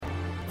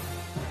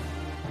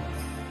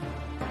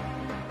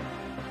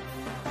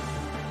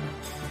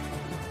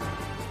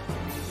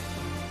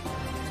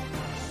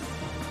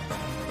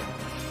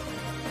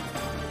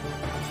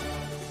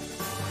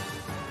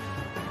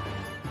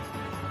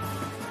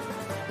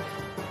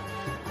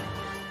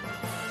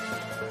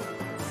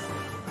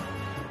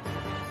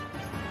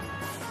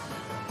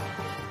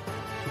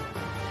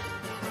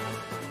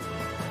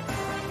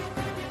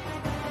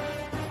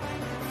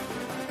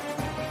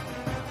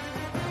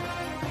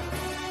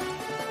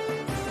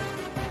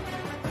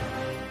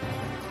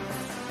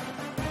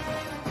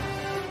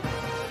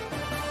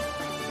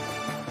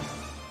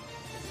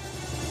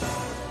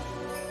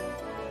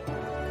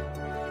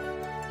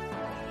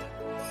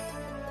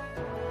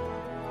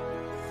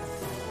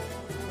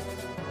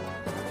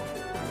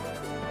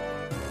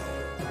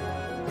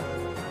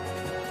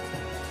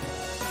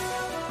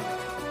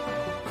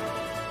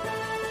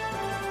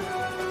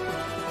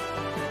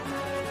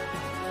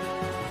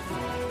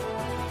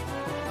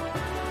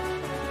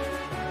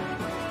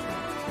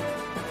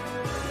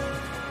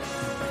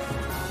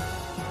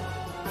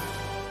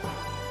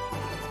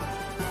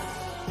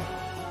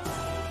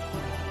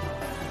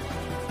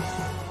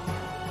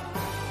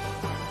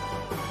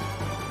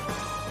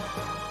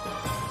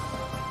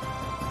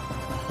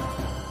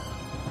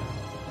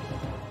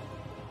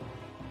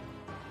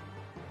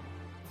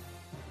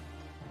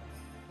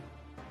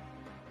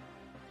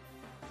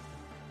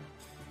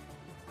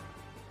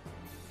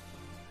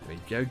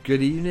go.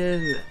 Good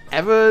evening,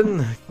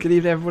 Evan. Good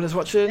evening, everyone that's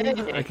watching. Good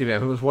evening,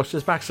 everyone that's watching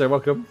us back. So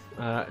welcome.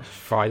 It's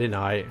Friday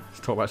night. Let's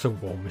talk about some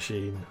War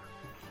Machine.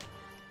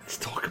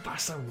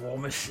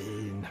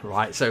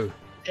 Right. So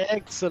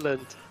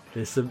excellent.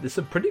 There's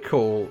some pretty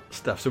cool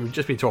stuff. So we've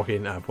just been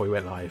talking before we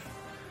went live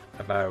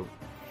about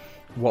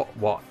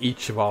what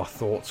each of our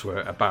thoughts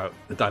were about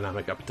the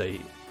dynamic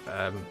update,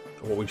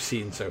 what we've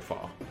seen so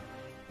far.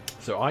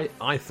 So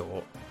I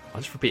thought,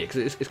 I'll just repeat it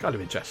because it's kind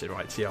of interesting,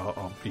 right? See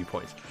our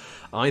viewpoints.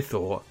 I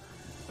thought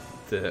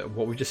that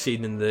what we've just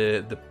seen in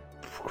the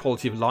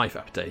quality of life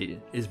update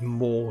is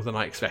more than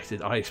I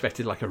expected. I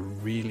expected like a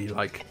really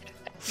like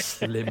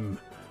slim,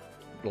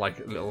 like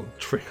little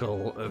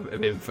trickle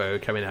of info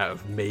coming out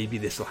of maybe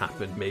this will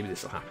happen,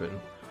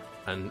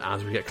 and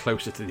as we get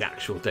closer to the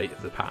actual date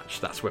of the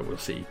patch, that's when we'll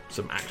see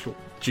some actual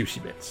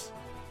juicy bits.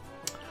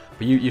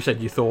 But you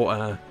said you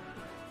thought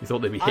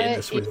they'd be hitting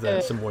us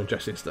with some more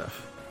interesting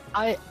stuff.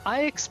 I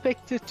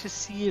expected to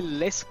see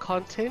less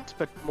content,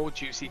 but more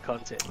juicy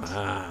content.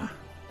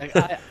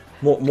 Like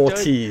more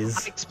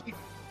tease.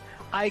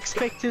 I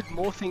expected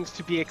more things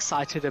to be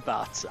excited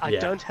about. I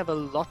don't have a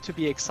lot to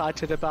be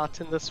excited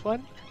about in this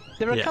one.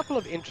 There are a couple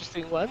of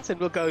interesting ones, and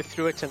we'll go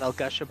through it and I'll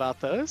gush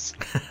about those.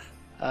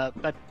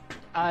 But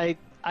I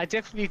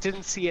definitely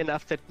didn't see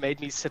enough that made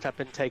me sit up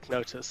and take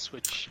notice,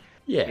 which...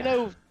 Yeah. You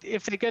know,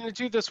 if they're going to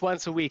do this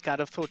once a week, I'd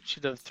have thought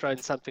should have thrown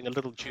something a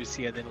little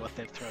juicier than what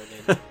they've thrown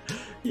in.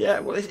 Yeah,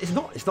 well, it's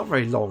not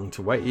very long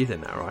to wait either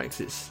now, right? 'Cause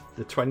it's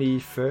the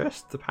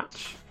 21st, the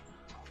patch.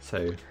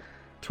 So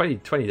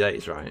 20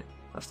 days, right?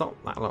 That's not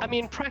that long. I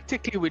mean,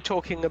 practically we're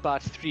talking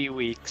about 3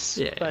 weeks.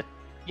 Yeah. But,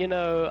 you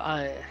know,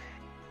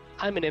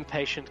 I'm an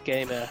impatient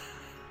gamer.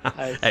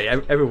 Hey,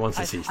 everyone wants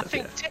to see stuff.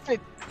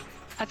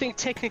 I think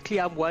technically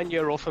I'm 1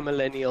 year off a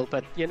millennial,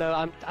 but you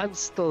know I'm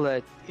still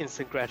an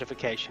instant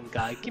gratification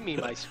guy. Give me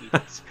my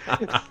sweets.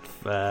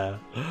 Fair.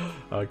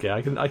 Okay,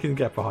 I can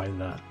get behind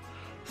that.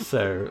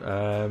 So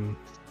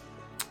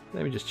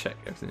let me just check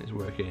everything is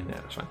working in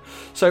there. That's fine.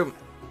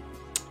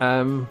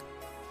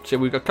 So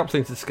we've got a couple of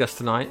things to discuss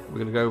tonight. We're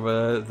going to go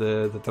over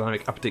the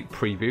dynamic update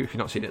preview. If you've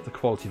not seen it, the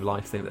quality of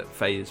life thing that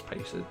Faye has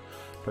posted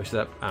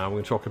up. We're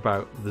going to talk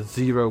about the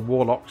Zero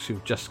Warlocks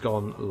who've just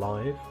gone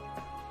live.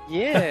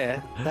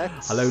 Yeah,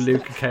 that's... Hello,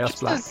 Luke and Chaos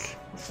Black.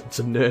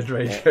 Some nerd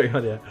rage going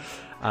on here.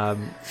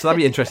 So that'd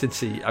be interesting to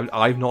see.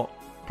 I've not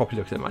properly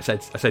looked at them. I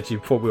said to you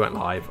before we went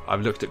live,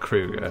 I've looked at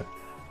Kruger.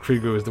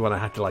 Kruger was the one I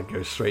had to like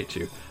go straight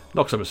to.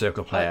 Not because I'm a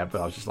circle player, but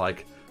I was just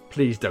like,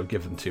 please don't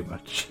give them too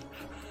much.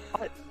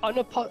 On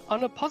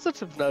a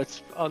positive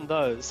note on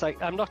those,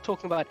 like I'm not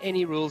talking about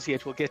any rules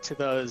yet. We'll get to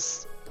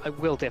those. I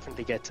will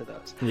definitely get to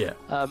those. Yeah.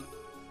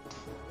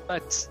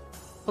 But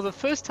for the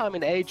first time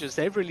in ages,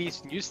 they've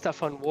released new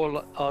stuff on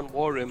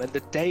War Room, and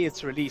the day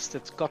it's released,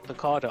 it's got the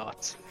card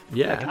art.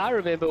 Yeah. Like, I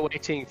remember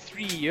waiting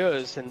 3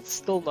 years and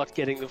still not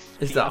getting the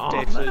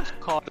updated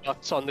card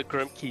arts on the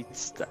Grimkeet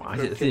stuff. I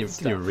didn't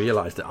even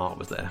realise the art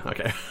was there.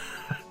 Okay.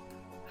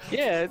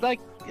 Yeah, like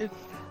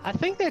I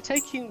think they're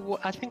taking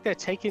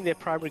their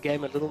primary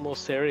game a little more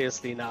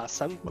seriously now.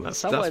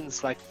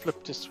 Someone's like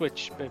flipped a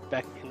switch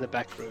back in the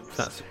back rooms.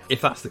 If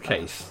that's the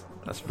case,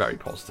 that's very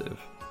positive.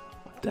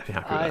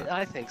 Definitely happy with that.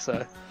 I think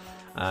so.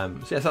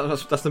 So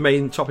yes, that's the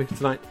main topic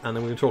tonight, and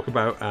then we're going to talk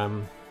about.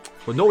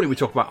 Well, normally we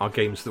talk about our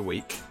games of the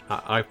week.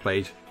 I've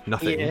played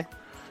nothing,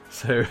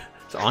 so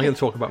I'm going to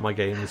talk about my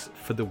games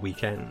for the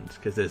weekend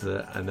because there's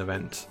an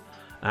event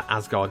at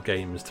Asgard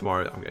Games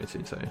tomorrow that I'm going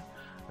to. So,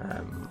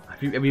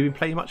 have you been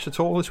playing much at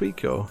all this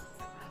week, or?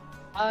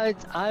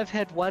 I've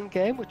had one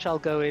game which I'll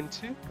go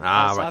into.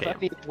 Right. I've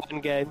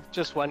only had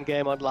just one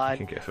game online. I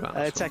can go for that.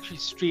 It's actually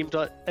streamed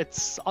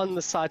it's on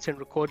the site and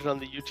recorded on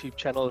the YouTube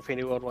channel if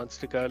anyone wants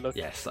to go look.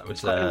 Yes, that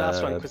was a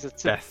nice one because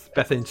it's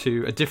Beth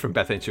into a different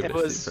Beth into it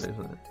was,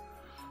 isn't it?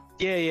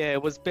 Yeah,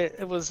 it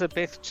was a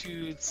Beth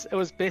 2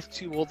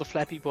 all the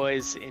Flappy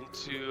Boys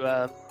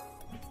into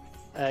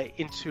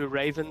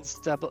Raven's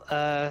double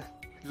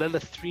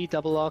Lilith 3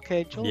 Double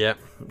Archangel. Yeah.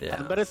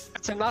 But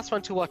it's a nice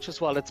one to watch as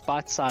well. It's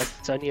bite-sized.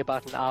 It's only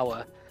about an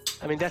hour.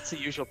 I mean, that's the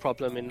usual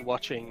problem in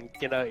watching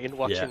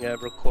a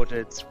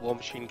recorded War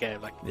Machine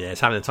game. Like, it's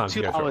having the time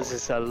to go 2 hours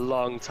is a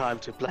long time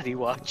to bloody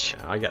watch.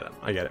 Yeah, I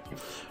get it.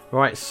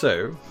 Right,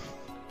 so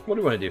what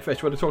do we want to do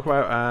first? We want to talk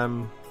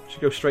about.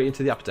 Should we go straight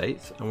into the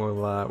update, and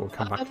we'll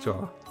come back to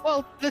our.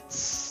 Well,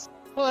 let's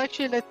go with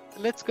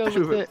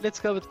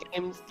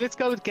games. Let's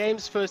go with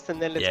games first,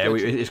 and then let's go.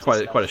 Yeah, it's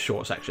quite a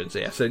short section.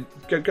 So so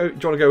go. Do you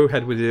want to go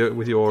ahead with your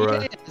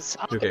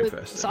game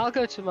first? So I'll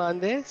go to mine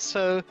there.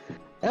 So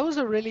that was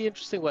a really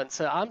interesting one.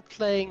 So I'm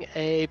playing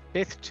a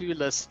Beth 2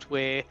 list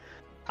where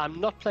I'm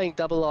not playing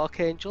double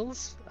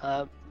Archangels.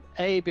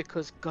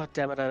 Because god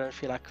damn it, I don't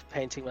feel like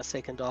painting my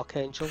second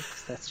Archangel.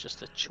 That's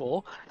just a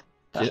chore.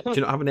 Do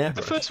you not have an airbrush?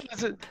 The first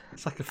one's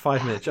it's like a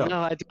 5-minute job. No,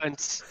 I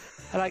don't.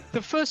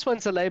 The first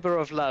one's a labor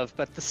of love,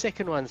 but the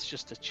second one's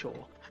just a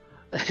chore.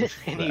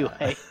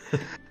 Anyway,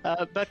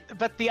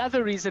 but the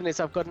other reason is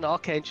I've got an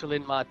Archangel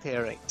in my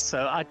pairing,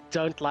 so I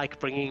don't like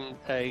bringing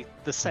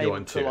the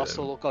same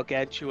Colossal or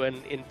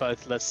Gargantuan in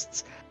both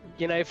lists.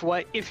 You know,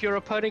 if your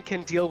opponent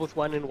can deal with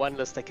one in one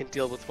list, they can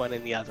deal with one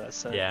in the other.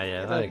 So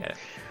Okay.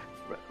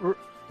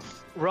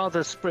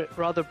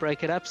 Rather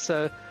break it up.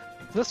 So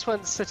this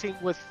one's sitting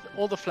with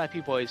all the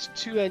Flappy Boys,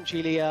 2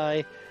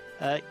 Angelii,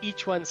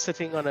 each one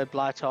sitting on a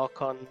Blight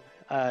Archon,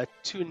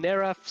 2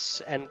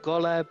 Neraphs and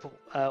Golab,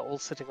 all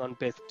sitting on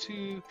Beth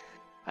 2,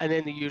 and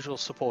then the usual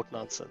support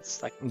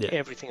nonsense. Like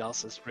everything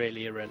else is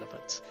really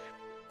irrelevant.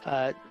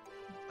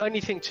 Only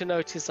thing to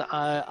note is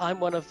I'm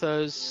one of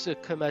those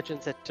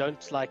curmudgeons that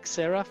don't like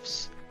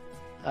Seraphs.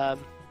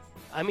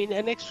 I mean,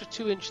 an extra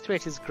 2-inch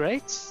threat is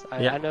great.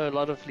 I know a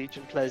lot of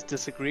Legion players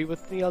disagree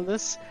with me on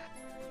this.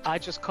 I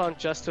just can't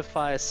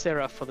justify a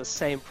Seraph for the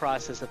same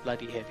price as a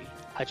bloody heavy.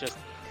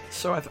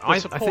 The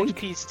support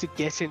piece to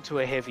get into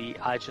a heavy,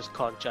 I just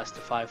can't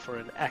justify for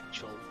an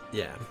actual.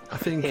 Yeah, I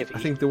think heavy. I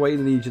think the way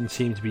Legion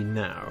seem to be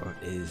now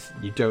is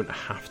you don't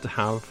have to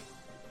have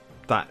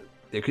that.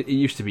 It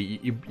used to be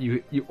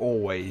you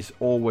always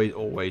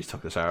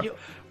took the Seraph,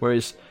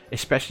 whereas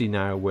especially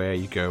now where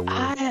you go,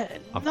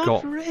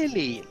 not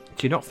really.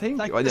 Do you not think?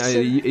 Like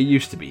it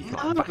used to be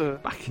no.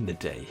 back in the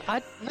day.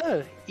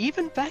 No,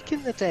 even back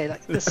in the day,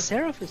 like the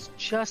Seraph is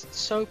just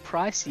so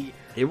pricey.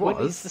 It was.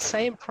 When it's the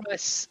same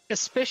price,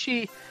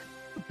 especially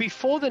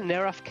before the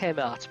Neraf came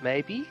out,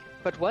 maybe.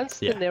 But once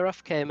the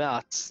Neraf came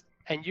out,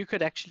 and you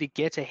could actually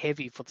get a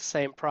heavy for the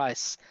same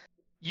price,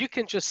 you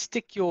can just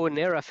stick your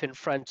Neraf in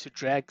front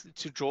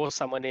to draw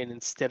someone in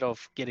instead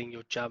of getting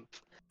your jump,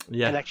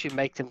 and actually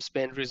make them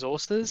spend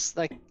resources.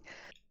 Like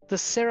the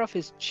Seraph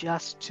is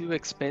just too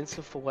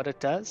expensive for what it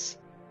does,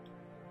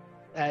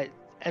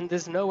 and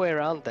there's no way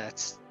around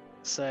that.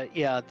 So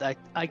yeah,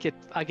 I get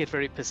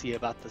very pissy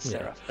about the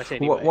Seraph. But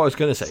anyway, what I was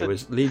going to say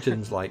was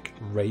Legion's like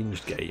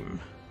ranged game,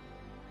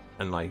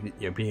 and like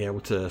being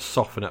able to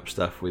soften up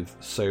stuff with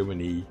so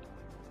many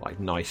like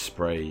nice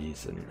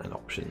sprays and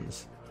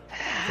options. I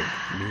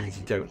think means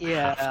you don't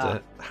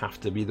have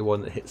to be the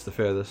one that hits the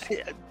furthest.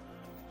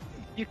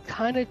 You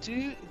kind of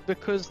do,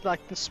 because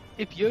like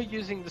if you're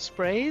using the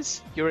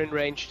sprays, you're in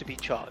range to be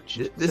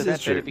charged. This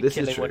is true. This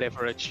is true.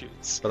 Whatever it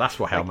shoots. But that's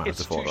what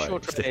Hellmouths are for, right?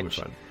 It's different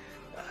fun.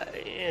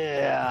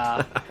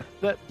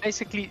 But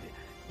basically,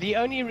 the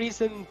only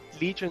reason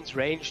Legion's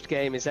ranged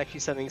game is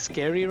actually something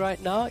scary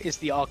right now is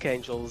the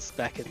Archangels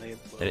back in the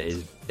world.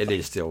 It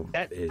is still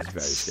very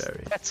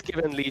scary. That's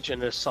given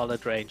Legion a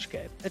solid range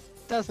game. It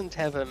doesn't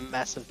have a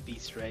massive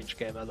beast range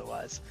game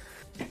otherwise.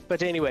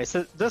 But anyway,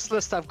 so this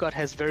list I've got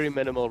has very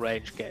minimal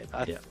range game.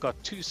 I've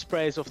got 2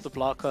 sprays off the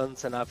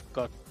Blocons, and I've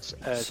got...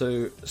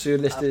 so your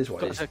list is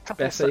what? It's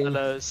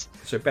Bethane,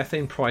 so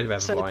Bethane, Pride of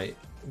Everlight,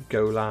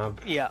 Golab,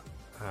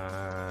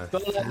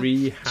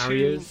 3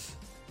 Harriers,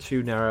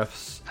 2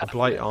 Neraphs, a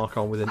Blight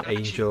Archon with an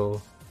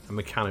Angel, a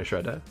Mechano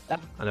Shredder,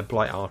 and a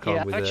Blight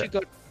Archon with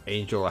an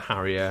Angel, a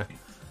Harrier,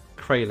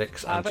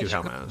 Kralix, and 2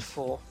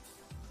 Hellmouths.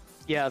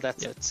 Yeah,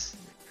 that's it.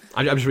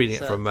 I'm just reading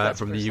it from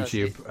the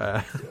YouTube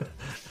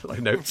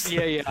like notes.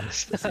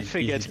 I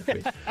figured.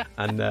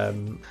 And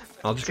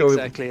I'll just go.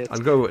 I'll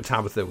go with what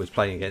Tabitha was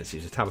playing against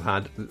you. So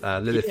Tabitha had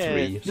Lilith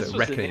 3, so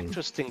Reckoning. An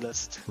interesting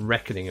list.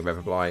 Reckoning of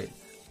Everblight,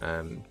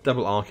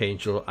 double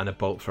Archangel, and a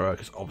Bolt Thrower.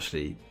 Because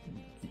obviously,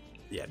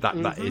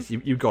 that is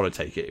you've got to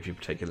take it if you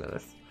take a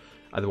Lilith.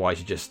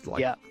 Otherwise, you just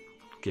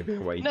giving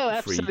away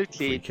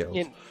free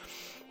kills.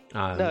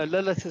 No,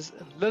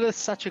 Lilith's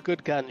such a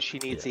good gun. She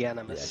needs the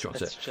Animus.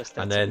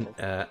 And then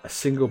a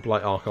single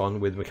Blight Archon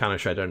with Mechano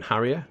Shredder and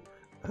Harrier,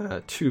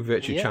 2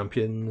 Virtue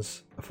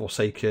Champions, a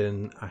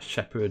Forsaken, a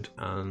Shepherd,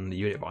 and a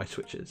unit of Ice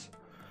Switches.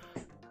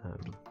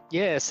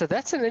 So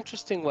that's an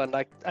interesting one.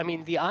 Like, I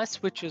mean, the Ice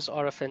Switches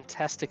are a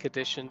fantastic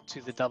addition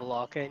to the double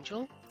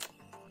Archangel.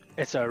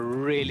 It's a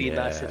really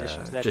nice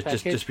addition to that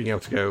package. Just being able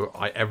to go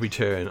every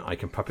turn, I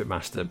can Puppet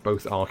Master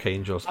both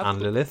Archangels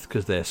and Lilith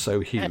because they're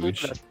so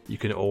huge. You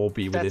can all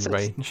be within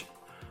range.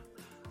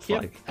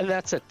 And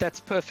that's it. That's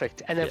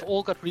perfect. And they've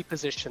all got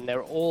reposition.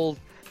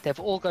 They've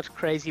all got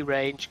crazy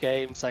range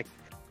games. Like,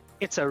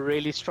 it's a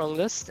really strong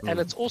list, and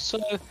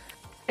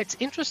it's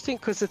interesting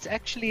because it's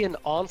actually an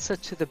answer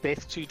to the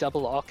Beth 2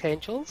 double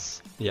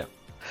Archangels. Yeah.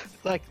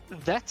 Like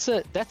that's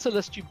a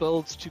list you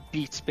build to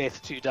beat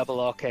Beth 2 double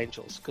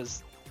Archangels,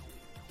 because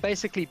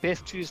basically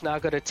Beth 2's now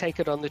got to take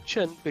it on the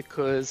chin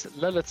because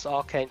Lilith's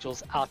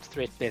Archangels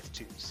out-threat Beth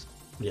 2's.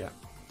 Yeah.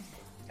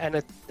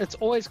 And it's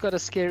always got a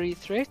scary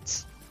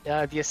threat.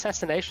 The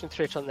assassination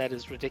threat on that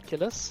is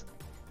ridiculous.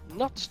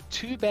 Not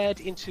too bad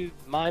into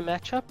my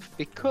matchup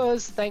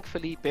because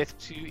thankfully Beth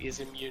 2 is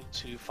immune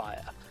to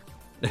fire,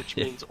 which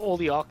means all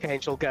the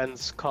Archangel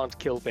guns can't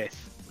kill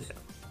Beth. Yeah.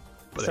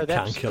 But so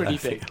that's pretty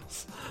big.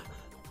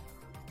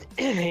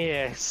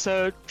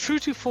 So true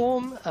to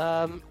form,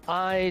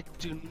 I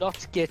do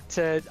not get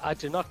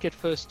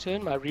first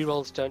turn. My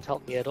rerolls don't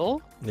help me at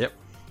all. Yep.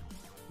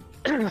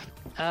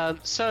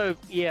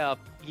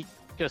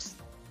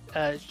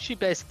 She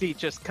basically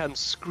just comes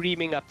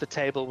screaming up the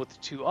table with the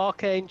 2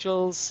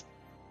 Archangels,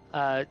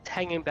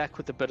 hanging back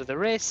with a bit of the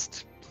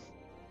rest.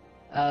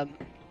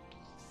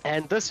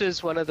 And this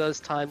is one of those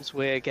times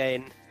where,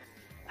 again,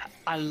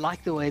 I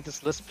like the way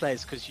this list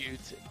plays because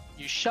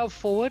you shove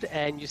forward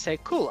and you say,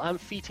 cool, I'm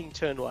feating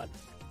turn 1.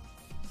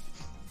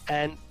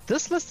 And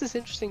this list is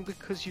interesting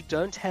because you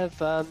don't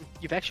have,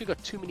 you've actually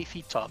got too many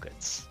feat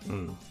targets.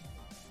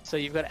 So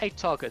you've got 8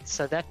 targets,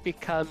 so that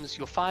becomes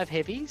your 5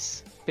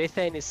 heavies,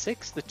 Bethane is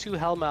 6, the 2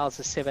 Hellmouths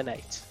are 7,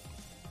 8.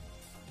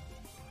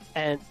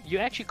 And you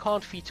actually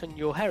can't feat on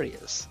your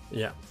Harriers.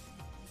 Yeah.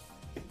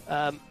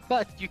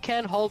 But you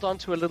can hold on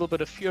to a little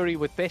bit of Fury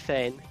with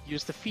Bethane,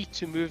 use the feat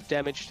to move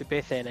damage to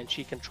Bethane, and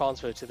she can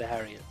transfer to the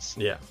Harriers.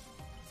 Yeah.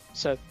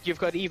 So you've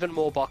got even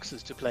more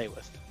boxes to play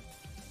with.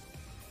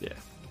 Yeah.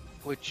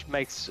 Which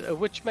makes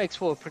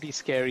for a pretty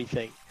scary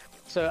thing.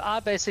 So I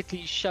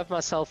basically shove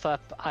myself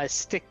up. I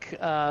stick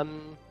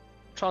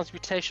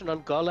Transmutation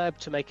on Golab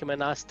to make him a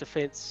nice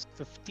defense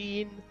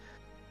 15.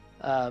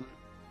 I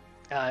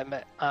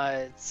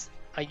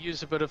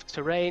use a bit of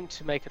terrain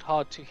to make it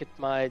hard to hit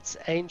my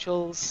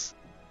angels,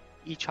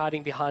 each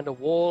hiding behind a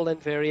wall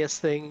and various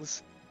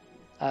things,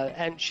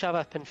 and shove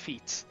up and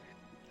feat.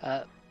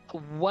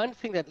 One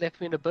thing that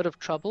left me in a bit of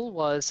trouble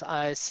was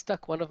I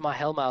stuck one of my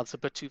Hellmouths a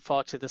bit too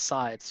far to the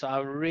side, so I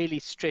really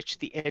stretched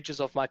the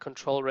edges of my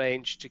control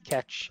range to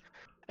catch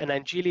an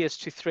Angelius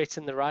to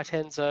threaten the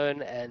right-hand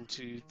zone and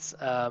to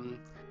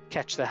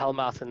catch the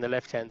Hellmouth in the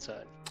left-hand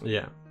zone.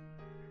 Yeah.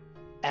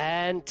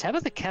 And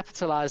Tabitha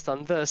capitalized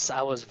on this.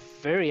 I was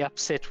very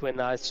upset when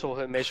I saw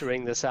her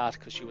measuring this out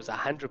because she was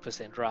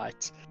 100%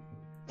 right.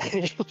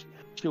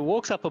 She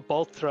walks up a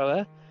bolt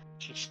thrower,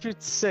 she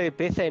shoots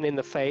Bethane in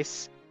the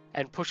face,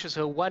 and pushes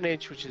her 1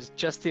 inch, which is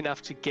just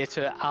enough to get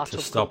her out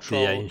of stop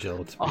control the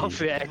angel of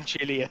the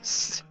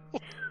Angelius.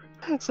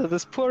 So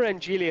this poor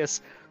Angelius,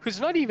 who's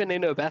not even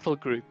in her battle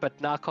group, but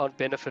now can't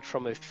benefit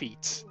from her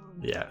feet.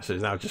 Yeah, so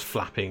he's now just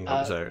flapping on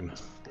his own.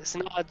 It's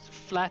now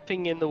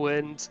flapping in the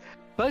wind.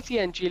 Both the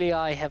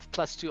Angelii have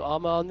 +2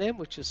 armor on them,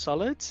 which is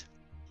solid.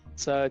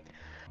 So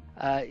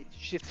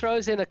she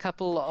throws in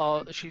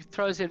she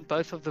throws in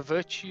both of the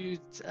Virtue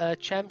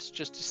champs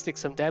just to stick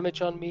some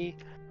damage on me.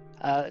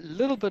 A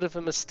little bit of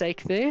a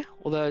mistake there,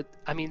 although,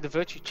 I mean, the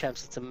Virtue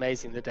champs, it's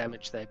amazing the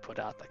damage they put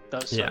out. Like,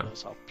 those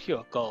solos are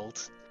pure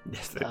gold.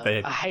 Yes,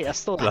 I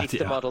still hate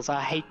the models.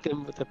 I hate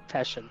them with a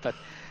passion, but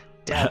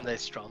damn, they're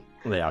strong.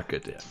 They are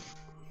good,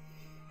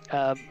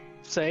 yeah.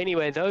 So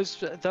anyway,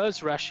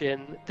 those rush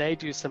in, they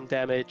do some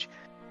damage,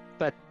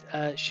 but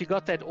she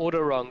got that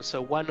order wrong, so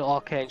one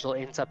Archangel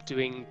ends up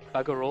doing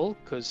bugger all,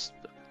 because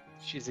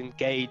she's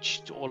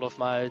engaged all of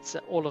my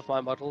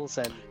models.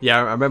 And yeah,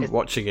 I remember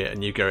watching it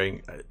and you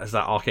going, "Has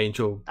that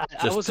Archangel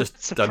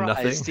just done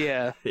nothing?"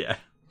 Yeah, yeah.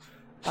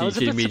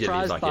 She immediately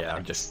was like,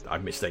 "Yeah,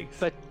 I'm mistakes."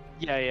 But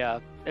yeah,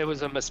 it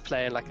was a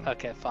misplay. Like,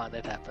 okay, fine,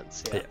 it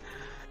happens.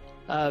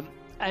 Yeah.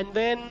 And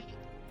then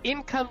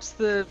in comes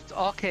the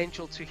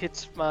Archangel to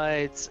hit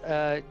my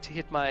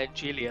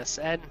Angelius,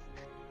 and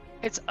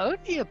it's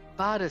only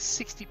about a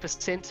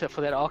 60%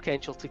 for that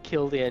Archangel to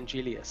kill the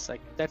Angelius.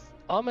 Like, that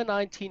armor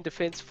 19,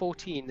 defense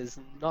 14 is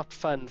not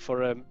fun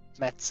for a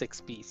mat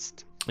 6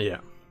 beast. Yeah.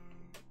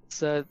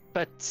 So,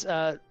 but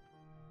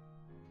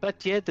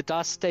yeah, the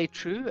dice stay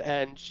true,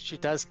 and she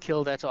does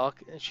kill that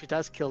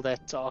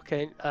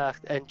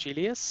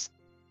Angelius.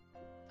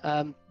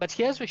 But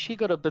here's where she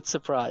got a bit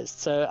surprised.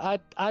 So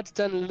I'd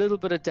done a little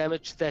bit of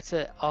damage to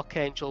that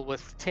Archangel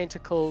with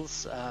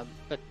tentacles,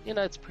 but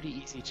it's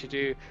pretty easy to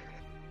do.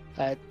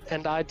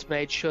 And I'd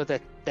made sure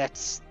that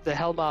the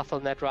Hellmouth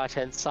on that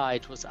right-hand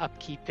side was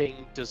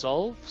upkeeping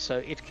Dissolve, so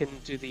it can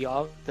do the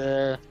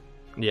armor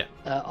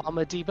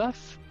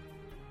debuff.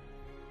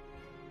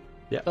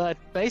 Yeah. But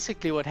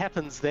basically what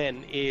happens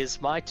then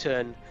is my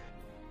turn,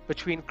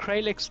 between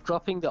Kralix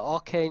dropping the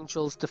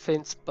Archangel's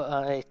defense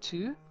by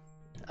 2,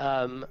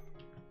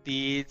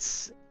 the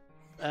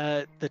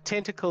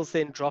tentacles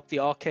then drop the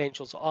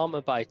Archangel's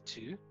armor by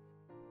 2.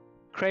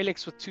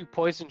 Kralix with 2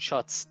 poison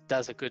shots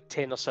does a good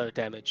 10 or so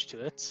damage to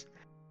it.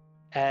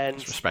 And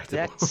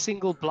that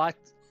single blight...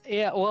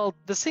 Yeah, well,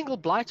 the single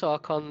blight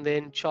Archon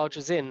then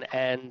charges in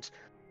and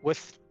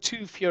with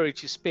 2 fury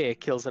to spare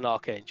kills an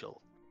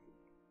Archangel.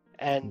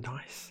 And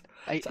nice.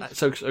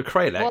 So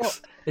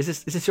Kralix,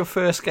 is this your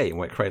first game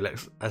where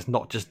Kralix has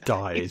not just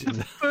died? It's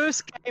the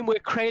first game where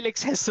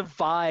Kralix has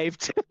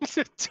survived.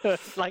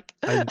 I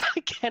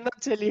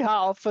cannot tell you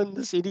how often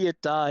this idiot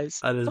dies.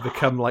 And has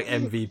become like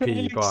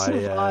MVP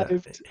by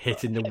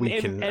hitting the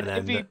weaken and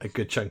then a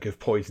good chunk of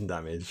poison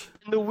damage.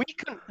 And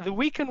the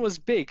weaken was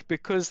big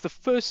because the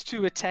first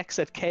 2 attacks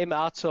that came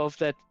out of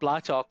that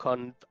Blight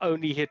Archon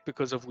only hit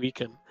because of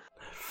weaken.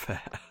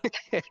 Fair.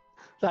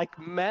 Like,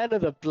 man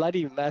of the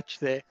bloody match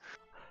there.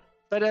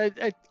 But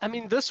I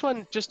mean, this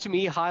one just to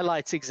me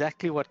highlights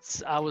exactly what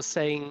I was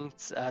saying.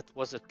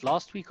 Was it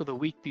last week or the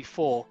week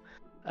before,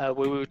 where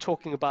we were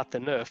talking about the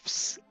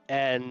nerfs,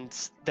 and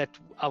that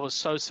I was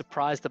so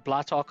surprised the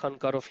Blight Archon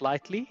got off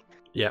lightly.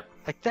 Yeah.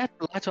 Like, that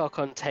Blight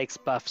Archon takes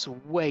buffs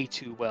way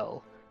too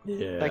well.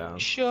 Yeah. Like,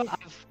 sure,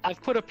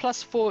 I've put a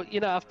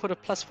 +4. I've put a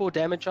 +4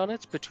 damage on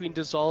it between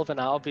Dissolve, and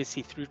I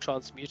obviously threw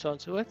Transmute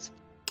onto it.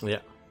 Yeah.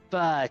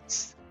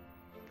 But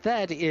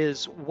that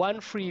is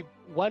 1 free,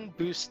 1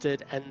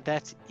 boosted, and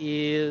that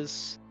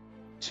is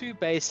 2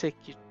 basic,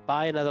 you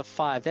buy another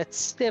 5. That's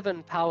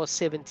 7 power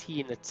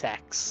 17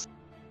 attacks.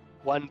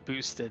 1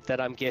 boosted that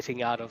I'm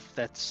getting out of.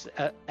 That's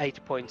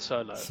 8 point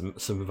solo.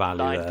 Some value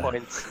 9 there.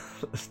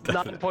 points.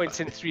 9 points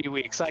in 3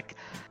 weeks. Like,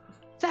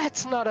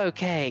 that's not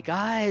okay,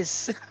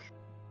 guys.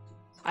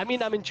 I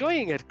mean, I'm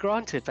enjoying it,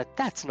 granted, but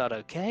that's not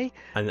okay.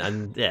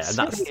 And yeah,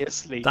 and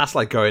seriously, that's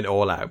like going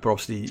all out. But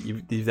obviously,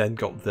 you've then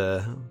got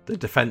the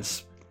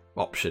defense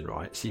option,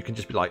 right? So you can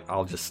just be like,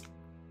 I'll just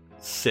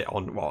sit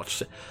on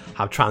watch,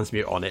 have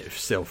transmute on it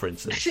still, for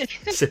instance,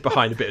 sit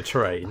behind a bit of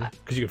terrain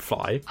because you can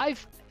fly.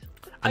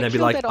 And then be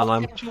like, that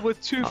Archangel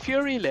with 2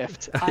 Fury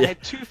left. I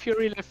had 2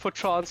 Fury left for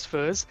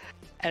transfers,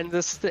 and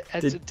this.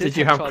 Did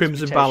you have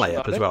Crimson Ballet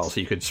up as well, so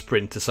you could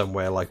sprint to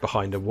somewhere like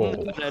behind a wall?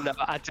 No,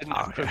 I didn't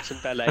have Crimson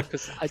Ballet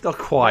because it's not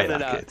quite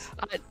that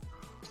good.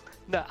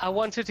 No, I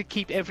wanted to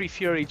keep every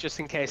Fury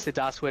just in case the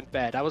dice went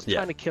bad. I was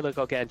trying to kill a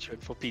Gargantuan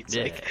for Pete's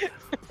sake.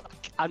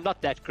 I'm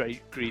not that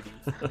greedy.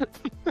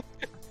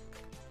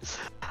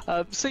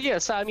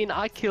 So I mean,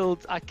 I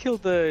killed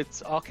the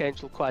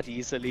Archangel quite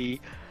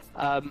easily.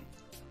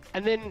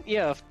 And then,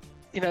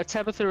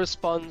 Tabitha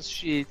responds.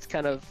 She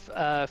kind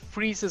of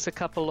freezes a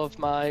couple of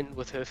mine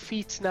with her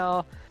feet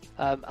now.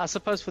 I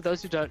suppose for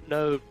those who don't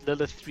know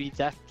Lilith 3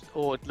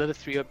 or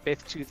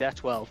Beth 2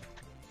 that well,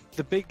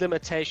 the big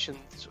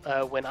limitations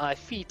when I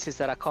feat is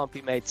that I can't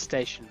be made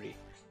stationary,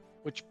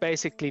 which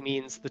basically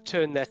means the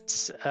turn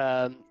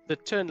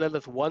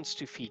Lilith wants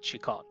to feat, she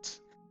can't.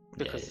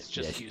 Because it's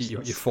just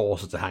useless. You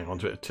force her to hang on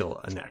to it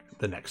till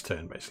the next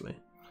turn, basically.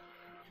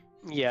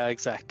 Yeah,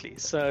 exactly.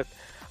 So,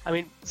 I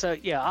mean,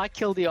 I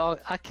kill the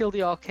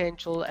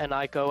Archangel and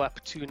I go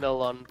up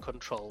 2-0 on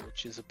control,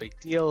 which is a big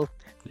deal.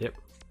 Yep.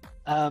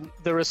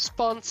 The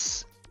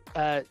response,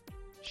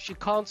 she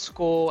can't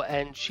score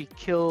and she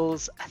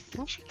kills. I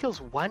think she kills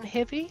 1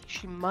 heavy.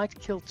 She might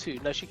kill 2.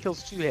 No, she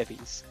kills 2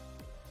 heavies.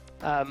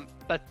 And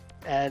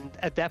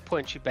at that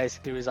point, she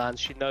basically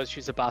resigns. She knows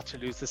she's about to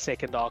lose the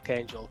second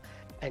Archangel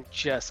and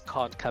just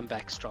can't come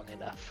back strong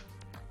enough.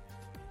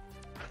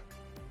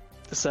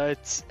 So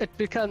it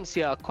becomes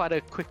quite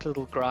a quick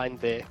little grind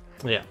there.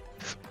 Yeah.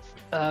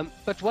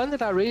 But one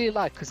that I really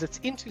like because it's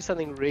into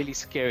something really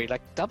scary.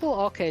 Like Double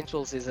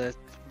Archangels is a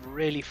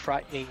really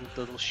frightening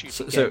little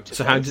shooting game.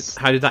 So how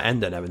did that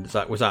end then, Evan?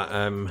 Was that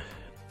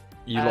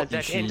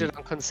ended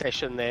on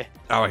concession there.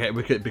 Oh,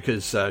 okay.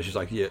 Because she's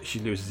like, she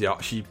loses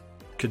she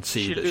could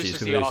see that she's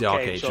going to lose the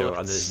Archangel,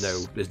 and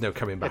there's no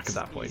coming back at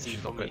that point.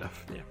 She's not good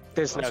enough. Yeah.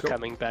 There's no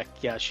coming back.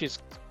 Yeah,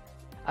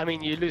 I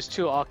mean, you lose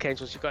 2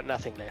 Archangels, you've got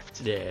nothing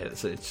left. Yeah,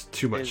 it's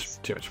too much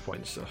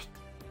points. So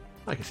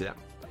I can see that.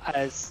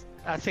 As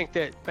I think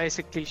that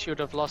basically she would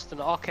have lost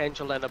an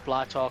Archangel and a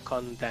Blight Arc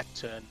on that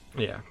turn.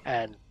 Yeah.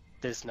 And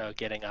there's no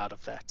getting out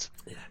of that.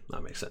 Yeah,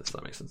 that makes sense.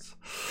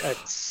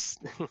 It's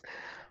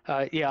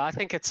I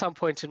think at some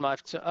point in my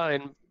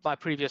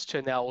previous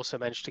turn, I also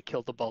managed to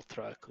kill the Bolt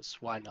Thrower because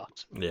why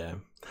not? Yeah.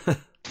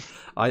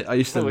 I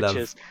used to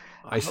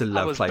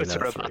love playing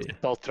that 3.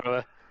 Bolt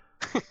Thrower.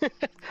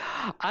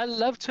 I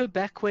loved her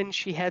back when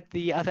she had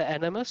the other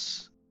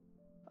Animus.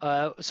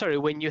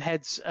 When you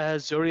had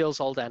Zuriel's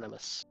old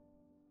Animus.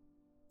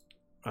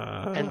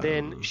 And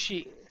then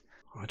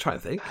I'm trying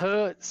to think.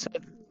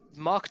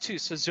 Mark II.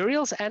 So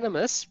Zuriel's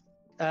Animus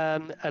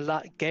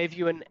gave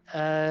you an...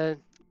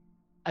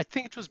 I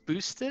think it was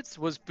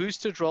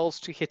boosted rolls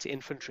to hit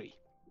infantry.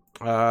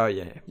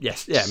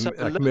 Yes. So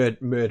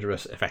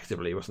murderous,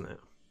 effectively, wasn't it?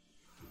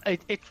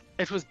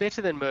 It was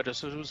better than murder,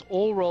 so it was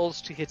all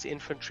rolls to hit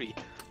infantry.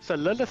 So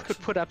Lilith could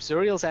put up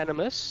Zuriel's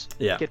Animus,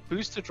 get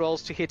boosted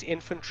rolls to hit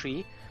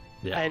infantry,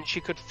 and she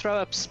could throw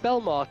up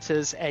Spell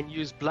Martyrs and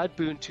use Blood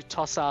Boon to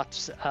toss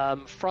out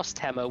Frost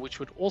Hammer, which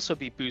would also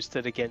be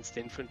boosted against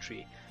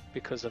infantry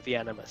because of the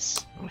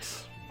Animus.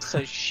 Nice.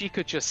 So she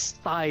could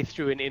just scythe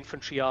through an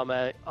infantry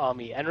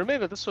army. And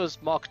remember, this was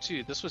Mark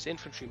II. This was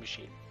infantry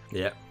machine.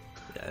 Yeah,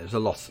 there's a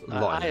lot.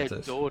 I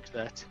adored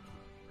that.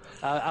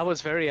 I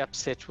was very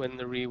upset when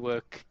the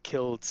rework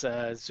killed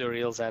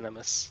Zuriel's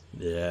Animus.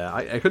 Yeah,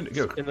 I couldn't.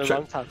 It's been a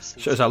long time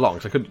since. Shows how long.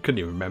 Cause I couldn't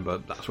even remember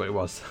that's what it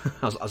was.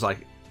 I was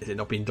like, is it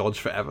not been dodged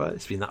forever?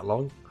 It's been that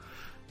long.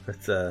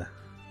 But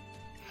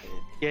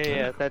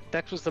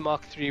that was the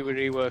Mark III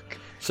rework.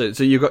 So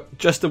you got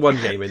just the one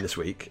game in this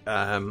week.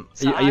 That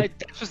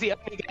was the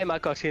only game I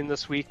got in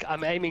this week.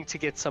 I'm aiming to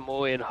get some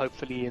more in,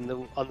 hopefully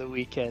on the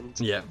weekend.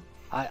 Yeah.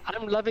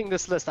 I'm loving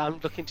this list. I'm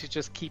looking to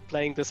just keep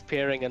playing this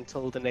pairing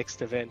until the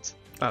next event.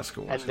 That's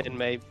cool. And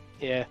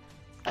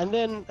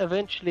then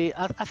eventually,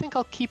 I think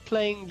I'll keep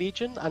playing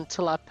Legion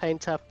until I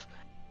paint up.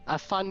 I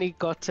finally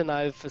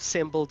I've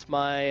assembled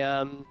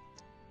my.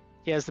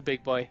 Here's the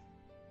big boy.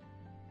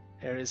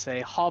 There is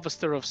a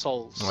Harvester of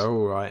Souls.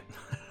 Oh right.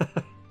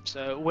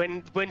 So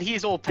when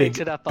he's all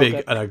painted up, I'll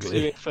go back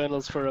to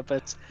Infernals for a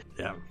bit.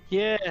 Yeah.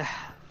 Yeah.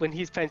 When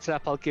he's painted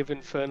up, I'll go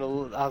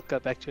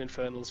back to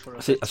Infernals for a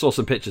bit. I saw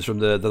some pictures from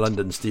the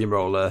London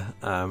Steamroller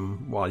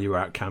while you were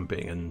out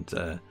camping, and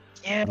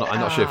I'm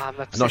not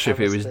sure if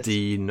it was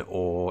Dean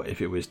or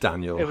if it was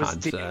Daniel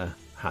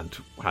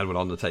had one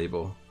on the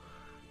table.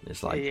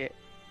 It's like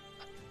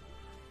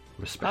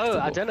respectable.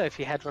 I don't know if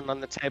he had one on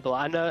the table.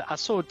 I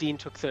saw Dean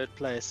took third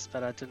place,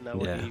 but I didn't know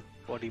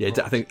what he Yeah,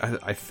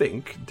 brought. I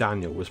think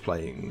Daniel was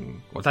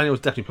playing. Well, Daniel was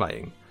definitely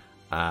playing,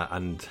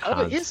 and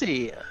is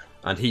he?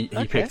 And he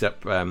picked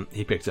up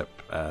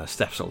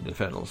Steph's Old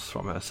Infernals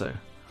from her, so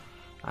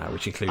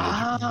which included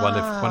one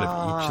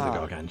of each of the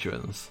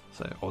Gargantuans,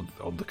 or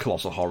the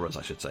Colossal Horrors,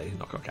 I should say,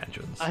 not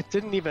Gargantuans. I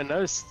didn't even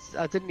know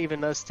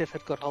Steph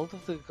had got hold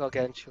of the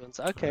Gargantuans.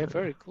 Okay,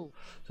 very cool.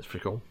 That's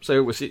pretty cool.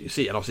 So we'll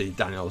see, and obviously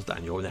Daniel's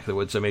Daniel neck of the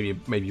woods. So maybe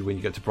when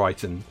you go to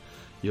Brighton,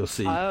 you'll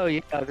see. Oh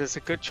yeah, there's a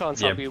good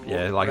chance I'll be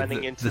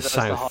running into the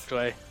south, the hard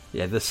way.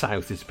 Yeah, the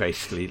south is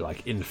basically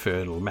like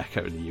infernal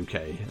Mecca in the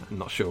UK. I'm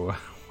not sure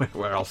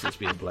where else it's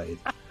being played.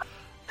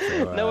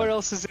 So, nowhere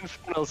else is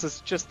infernals. It's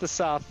just the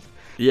south.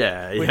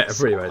 Yeah,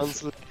 pretty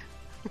much.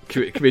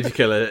 Community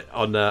Killer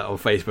on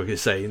Facebook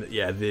is saying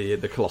that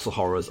the Colossal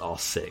Horrors are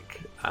sick,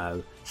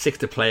 sick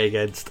to play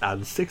against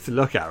and sick to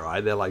look at.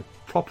 Right, they're like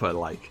proper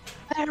like.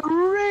 They're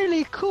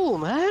really cool,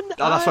 man.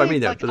 Oh, that's what I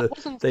mean. Though,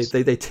 but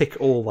they tick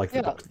all like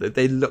the box.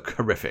 They look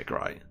horrific,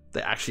 right?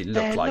 They actually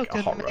look like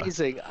a horror.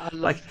 Amazing.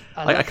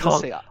 I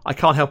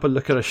can't help but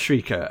look at a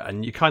Shrieker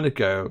and you kind of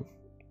go,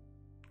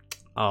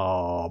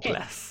 oh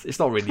bless. It's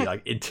not really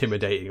like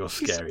intimidating or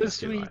scary. So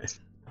sweet. Right?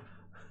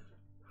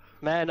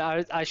 Man,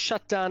 I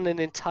shut down an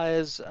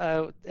entire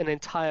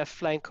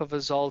flank of a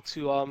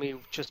Zoltu army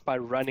just by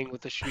running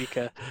with the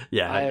Shrieker.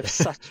 Yeah, I have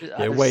such.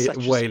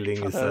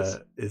 Wailing is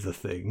a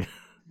thing.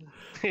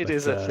 It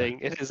is a thing.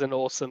 It is an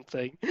awesome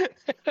thing.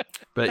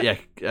 But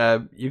yeah,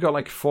 you got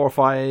like 4 or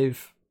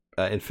 5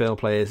 Infernal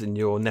players in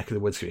your neck of the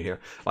woods here.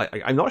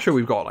 Like, I'm not sure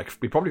we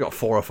probably got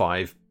 4 or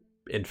 5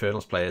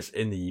 Infernals players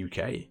in the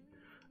UK.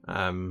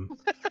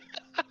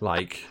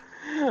 Like,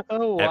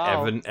 oh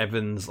wow,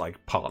 Evan's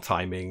like part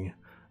timing.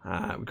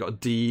 We've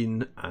got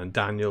Dean and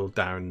Daniel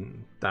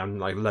down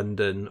like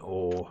London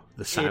or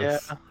the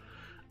south.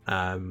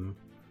 Yeah.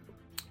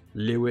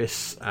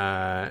 Lewis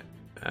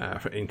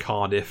in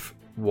Cardiff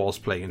was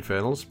playing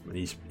Infernals, and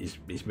he's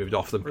moved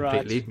off them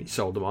completely. Right. He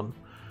sold them on.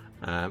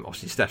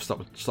 Obviously, Steph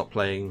stopped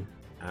playing.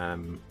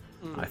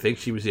 I think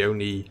she was the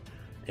only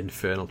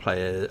Infernal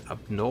player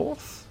up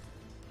north.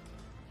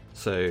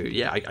 So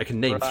yeah, I can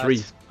name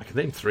 3. I can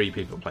name 3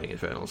 people playing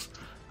Infernals.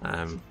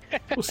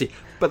 We'll see,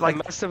 but like.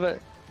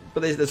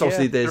 But there's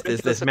obviously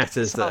there's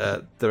metas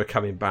that are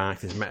coming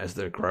back. There's metas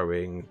that are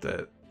growing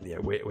that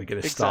we're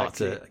going to start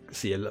to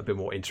see a little bit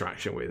more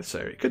interaction with. So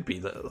it could be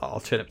that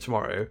I'll turn up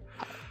tomorrow.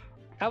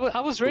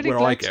 I was really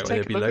glad to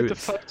take a look at the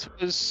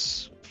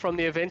photos from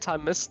the event I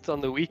missed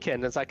on the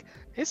weekend. It's like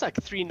here's like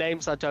 3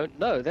 names I don't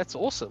know. That's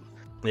awesome.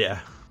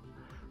 Yeah,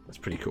 that's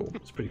pretty cool.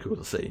 It's pretty cool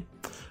to see.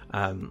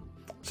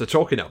 So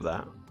talking of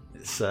that,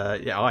 it's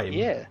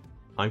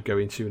I'm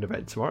going to an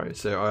event tomorrow.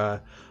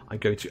 So I'm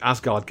going to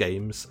Asgard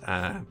Games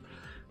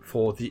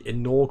for the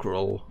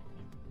inaugural,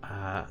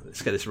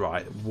 let's get this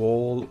right,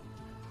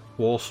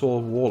 Warsaw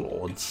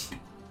Warlords,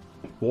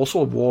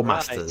 Warsaw War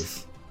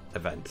Masters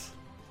event.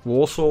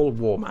 Warsaw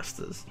War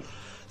Masters.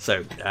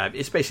 So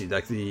it's basically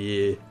like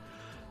the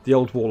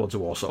old Warlords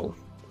of Warsaw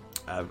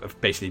have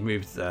basically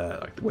moved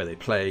like where they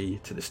play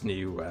to this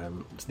new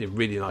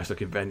really nice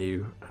looking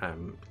venue.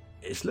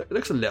 It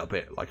looks a little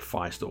bit like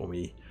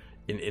Firestormy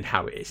in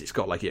how it is. It's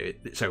got like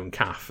its own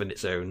cafe and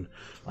its own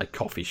like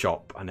coffee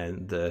shop, and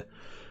then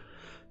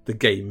the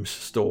games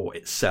store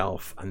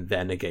itself, and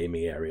then a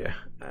gaming area.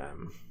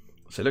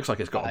 So it looks like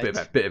it's got a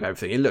bit of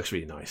everything. It looks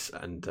really nice,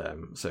 and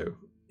so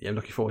yeah, I'm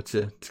looking forward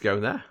to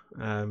going there.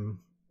 And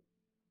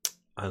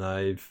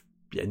I've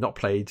not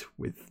played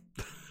with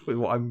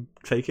what I'm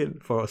taking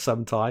for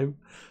some time,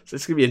 so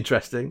it's gonna be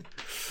interesting.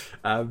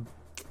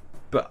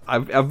 But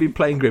I've been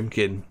playing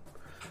Grimkin.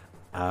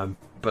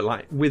 But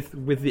like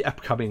with the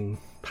upcoming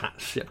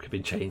patch, the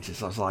upcoming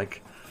changes, I was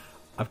like,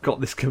 I've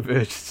got this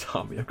Convergence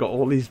army, I've got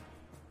all these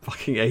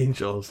fucking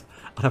angels,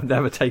 and I've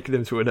never taken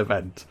them to an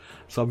event.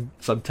 So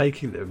I'm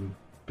taking them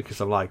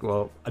because I'm like,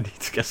 well, I need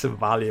to get some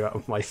value out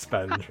of my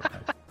spend,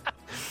 right?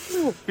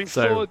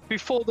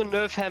 Before the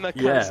nerf hammer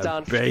comes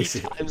down 3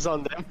 times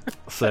on them.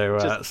 So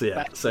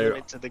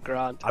into the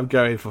ground. I'm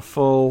going for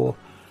full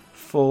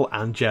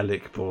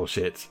angelic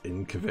bullshit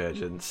in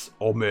Convergence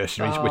or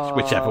Mercenaries,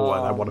 whichever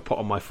one I want to put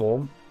on my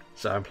form.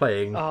 So I'm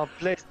playing. Oh,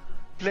 bless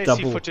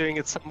you for doing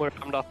it somewhere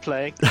I'm not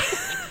playing.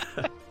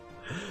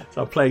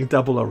 So I'm playing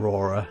double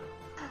Aurora.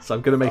 So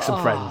I'm going to make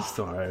some friends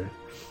tomorrow.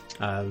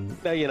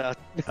 No, you're not.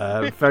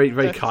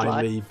 Very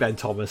kindly, Ben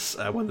Thomas,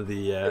 one of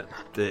the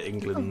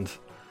England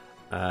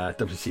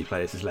WC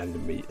players, is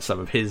lending me some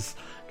of his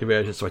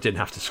Convergence, so I didn't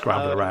have to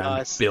scramble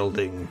around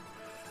building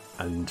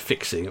and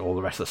fixing all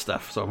the rest of the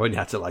stuff. So I've only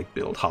had to like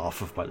build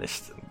half of my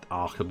list and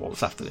arc them all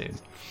this afternoon.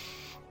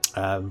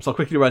 So I'll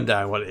quickly run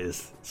down what it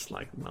is. It's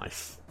like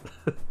nice.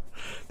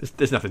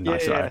 there's nothing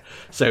nice about it.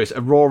 So it's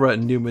Aurora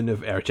and Newman of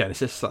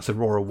Aerogenesis. So that's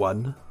Aurora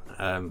 1.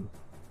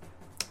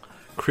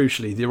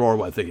 Crucially, the Aurora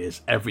 1 thing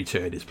is every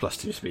turn is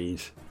 +2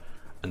 speed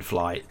and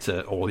flight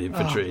to all the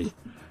infantry.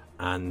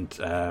 And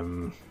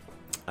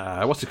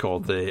what's it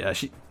called?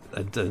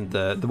 and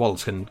the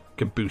models can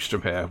boost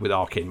from here with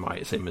arcane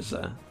might, same as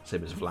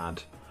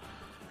Vlad.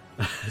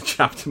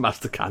 Chapter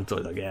Master Cantor,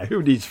 like, yeah,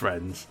 who needs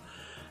friends?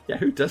 Yeah,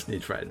 who does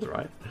need friends,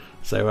 right?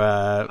 So,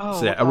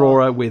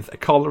 Aurora with a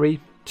colliery,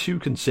 2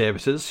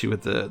 conservators who are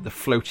the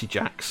floaty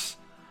jacks,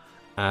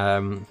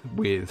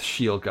 with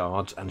shield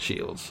guards and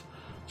shields.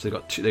 So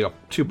they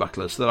got 2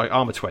 bucklers. So they're like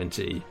armor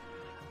 20.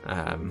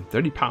 They're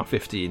only power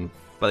 15,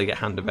 but they get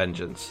Hand of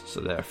Vengeance, so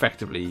they're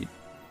effectively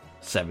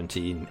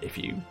 17 if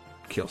you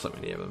kill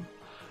something near them,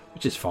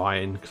 which is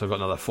fine because I've got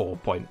another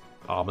 4-point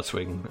armor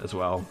swing as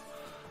well.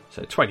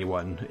 So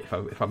 21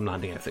 if I'm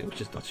landing everything, which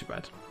is not too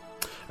bad.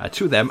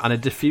 2 of them and a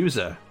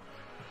diffuser.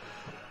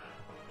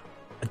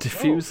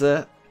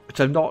 Which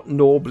I'm not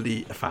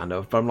normally a fan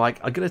of, but I'm like,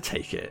 I'm going to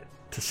take it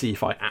to see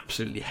if I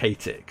absolutely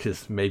hate it,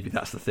 because maybe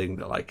that's the thing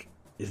that like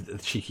is the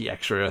cheeky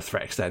extra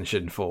threat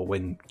extension for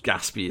when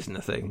Gatsby isn't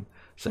a thing.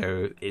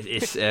 So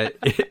it's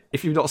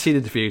if you've not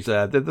seen the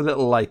diffuser, they're the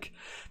little like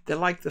they're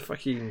like the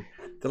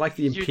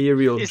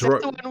Imperial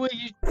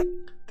droid.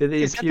 They're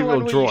the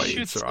Imperial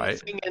droids, right?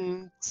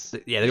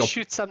 They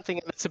shoot something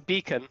and it's a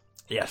beacon.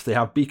 Yes, they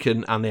have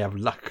beacon and they have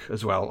luck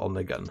as well on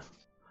their gun,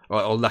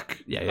 or luck,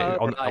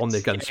 on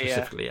their gun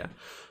specifically.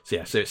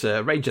 Yeah. So it's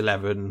a range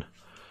 11,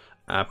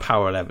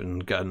 power 11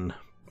 gun,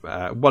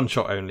 1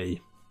 shot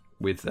only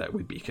with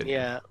beacon.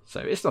 Yeah.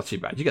 So it's not too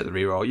bad. You get the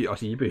reroll.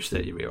 You boost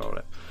it, you reroll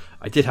it.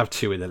 I did have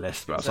 2 in the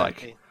list, but I was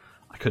like,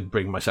 I couldn't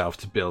bring myself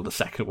to build a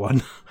second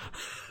one.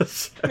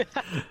 So,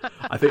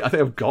 I think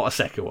I've got a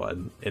second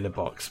one in the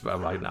box, but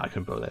I'm like, no, I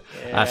can build it.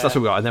 Yeah. So that's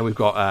what we got. And then we've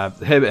got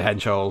Herbert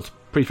Henschel,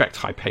 Prefect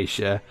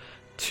Hypatia,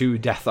 2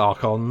 Death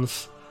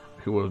Archons,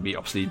 who will be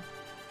obviously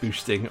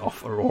boosting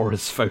off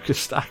Aurora's focus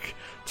stack,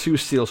 2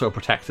 Steel Soul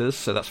Protectors,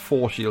 so that's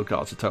 4 shield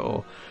guards in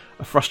total,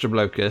 a Frustrum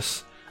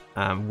Locus,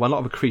 1 lot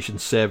of Accretion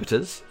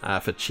Servitors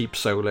for cheap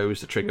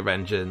solos to trigger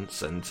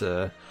vengeance and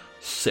to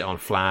sit on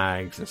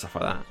flags and stuff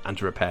like that, and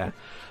to repair.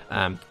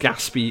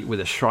 Gatsby with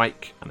a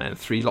Shrike, and then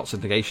 3 lots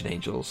of Negation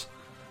Angels,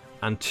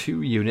 and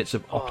 2 units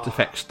of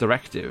Optifex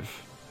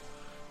Directive.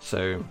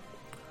 So,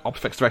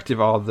 Optifex Directive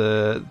are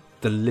the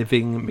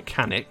living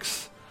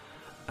mechanics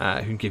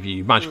who can give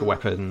you magical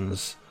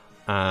weapons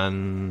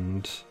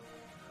and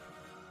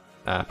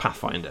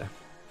Pathfinder.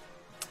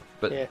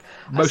 But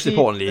most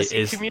importantly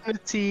is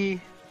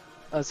community.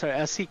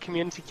 I see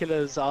Community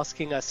Killers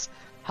asking us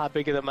how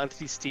big are the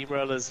monthly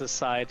steamrollers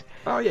aside.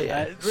 Oh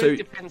yeah. It really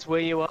depends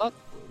where you are.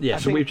 Yeah,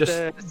 so we've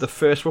just the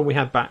first one we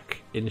had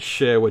back in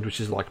Sherwood, which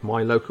is like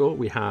my local.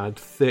 We had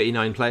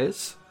 39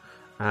 players.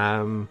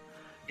 That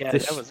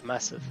was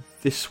massive.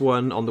 This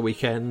one on the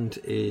weekend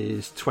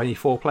is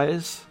 24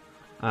 players.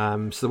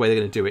 So the way they're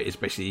going to do it is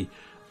basically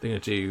they're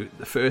going to do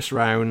the first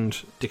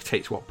round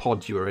dictates what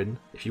pod you are in.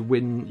 If you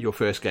win your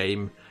first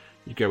game,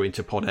 you go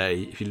into pod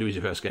A. If you lose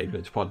your first game, you go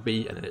into pod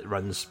B, and then it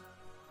runs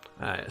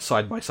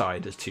side by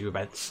side as 2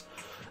 events.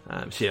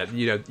 So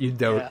you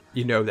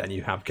know then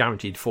you have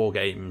guaranteed 4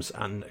 games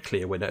and a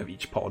clear winner of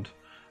each pod,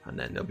 and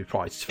then there'll be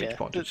prizes for each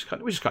pod, which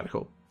is kind of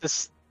cool.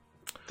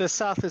 The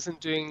South isn't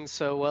doing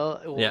so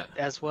well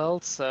as well,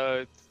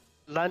 so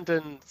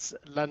London's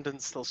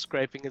still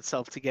scraping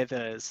itself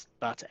together as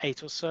about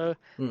 8 or so.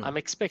 I'm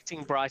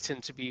expecting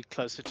Brighton to be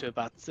closer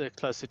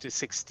to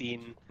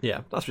 16.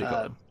 Yeah, that's pretty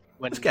cool.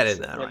 Let's get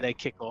in there when they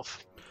kick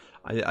off.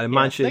 I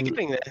imagine they're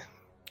getting there.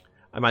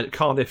 I imagine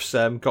Cardiff's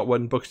got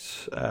one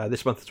booked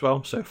this month as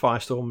well. So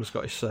Firestorm's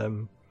got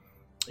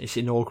its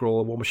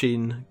inaugural War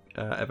Machine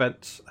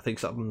event. I think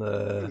it's up on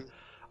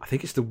I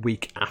think it's the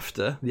week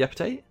after the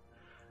update.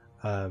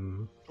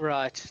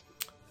 Right.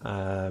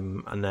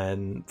 And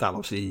then that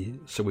obviously,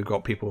 so we've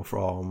got people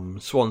from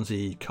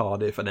Swansea,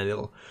 Cardiff, and then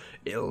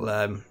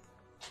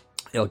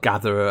it'll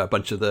gather a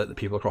bunch of the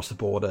people across the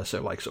border.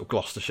 So like sort of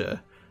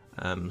Gloucestershire,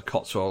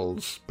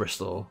 Cotswolds,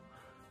 Bristol.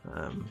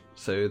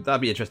 So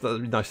that'd be interesting.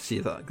 That'd be nice to see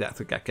if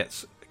that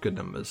gets good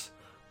numbers,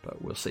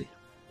 but we'll see.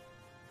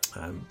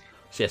 So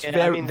yes,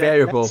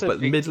 variable, but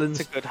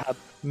Midlands,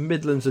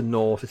 Midlands and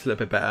North, it's a little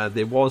bit better.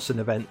 There was an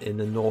event in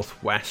the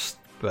Northwest,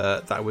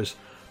 but that was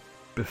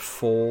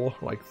before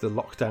like the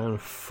lockdown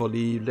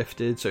fully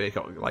lifted, so it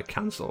got like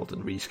cancelled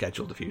and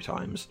rescheduled a few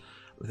times.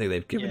 I think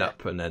they've given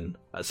up, and then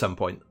at some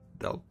point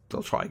they'll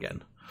try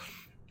again.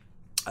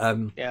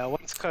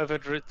 Once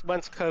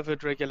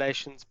COVID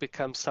regulations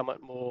become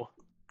somewhat more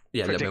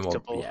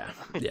predictable.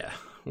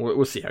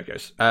 We'll see how it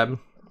goes.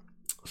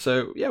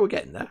 So yeah, we're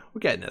getting there. We're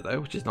getting there though,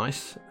 which is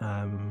nice.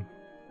 And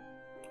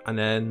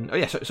then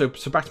so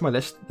back to my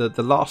list.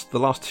 The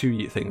last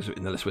 2 things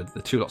in the list were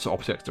the 2 lots of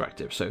Optifex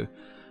Directive. So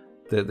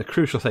the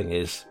crucial thing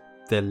is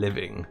they're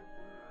living.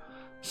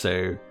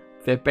 So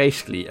they're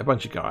basically a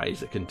bunch of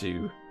guys that can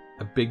do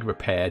a big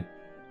repair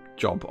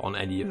job on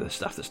any of the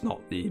stuff that's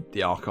not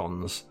the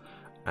Archons.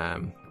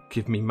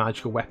 Give me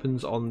magical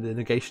weapons on the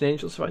Negation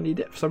Angels if I need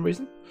it for some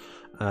reason.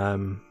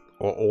 Or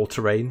all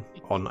terrain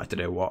on I don't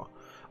know what,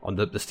 on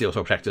the Steel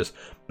Soul Protectors.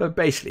 But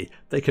basically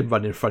they can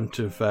run in front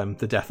of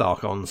the Death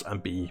Archons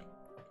and be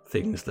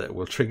things that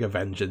will trigger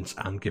vengeance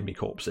and give me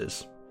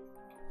corpses.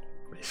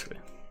 Basically.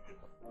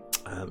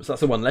 So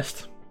that's the one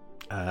list.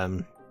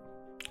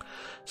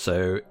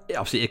 So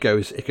obviously it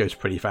goes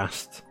pretty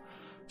fast.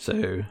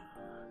 So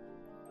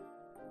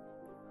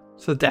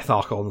the Death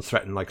Archons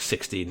threaten like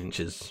 16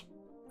 inches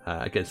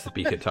against the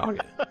beacon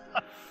target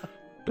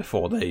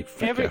before they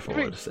go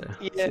forward. So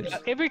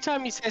every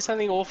time you say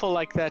something awful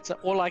like that,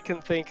 all I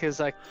can think is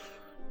like,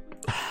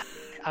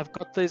 I've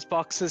got those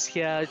boxes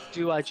here.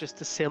 Do I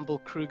just assemble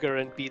Kruger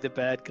and be the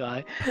bad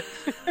guy?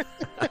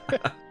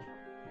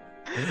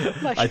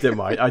 I don't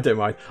mind.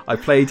 I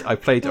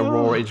played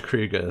Aurora into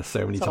Kruger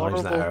so many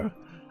times now.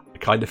 I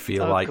kind of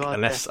feel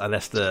unless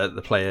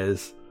the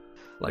players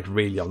like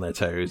really on their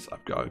toes,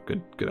 I've got a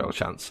good old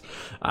chance.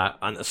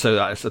 And so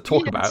that's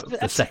talk about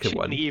the second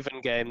one. An even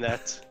game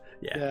that.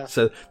 Yeah.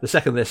 So the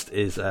second list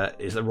is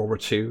Aurora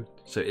 2.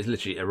 So it's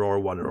literally Aurora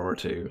 1, Aurora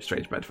 2,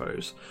 Strange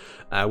Bedfellows,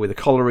 with a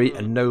Colliery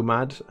and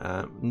Nomad.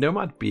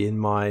 Nomad being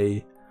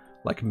my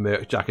like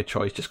Merc Jacket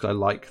choice, just because I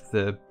like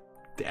the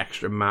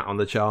extra mat on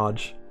the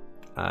charge.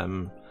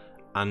 And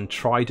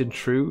Tried and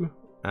True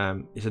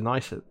is a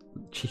nice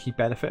cheeky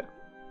benefit.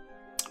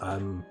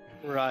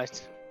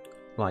 Right.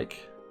 Like,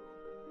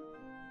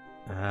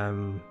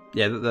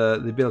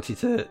 the ability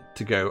to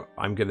go,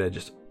 I'm gonna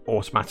just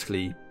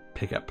automatically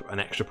pick up an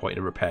extra point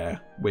of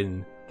repair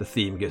when the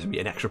theme gives me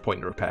an extra point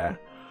of repair.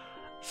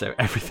 So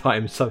every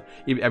time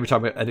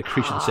an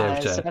accretion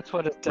servitor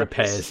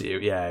repairs you,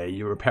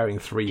 you're repairing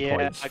 3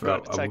 points for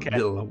a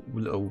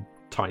little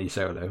tiny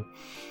solo.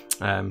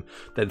 Then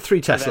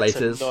 3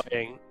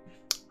 Tesselators.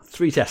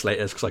 3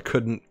 Tesselators because I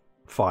couldn't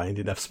find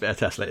enough spare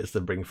Tesselators to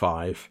bring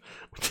 5,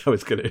 which I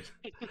was going to.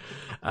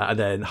 And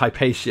then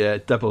Hypatia,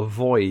 double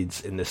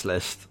Voids in this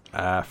list.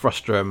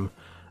 Frustrum,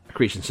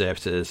 Accretion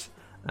Servitors,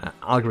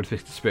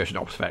 Algorithmic Dispersion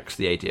Obfex,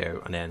 the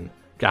ADO, and then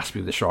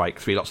Gaspy the Shrike,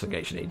 3 lots of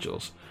Negation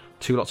Angels,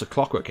 2 lots of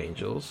Clockwork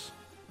Angels,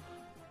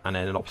 and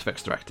then an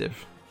Obfex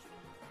Directive.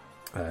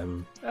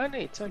 Oh,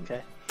 neat.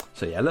 Okay.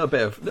 So yeah, a little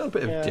bit of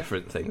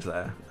different things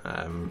there,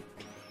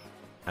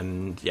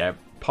 and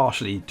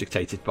partially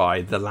dictated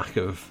by the lack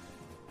of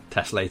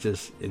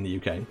Tesselators in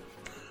the UK.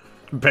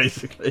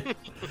 Basically,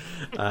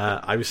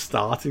 I was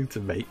starting to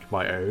make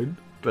my own,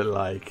 but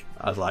like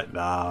I was like,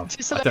 nah, I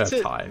don't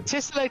have time.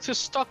 Tessellator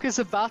stock is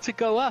about to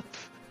go up.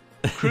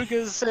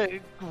 Kruger's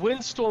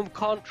Windstorm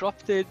can't drop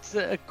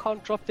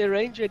their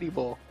range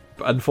anymore.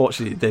 But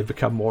unfortunately, they've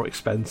become more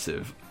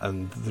expensive,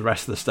 and the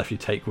rest of the stuff you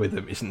take with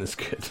them isn't as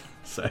good.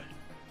 So,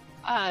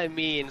 I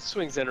mean,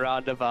 swings and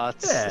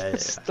roundabouts.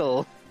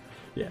 Still.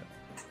 Yeah.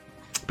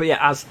 But yeah,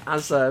 as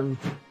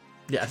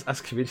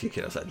Community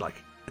Killer said, like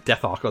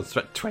Death Archon's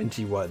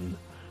 21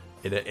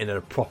 in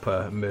a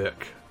proper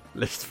Merc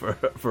list for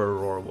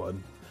Aurora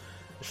 1.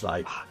 It's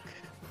like.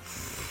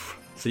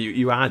 So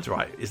you add,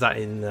 right? Is that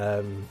in?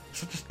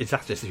 Is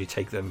that just if you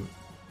take them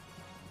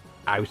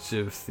out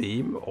of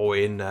theme or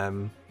in?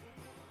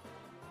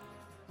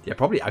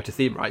 Probably out of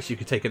theme, right? So you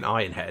could take an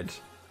Ironhead.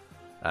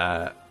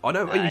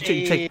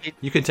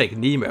 You can take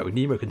Nemo.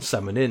 Nemo can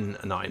summon in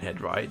an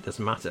Ironhead, right?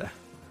 Doesn't matter.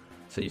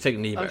 So you take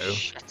Nemo. Oh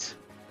shit!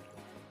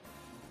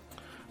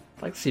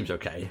 Like seems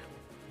okay.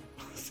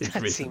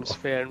 Seems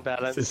fair and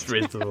balanced. It's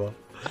reasonable.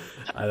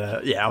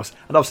 And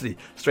obviously,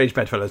 Strange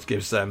Bedfellows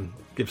gives them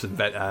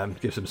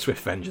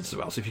Swift Vengeance as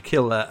well. So if you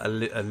kill a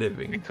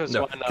living,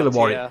 kill a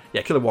warrior,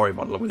 kill a warrior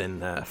model within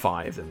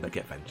 5, then they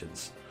get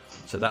Vengeance.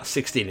 So that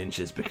 16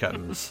 inches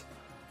becomes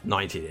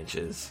 19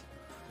 inches,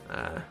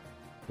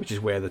 which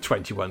is where the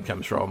 21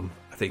 comes from.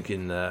 I think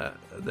in the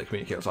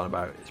community I was on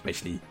about, it's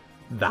basically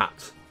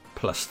that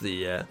plus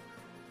the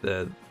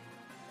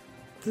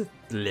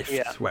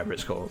lift, whatever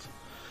it's called.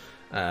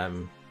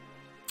 So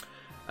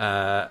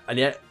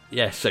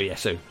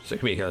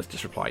Community Killers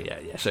just reply,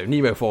 So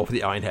Nemo 4 for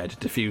the Ironhead,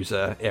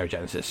 Diffuser,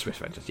 Aerogenesis, Swift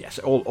Vengeance,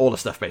 so all the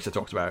stuff base I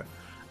talked about,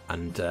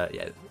 and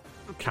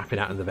capping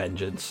out on the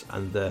Vengeance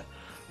and the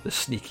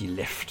sneaky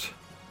lift,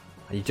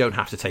 and you don't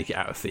have to take it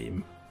out of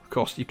theme. Of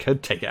course, you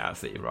could take it out of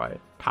theme, right?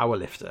 Power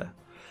Lifter,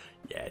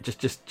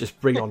 just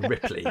bring on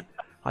Ripley.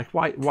 Like,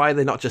 why are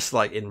they not just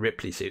like in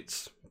Ripley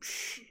suits,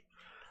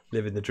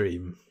 living the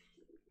dream?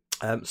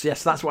 So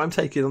that's what I'm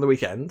taking on the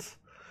weekend.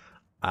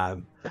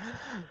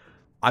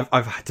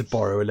 I've had to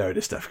borrow a load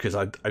of stuff because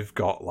I've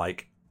got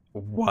like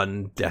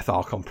 1 Death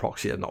Archon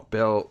proxy I've not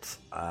built,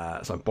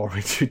 so I'm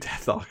borrowing 2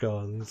 Death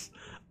Archons.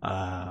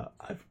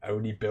 I've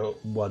only built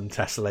 1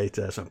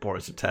 Tessellator, so I'm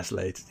borrowing some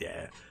Tessellators.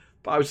 Yeah,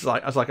 but I was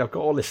like, I've got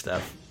all this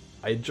stuff.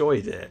 I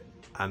enjoyed it,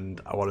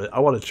 and I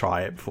want to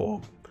try it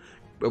for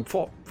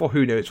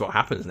who knows what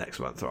happens next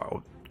month,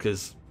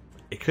 because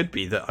it could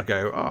be that I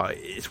go,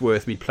 it's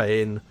worth me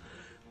playing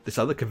this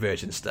other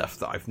conversion stuff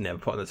that I've never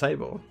put on the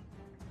table,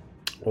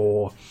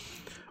 or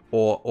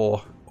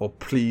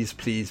please,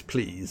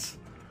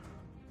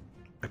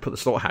 I put the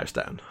slaughterhouse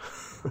down.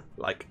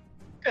 Like,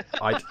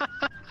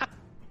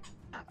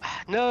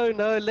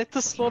 No, let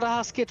the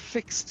slaughterhouse get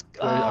fixed.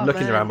 I'm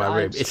looking around my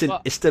room.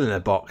 It's still in a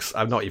box.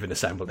 I've not even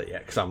assembled it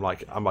yet because I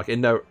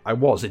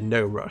was in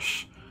no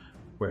rush,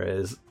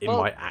 whereas it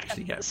might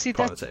actually get put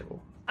on the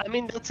table. I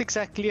mean, that's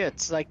exactly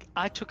it. Like,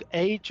 I took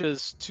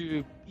ages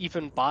to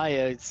even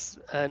buy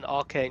an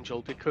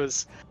Archangel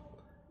because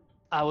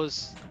I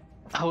was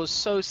I was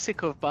so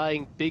sick of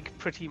buying big,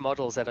 pretty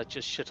models that are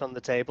just shit on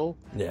the table.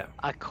 Yeah.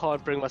 I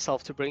can't bring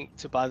myself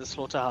to buy the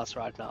Slaughterhouse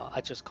right now.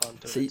 I just can't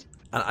do it.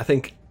 And I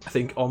think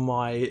on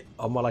my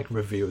like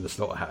review of the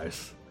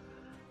Slaughterhouse,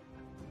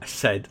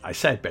 I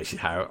said basically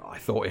how I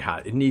thought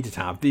it needed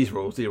to have these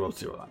rules.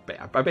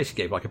 I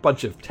basically gave like a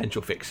bunch of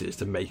potential fixes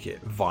to make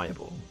it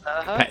viable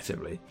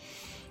competitively.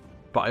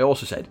 But I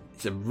also said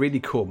it's a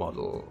really cool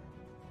model.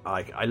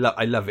 I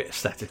love it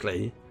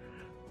aesthetically,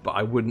 but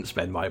I wouldn't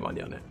spend my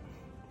money on it.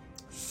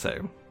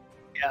 So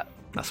yeah,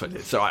 that's what I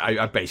did. So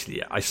I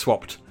basically I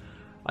swapped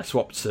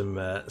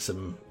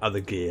some other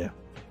gear.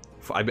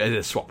 I did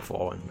a swap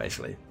for one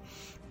basically.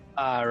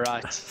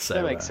 Right. So,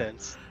 that makes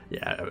sense.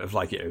 Yeah, of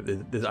like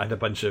I had a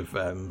bunch of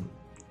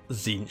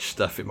Tzeentch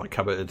stuff in my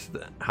cupboard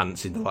that hadn't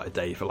seen the light of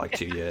day for like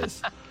 2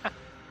 years.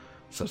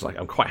 So I was like,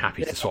 I'm quite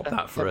happy to swap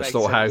that for a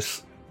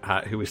Slaughterhouse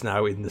who is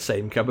now in the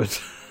same cupboard,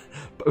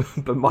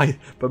 but might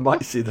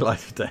see the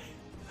light of day.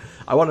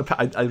 I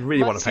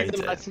really want to paint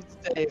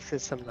it. For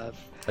some love.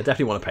 I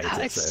definitely want to paint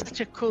it. It's such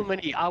a cool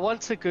mini. I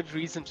want a good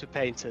reason to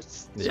paint it.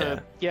 So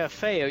yeah,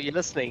 Faye, are you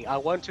listening? I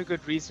want a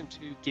good reason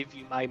to give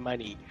you my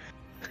money.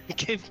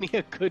 Give me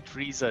a good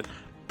reason.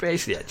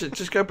 Basically, yeah,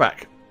 just go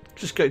back.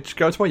 Just go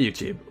to my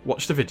YouTube,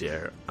 watch the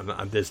video,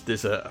 and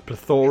there's a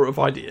plethora of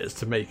ideas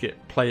to make it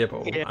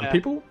playable. Yeah. And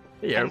people,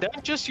 and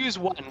don't just use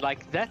one.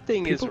 Like that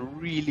thing is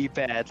really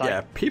bad.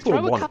 Like, people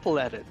throw a couple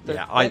at it.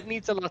 That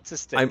needs a lot to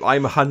stick.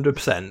 I'm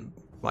 100%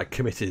 like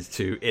committed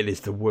to it. Is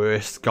the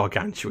worst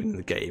gargantuan in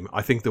the game.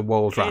 I think the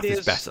Waldrath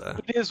is better.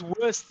 It is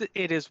worse.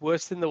 It is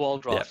worse than the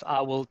Waldrath.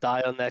 I will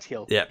die on that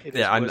hill. Yeah,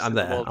 I'm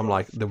there. I'm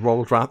like the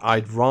Waldrath.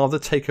 I'd rather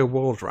take a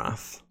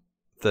Waldrath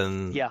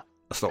than a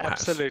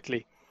Slaughterhouse.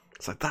 Absolutely.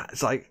 It's like that.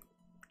 It's like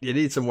you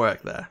need some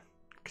work there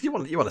because you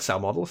want to sell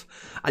models,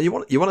 and you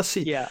want to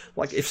see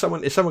like if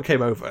someone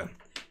came over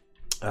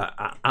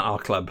at our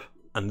club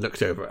and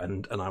looked over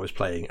and I was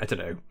playing, I don't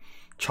know,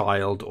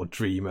 Child or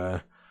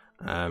Dreamer,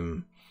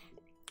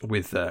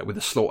 with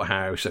a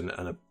Slaughterhouse and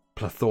a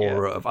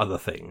plethora of other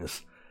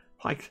things,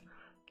 like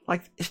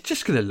it's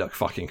just gonna look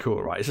fucking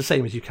cool, right? It's the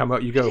same as you go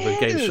over a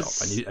game shop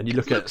and you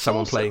look at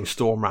someone playing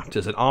Storm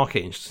Raptors and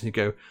Archangels and you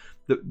go,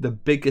 the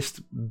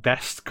biggest,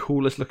 best,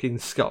 coolest looking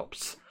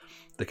sculpts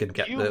that can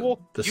get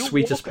the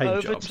sweetest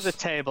paint jobs. To the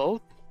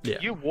table. Yeah.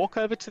 You walk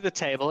over to the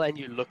table and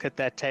you look at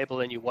that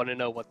table and you want to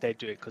know what they're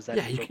doing because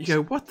you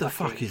go, what the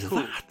fuck is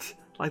that?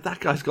 Like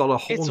that guy's got a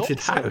haunted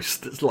house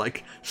that's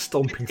like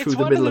stomping through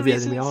the middle of the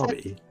enemy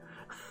army.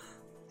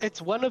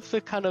 It's one of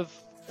the kind of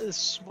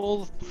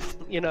small,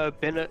 little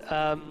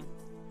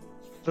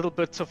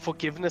bits of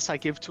forgiveness I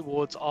give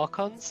towards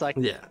Archons. Like,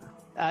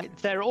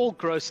 they're all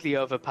grossly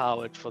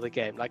overpowered for the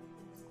game. Like,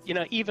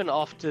 even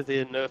after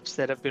the nerfs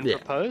that have been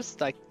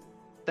proposed, like,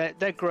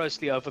 they're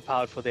grossly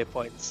overpowered for their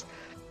points.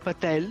 But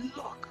they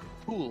look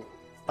cool.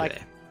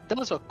 Like,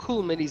 those are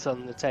cool minis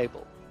on the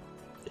table.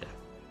 Yeah.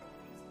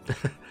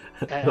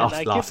 And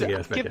I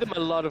give them a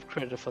lot of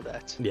credit for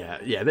that.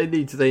 Yeah. They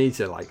need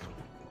to like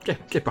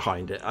get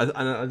behind it.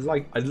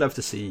 I'd love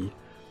to see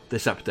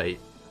this update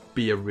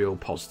be a real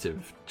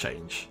positive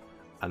change,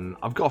 and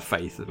I've got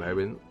faith at the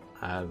moment.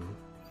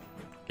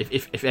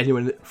 If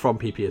anyone from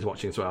PP is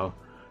watching as well,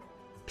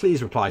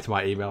 please reply to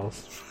my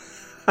emails.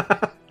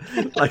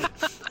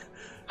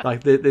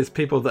 like there's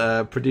people that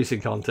are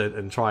producing content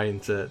and trying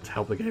to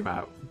help the game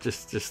out.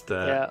 Just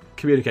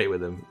communicate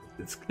with them.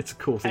 It's a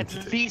cool thing to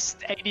do. At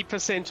least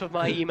 80% of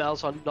my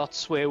emails are not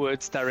swear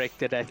words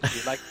directed at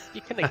you. Like,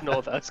 you can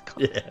ignore those.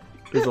 Yeah,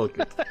 it's all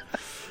good.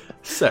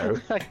 So,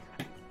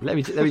 let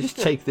me just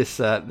take this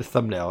the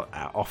thumbnail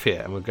off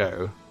here, and we'll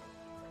go.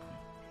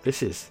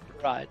 This is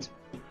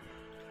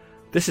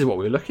what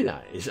we're looking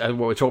at. And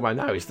what we're talking about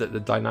now is that the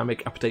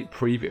dynamic update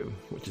preview,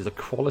 which is a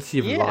quality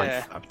of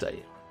life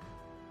update.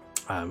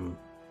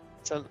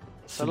 So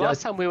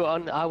last time we were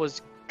on, I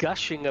was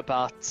gushing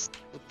about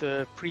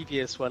the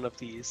previous one of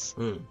these.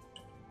 So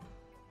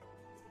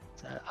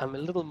I'm a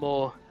little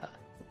more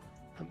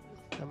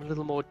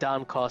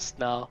downcast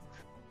now.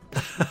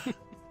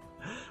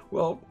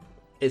 Well,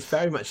 it's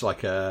very much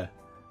like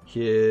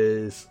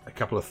here's a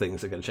couple of things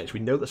that are going to change. We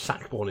know that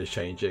Sackborn is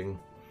changing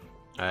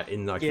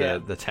in like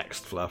the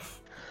text fluff,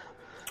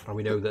 and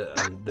we know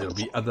that there'll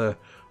be other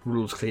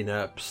rules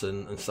cleanups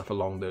and stuff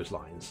along those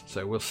lines.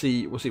 So we'll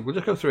see. We'll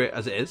just go through it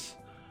as it is.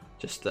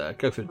 Just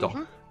go through the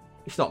doc.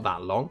 It's not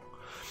that long.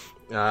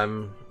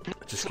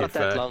 Just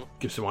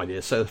give some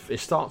ideas. So it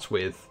starts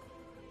with,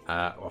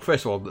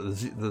 first of all,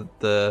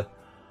 the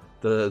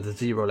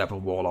 0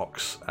 level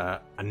warlocks are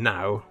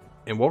now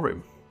in War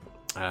Room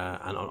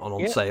and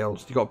on sale.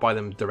 You got to buy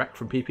them direct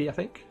from PP, I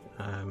think.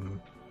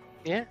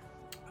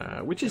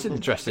 Which is an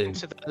interesting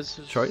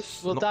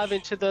choice. We'll dive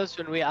into those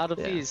when we're out of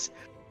these.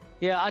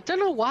 Yeah, I don't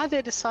know why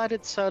they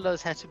decided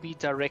solos had to be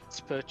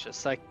direct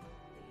purchase. Like,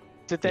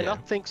 did they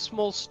not think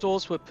small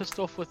stores were pissed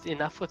off with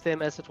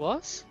them as it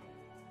was?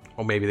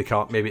 Or maybe they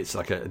can't. Maybe it's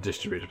like a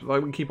distributor.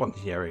 Like we keep on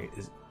hearing,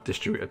 is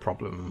distributor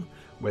problem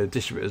where the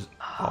distributors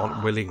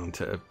aren't willing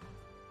to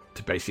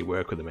basically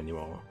work with them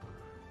anymore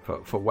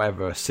for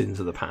whatever sins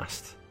of the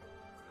past.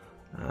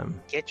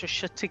 Get your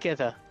shit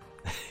together.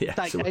 Yeah,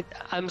 Like, so,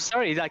 I'm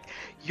sorry, like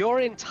your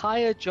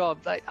entire job.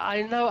 Like,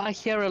 I know I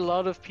hear a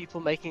lot of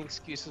people making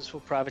excuses for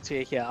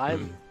privateer here.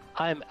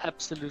 I'm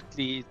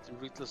absolutely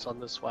ruthless on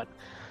this one.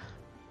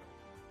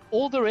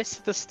 All the rest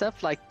of the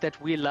stuff like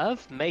that we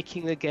love,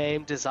 making the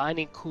game,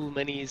 designing cool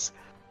minis,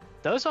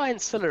 those are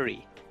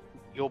ancillary.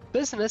 Your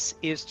business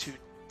is to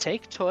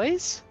take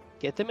toys,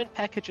 get them in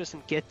packages,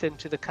 and get them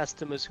to the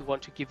customers who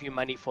want to give you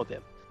money for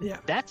them. yeah,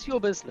 That's your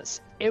business.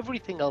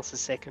 Everything else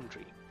is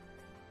secondary.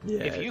 yeah.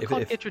 If you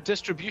can't get your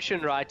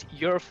distribution right,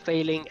 you're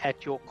failing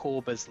at your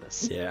core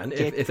business. Yeah, and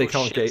Get if they your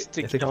can't shit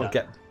get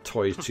together.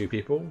 toys to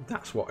people,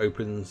 that's what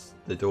opens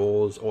the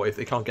doors. Or if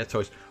they can't get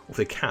toys, or if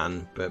they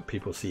can, but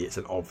people see it's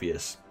an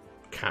obvious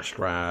cash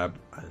grab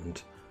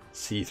and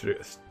see through,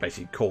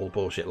 basically call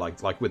bullshit,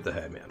 like with the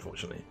Hermit,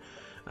 unfortunately.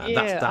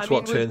 That's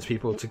what turns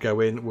people to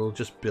go in. We'll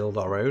just build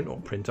our own or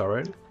print our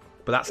own.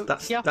 But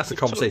that's a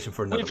conversation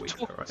for another week,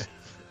 right?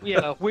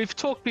 Yeah, we've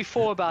talked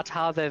before about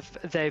how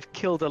they've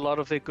killed a lot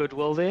of their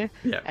goodwill there.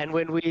 Yeah. And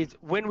when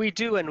we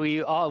do, and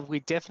we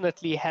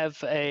definitely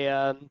have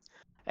a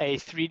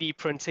 3D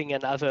printing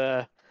and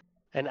other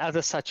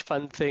such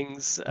fun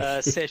things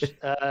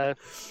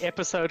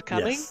episode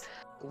coming. Yes.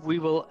 We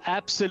will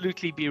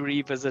absolutely be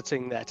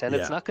revisiting that, and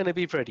it's not going to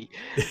be pretty.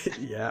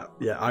 yeah.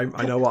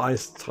 I know what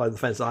side of the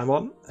fence I'm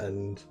on,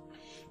 and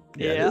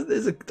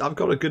I've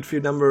got a good few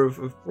number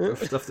of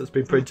stuff that's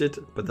been printed,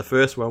 but the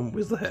first one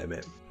was the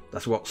Hermit.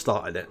 That's what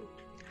started it.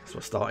 That's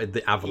what started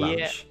the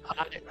avalanche.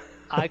 Yeah,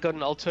 I got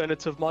an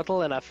alternative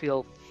model, and I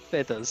feel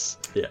feathers.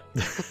 Yeah.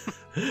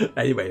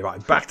 Anyway,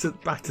 right, back to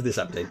this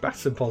update. Back to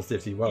some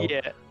positivity. Well,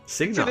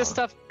 Signal.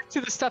 To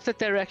the stuff that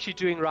they're actually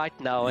doing right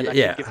now, and I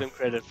can give them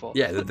credit for.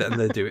 Yeah,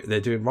 they're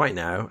doing right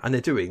now, and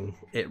they're doing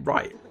it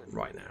right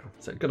now.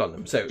 So good on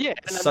them. So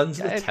Sons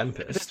of the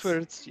Tempest. That's where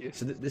it's due.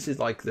 So this is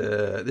like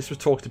this was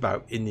talked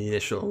about in the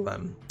initial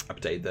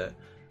update, that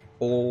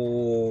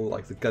all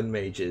like the gun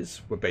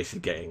mages were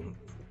basically getting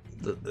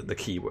the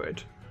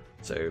keyword.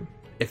 So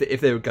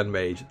if they were gun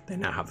mage, they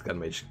now have the gun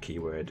mage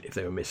keyword. If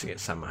they were missing it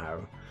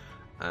somehow,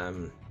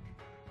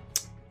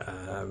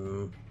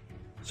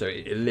 so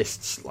it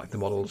lists like the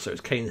models. So it's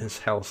Kane's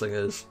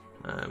Hellsingers,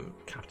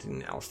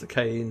 Captain Alistair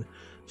Kane,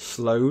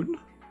 Sloane,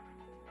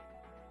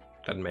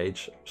 gun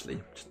mage,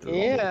 obviously, just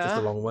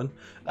a long one.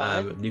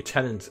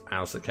 Lieutenant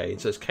Alistair Kane.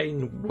 So it's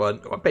Kane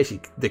 1, or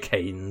basically the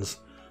Kanes.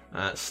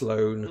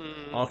 Sloane,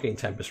 Arcane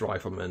Tempest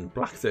Rifleman,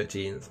 Black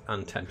 13th,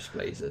 and Tempest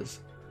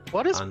Blazers.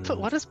 What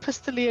does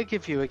Pistolia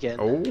give you again?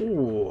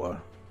 Oh,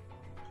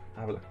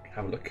 have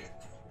a look.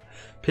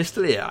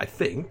 Pistolia, I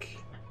think,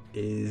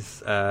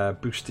 is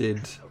boosted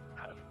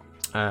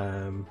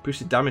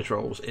damage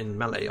rolls in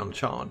melee on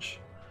charge.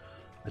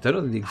 I don't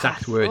know the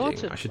exact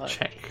wording. I should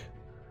check.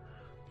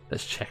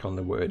 Let's check on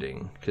the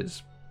wording,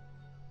 because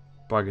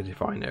buggers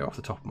if I know off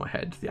the top of my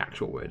head the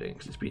actual wording,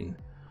 because it's been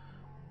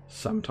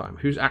some time.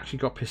 Who's actually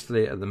got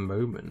Pistolia at the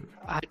moment?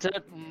 I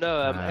don't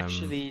know. I'm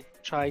actually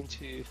trying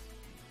to.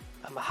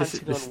 I'm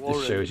hunting on Warren.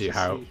 This shows you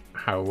how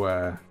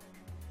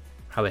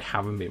they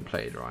haven't been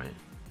played, right?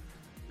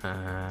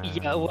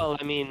 Yeah, well,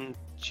 I mean,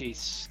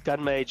 geez,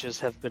 gun mages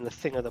have been a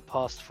thing of the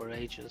past for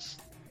ages.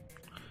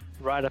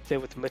 Right up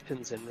there with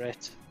mittens and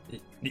ret.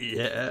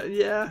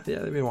 Yeah,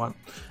 they've been one.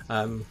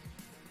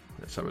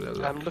 Let's have a little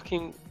look. I'm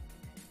looking.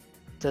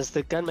 Does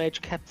the gun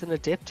mage Captain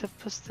Adept have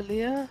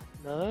Pistolia?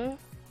 No.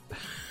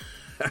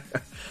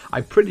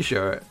 I'm pretty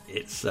sure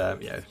it's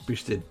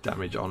boosted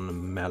damage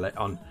on melee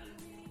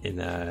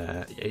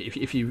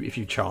if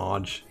you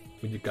charge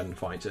with your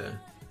gunfighter,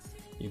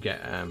 you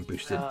get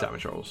boosted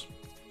damage rolls.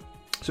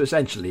 So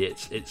essentially,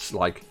 it's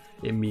like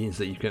it means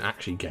that you can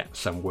actually get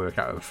some work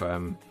out of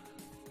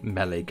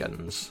melee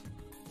guns,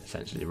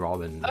 essentially,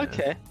 rather than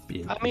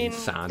being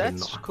sad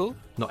and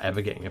not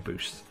ever getting a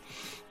boost,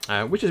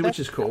 which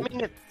is cool. I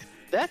mean,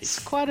 that's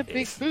quite a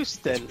big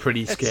boost. Then it's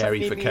pretty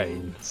scary for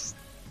Kane.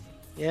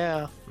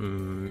 Yeah,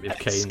 if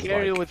Kane's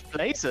scary with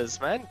Blazers,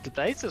 man. The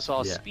Blazers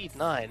are speed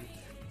 9.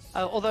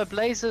 Although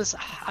Blazers,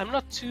 I'm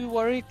not too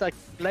worried. Like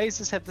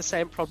Blazers have the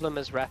same problem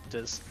as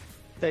Raptors.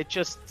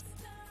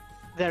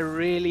 They're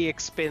really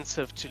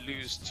expensive to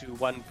lose to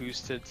one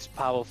boosted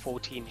power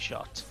 14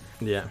 shot.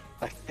 Yeah.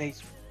 Like there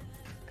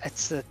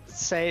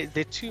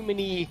are too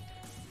many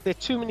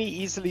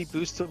easily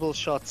boostable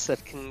shots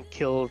that can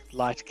kill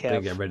light cav.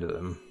 Don't get rid of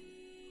them.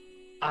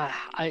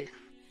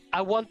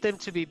 I want them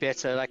to be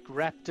better. Like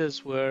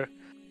Raptors were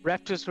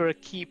a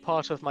key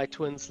part of my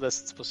twins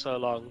lists for so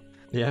long.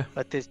 Yeah.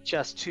 But there's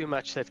just too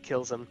much that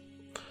kills them.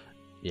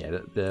 Yeah,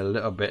 they're a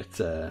little bit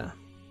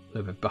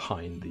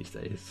behind these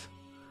days.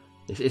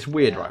 It's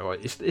weird, right?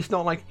 It's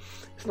not like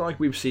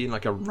we've seen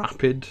like a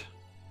rapid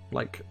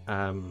like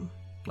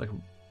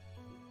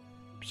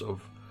sort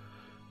of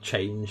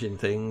change in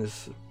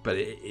things, but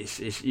it's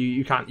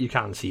you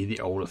can see the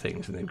older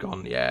things, and they've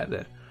gone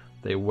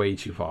they're way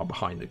too far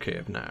behind the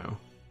curve now,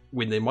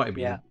 when they might have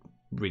been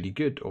really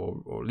good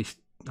or at least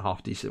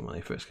half decent when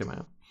they first came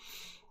out.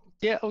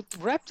 Yeah,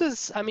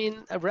 Raptors, I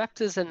mean,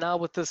 Raptors and now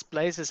with this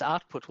Blazers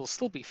output will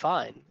still be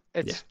fine.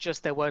 It's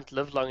just they won't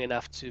live long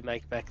enough to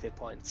make back their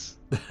points.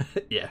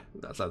 Yeah,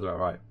 that sounds about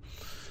right.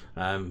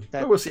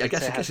 But we'll see. I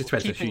guess it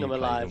depends on who you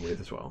play them with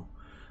as well.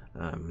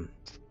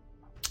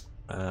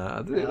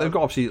 They've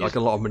got obviously like a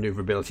lot of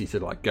maneuverability to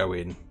like go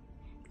in,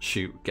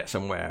 shoot, get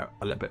somewhere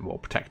a little bit more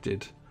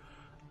protected,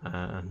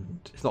 and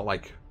it's not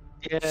like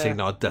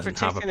Signar doesn't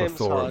have a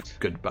plethora of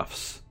good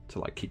buffs to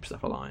like keep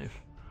stuff alive,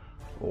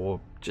 or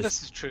just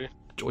this is true,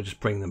 or just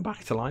bring them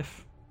back to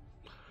life.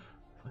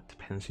 It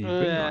depends who you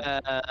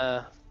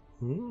bring.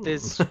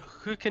 There's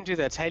who can do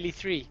that? Haley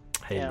 3.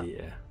 Haley,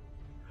 yeah.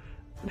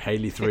 And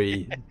Haley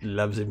 3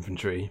 loves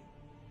infantry.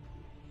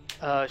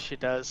 Oh, she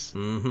does.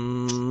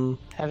 Mm-hmm.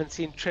 Haven't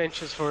seen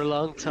trenches for a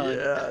long time.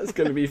 Yeah, it's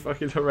going to be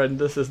fucking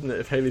horrendous, isn't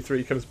it, if Haley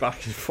 3 comes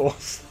back in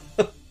force?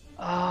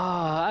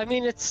 I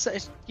mean, it's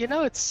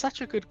such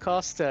a good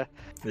caster,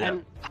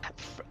 and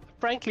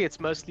frankly,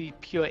 it's mostly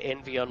pure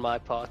envy on my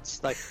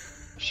part. Like,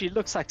 she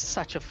looks like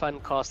such a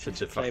fun caster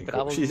to play, but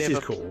cool. She's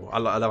cool. I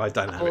love how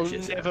dynamic she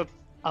is.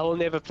 I will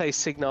never play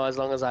Signar as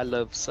long as I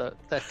live, so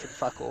that can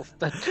fuck off.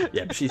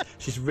 Yeah, but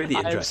she's really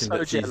interesting. I'm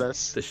so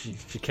jealous that she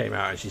came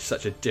out and she's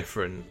such a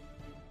different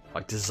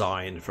like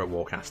design for a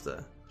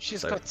Warcaster.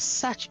 She's got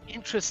such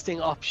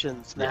interesting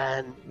options,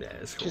 man. Yeah,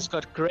 it's cool. She's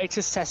got great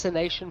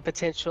assassination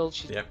potential.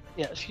 She's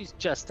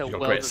just a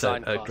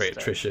well-designed caster. Great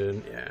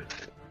attrition,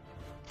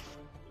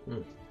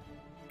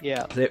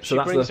 Yeah, so she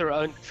brings her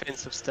own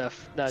defensive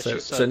stuff. No,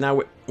 so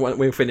now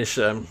we'll finish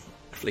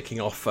flicking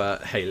off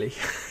Haley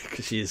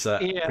because she's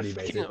pretty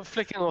amazing.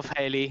 Flicking off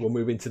Haley. We'll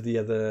move into the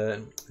other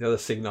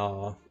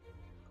Signar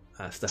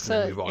stuff and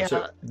then move on.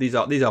 So these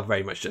are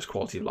very much just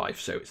quality of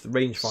life. So it's the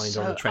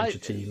rangefinder on the Trencher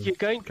team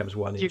becomes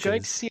 1 inch. You're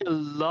going to see a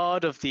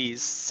lot of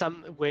these.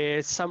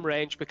 Where some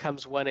range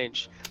becomes 1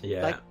 inch.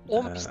 Yeah, like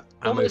almost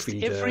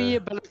every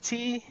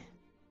ability.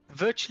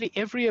 Virtually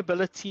every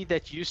ability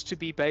that used to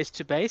be base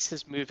to base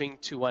is moving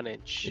to 1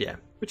 inch. Yeah,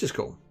 which is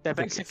cool. They're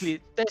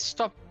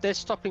they're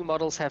stopping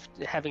models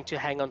having to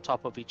hang on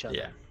top of each other.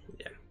 Yeah,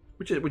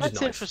 which is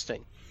nice.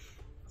 Interesting.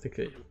 I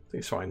think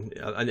it's fine,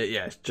 and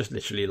it's just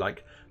literally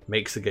like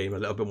makes the game a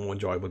little bit more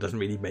enjoyable. Doesn't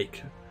really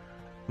make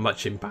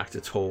much impact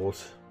at all.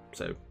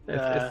 So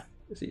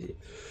it's easy.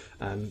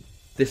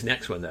 This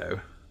next one though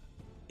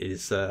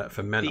is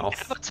for Menoth. The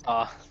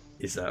Avatar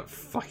is a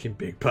fucking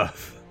big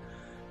buff.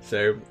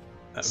 So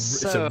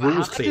it's a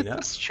rules cleanup.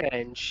 This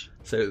change?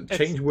 So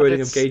change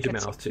wording of Gauge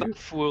Mouth to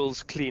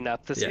rules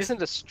cleanup. This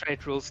isn't a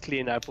straight rules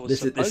cleanup.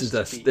 This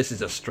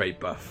is a straight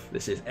buff.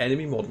 This is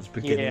enemy models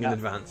beginning in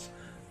advance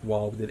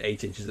while within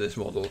 8 inches of this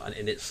model and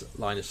in its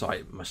line of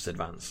sight must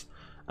advance,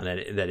 and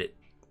then it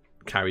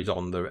carries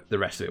on the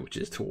rest of it, which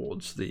is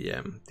towards the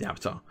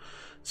Avatar.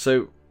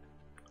 So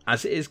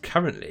as it is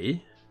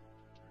currently,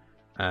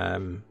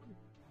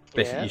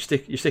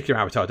 basically you stick your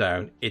Avatar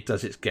down, it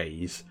does its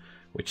gaze,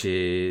 which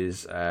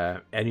is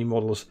enemy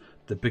models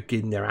that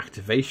begin their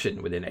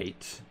activation within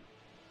 8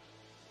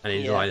 and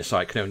in line of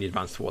sight can only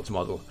advance towards the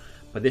model.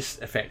 But this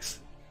affects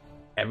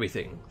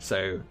everything.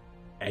 So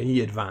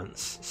any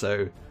advance.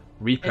 So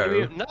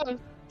Repo.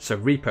 So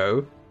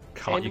Repo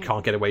you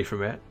can't get away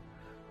from it.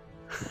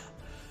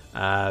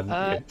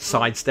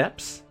 Side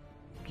steps,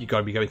 you got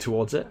to be going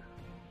towards it.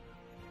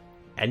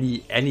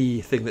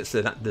 Anything that's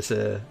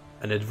an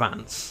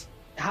advance.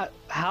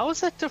 How is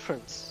that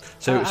different?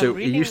 So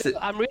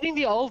I'm reading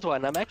the old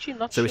one. I'm actually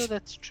not sure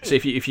that's true. So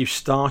if you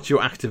start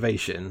your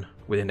activation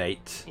within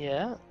 8,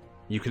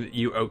 you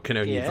can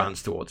only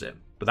advance towards it,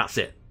 but that's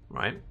it,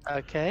 right?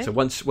 Okay. So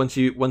once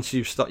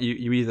you start,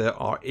 you either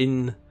are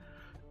in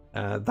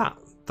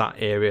that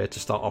area to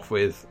start off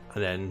with,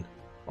 and then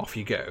off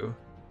you go.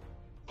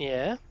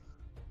 Yeah.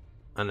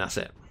 And that's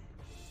it.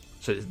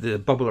 So the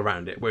bubble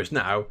around it. Whereas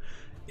now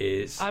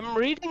is I'm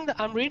reading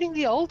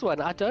the old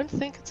one. I don't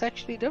think it's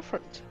actually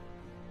different.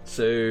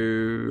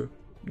 So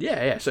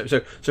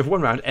So for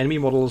one round, enemy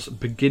models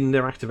begin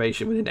their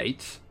activation within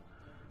 8.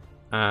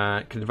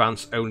 Can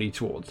advance only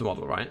towards the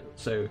model, right?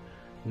 So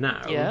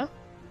now,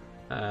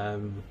 let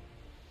me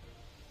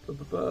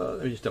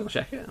just double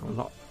check it. I'm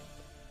not,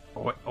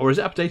 or is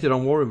it updated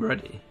on War Room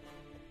already?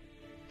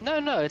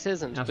 No, it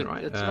isn't. That's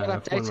right. It's not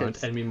updated. One round,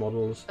 enemy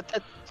models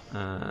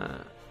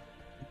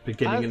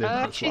beginning in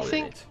advance.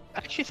 I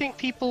actually think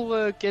people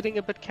were getting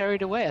a bit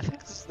carried away. I think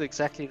this is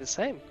exactly the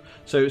same.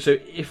 So at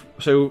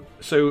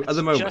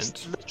the moment,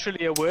 just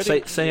literally a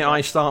wording. Say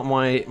I start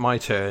my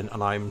turn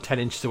and I'm 10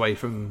 inches away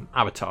from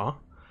Avatar.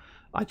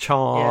 I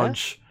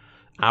charge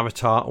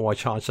Avatar, or I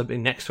charge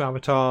something next to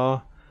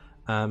Avatar.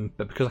 But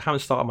because I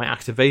haven't started my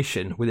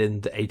activation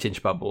within the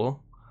 8-inch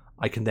bubble,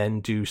 I can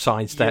then do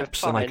side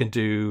steps and I can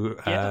do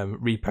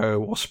repo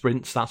or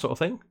sprints, that sort of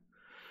thing.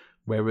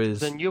 Whereas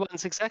the new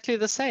one's exactly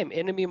the same.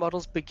 Enemy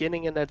models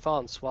beginning in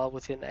advance while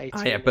within 8.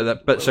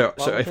 So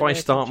if I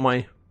start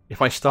my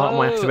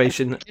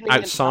activation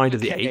outside of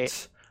the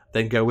 8,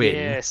 then go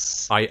in,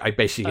 I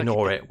basically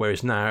ignore it.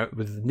 Whereas now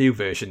with the new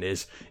version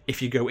is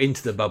if you go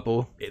into the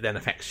bubble, it then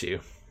affects you.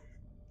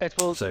 It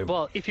will. So,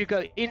 well, if you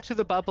go into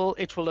the bubble,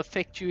 it will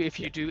affect you if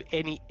you do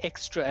any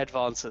extra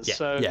advances. yeah,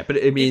 So yeah, but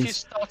it means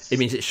start,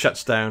 it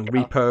shuts down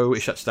repo,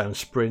 it shuts down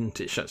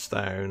sprint, it shuts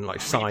down like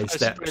side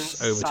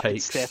steps,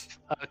 overtakes.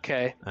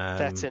 Okay,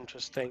 that's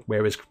interesting.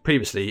 Whereas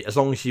previously, as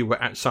long as you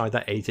were outside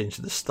that 8 inch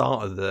at the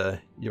start of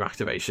your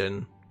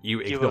activation, you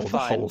ignore the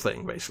whole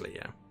thing basically.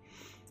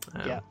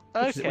 Yeah.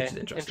 Okay. Which is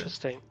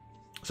interesting.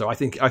 So I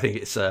think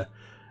it's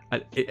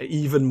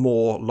even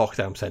more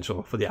lockdown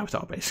potential for the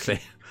Avatar,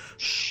 basically.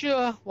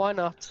 Sure, why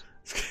not?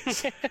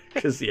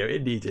 Because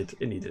it needed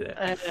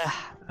it.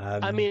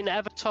 I mean,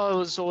 Avatar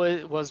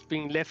was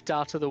being left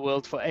out of the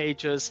world for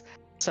ages.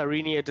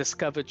 Cyrenia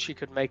discovered she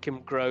could make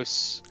him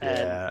gross.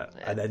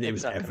 And then it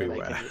was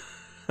everywhere.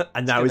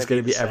 And now it's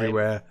going to be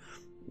everywhere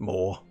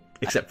more.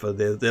 Except for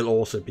there'll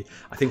also be.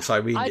 I think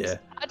Cyrenia.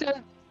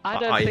 I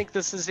don't think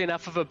this is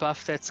enough of a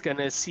buff that's going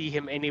to see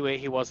him anywhere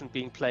he wasn't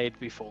being played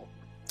before.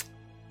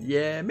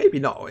 Yeah, maybe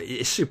not.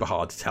 It's super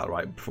hard to tell,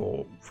 right?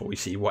 Before we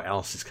see what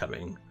else is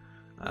coming.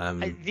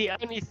 The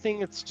only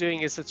thing it's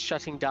doing is it's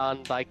shutting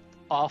down like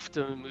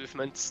after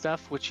movement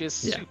stuff, which is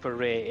super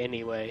rare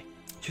anyway.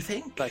 Do you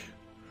think? Like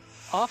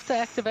after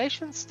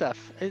activation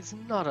stuff, is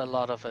not a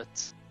lot of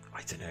it.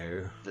 I don't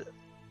know.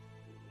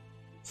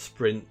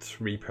 Sprint,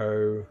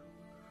 repo,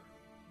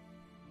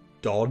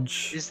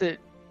 dodge. Is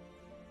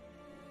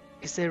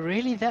there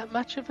really that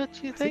much of it?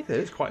 Do you think?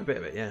 There's quite a bit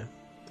of it. Yeah.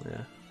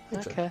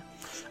 Okay.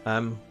 So.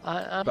 I'm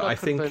not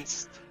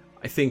convinced.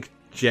 I think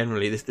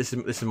generally this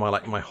is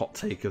my hot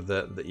take of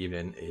the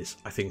evening is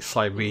I think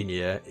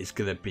Cyrenia is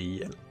going to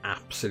be an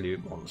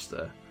absolute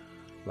monster.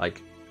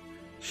 Like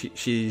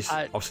she's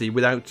obviously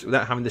without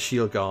having the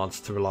shield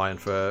guards to rely on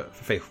for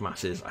faithful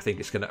masses. I think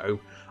it's going to.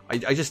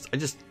 I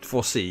just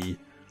foresee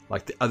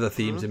like the other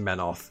themes in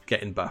Menoth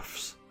getting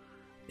buffs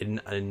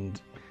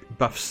and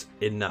buffs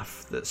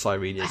enough that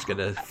Cyrenia is going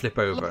to flip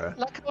over.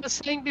 Like I was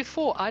saying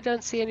before, I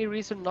don't see any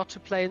reason not to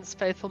play in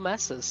Faithful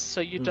Masses.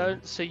 So you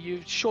don't. So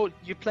you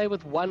play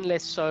with one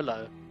less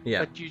solo.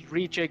 Yeah. But you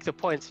rejig the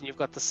points and you've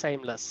got the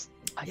same list.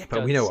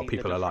 But we know what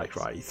people are like,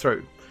 right? You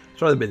throw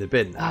them in the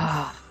bin.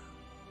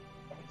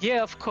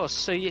 Yeah, of course.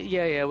 So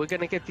we're going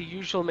to get the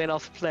usual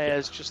Menoth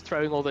players just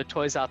throwing all their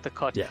toys out the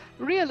cot. Yeah.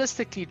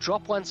 Realistically,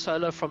 drop one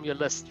solo from your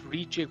list,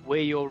 rejig where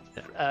your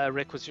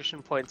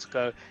requisition points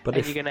go,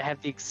 you're going to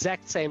have the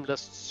exact same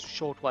list,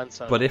 short one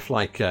solo. But if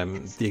like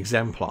the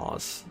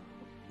exemplars,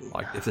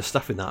 like if the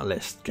stuff in that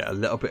list get a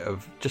little bit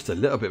of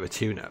a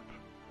tune-up,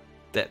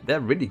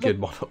 they're really good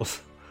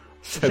models.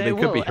 So they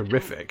could be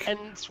horrific.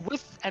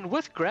 And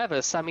with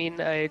Gravis, I mean,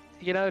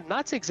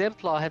 Knights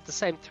Exemplar have the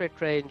same threat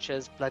range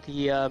as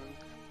bloody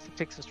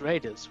Texas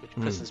Raiders, which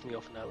pisses me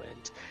off no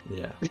end.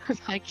 Yeah.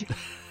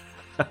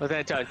 Well,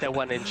 they don't. They're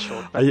 1 inch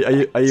short. Are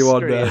you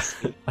on?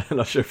 I'm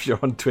not sure if you're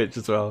on Twitch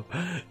as well.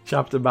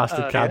 Chapter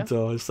Master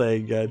Cantor is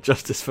saying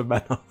justice for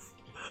Menoth.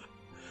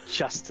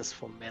 Justice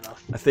for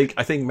Menoth. I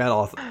think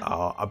Menoth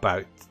are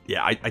about.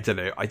 Yeah, I don't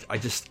know.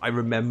 I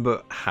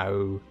remember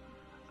how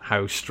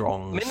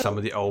strong some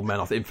of the old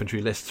Menoth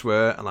infantry lists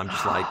were, and I'm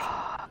just like,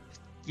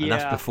 and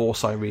that's before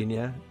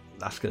Cyrenia.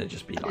 That's going to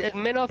just be like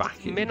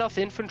Menoth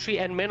infantry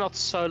and Menoth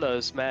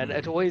solos, man.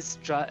 It always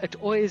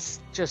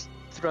just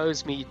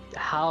throws me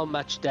how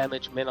much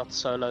damage Menoth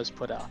solos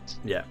put out.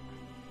 Yeah.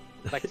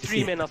 Like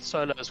 3 Menoth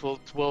solos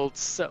will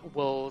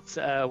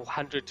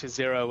 100 to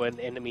 0 an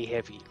enemy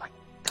heavy. Like,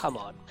 come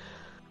on.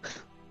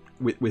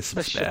 With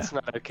some spare. Shit's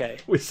not okay.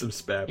 With some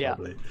spare,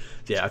 probably.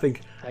 Yeah, I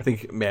think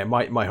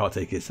my hot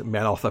take is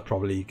Menoth are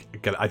probably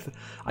gonna.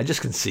 I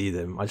just can see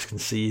them. I just can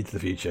see into the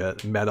future.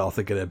 Menoth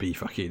are gonna be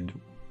fucking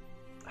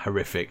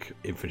horrific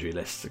infantry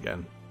lists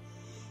again.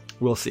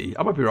 We'll see.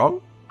 I might be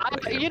wrong.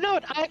 You know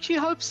what? I actually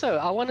hope so.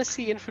 I want to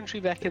see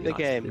infantry back in the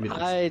game.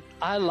 Nice.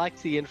 I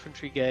liked the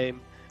infantry game.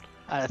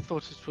 I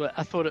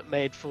thought it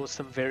made for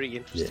some very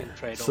interesting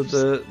trade-offs.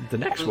 So the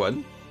next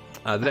one.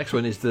 The next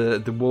one is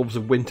the Wolves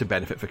of Winter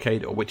benefit for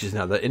Khador, which is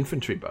now the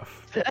infantry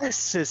buff.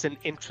 This is an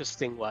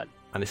interesting one,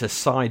 and it's a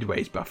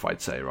sideways buff,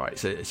 I'd say, right?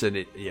 So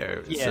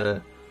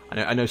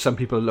I know some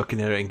people are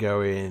looking at it and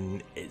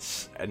going,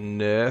 it's a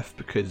nerf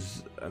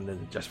because, and then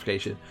the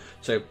justification.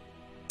 So,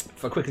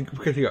 for quickly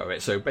go over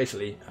it. So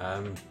basically,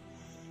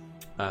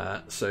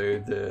 so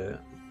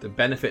the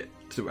benefit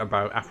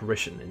about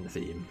apparition in the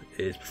theme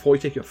is before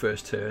you take your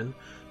first turn,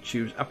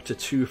 choose up to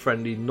 2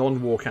 friendly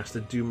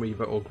non-Warcaster Doom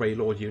Reaver or Grey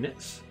Lord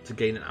units to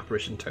gain an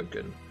apparition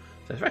token.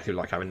 So it's effectively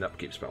like having an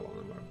upkeep spell on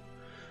them.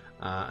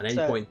 At any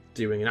point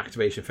during an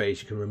activation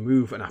phase, you can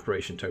remove an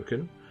apparition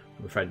token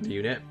from a friendly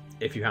unit.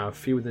 If you have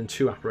fewer than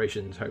 2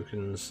 apparition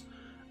tokens,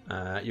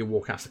 your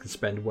Warcaster can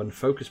spend 1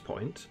 focus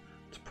point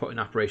to put an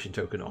apparition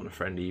token on a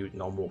friendly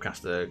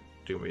non-Warcaster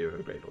Doom Reaver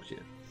or Grey Lord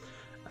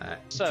unit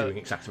during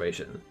its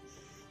activation.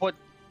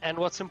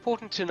 What's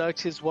important to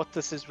note is what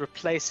this is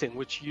replacing,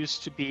 which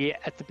used to be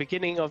at the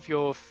beginning of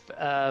your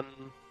I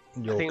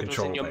think it was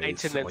in your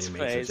maintenance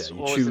phase,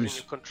 or was it in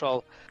your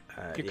control?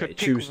 You could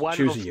pick one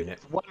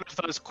of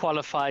those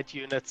qualified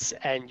units,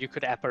 and you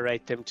could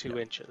apparate them 2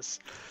 inches.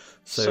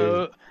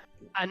 So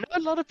I know a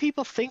lot of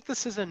people think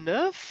this is a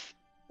nerf,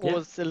 or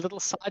it's a little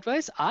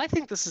sideways, I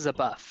think this is a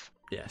buff.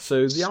 Yeah,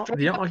 so the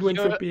argument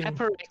for it being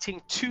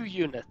apparating 2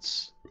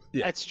 units.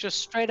 Yeah. It's just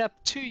straight up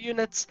 2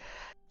 units.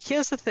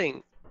 Here's the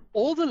thing.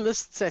 All the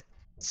lists that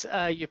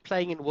you're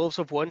playing in Wolves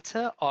of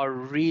Winter are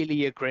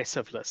really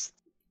aggressive lists.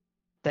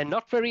 They're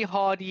not very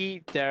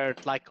hardy. They're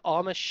like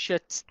armor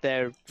shit.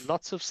 They're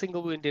lots of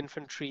single wound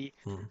infantry.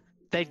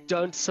 They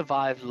don't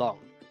survive long.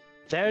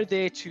 They're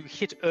there to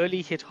hit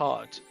early, hit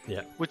hard.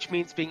 Yeah. Which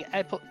means being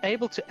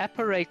able to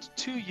apparate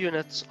 2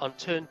 units on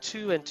turn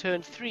 2 and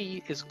turn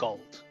 3 is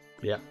gold.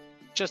 Yeah.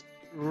 Just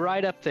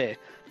right up there.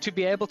 To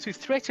be able to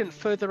threaten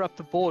further up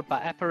the board by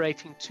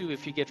apparating 2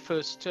 if you get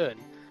first turn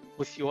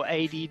with your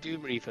AD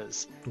Doom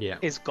Reavers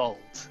is gold.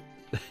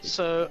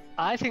 So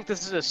I think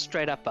this is a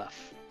straight up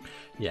buff.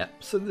 Yeah.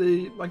 So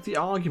the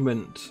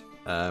argument,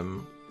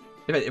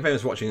 if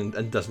anyone's watching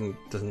and doesn't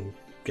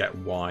get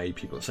why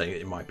people are saying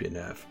it might be a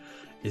nerf,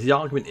 is the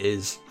argument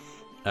is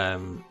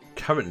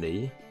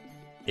currently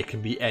it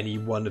can be any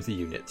one of the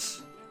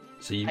units.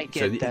 So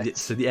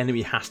the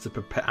enemy has to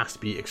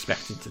be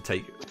expected to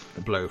take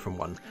the blow from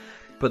one.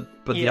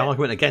 But the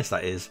argument against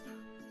that is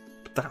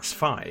that's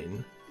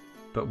fine.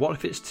 But what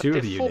if it's 2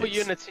 of the units? 4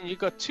 units and you've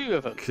got 2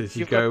 of them. Because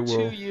you've got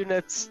 2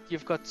 units.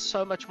 You've got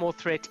so much more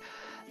threat.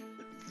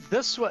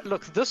 This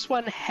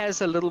one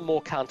has a little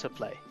more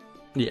counterplay.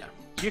 Yeah.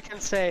 You can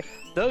say,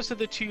 those are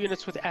the 2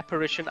 units with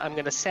apparition. I'm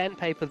going to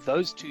sandpaper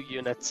those 2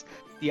 units.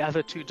 The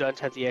other 2 don't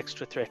have the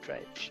extra threat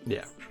range.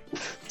 Yeah.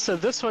 So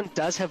this one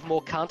does have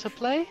more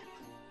counterplay,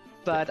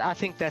 but I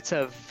think that's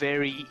a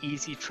very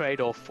easy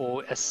trade-off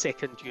for a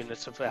second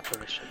unit of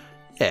apparition.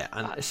 Yeah,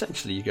 and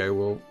essentially you go,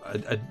 well,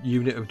 a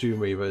unit of Doom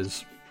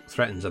Reavers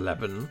threatens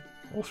 11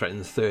 or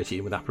threatens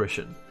 13 with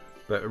apparition.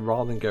 But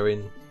rather than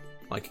going,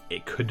 like,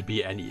 it could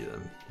be any of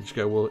them, you just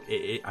go, well,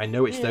 I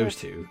know it's those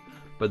 2,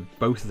 but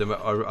both of them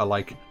are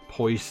like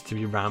poised to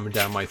be rammed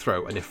down my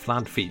throat, and if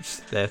Flat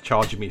Feats, they're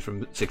charging me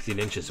from 16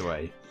 inches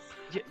away,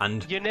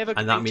 and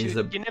that means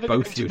that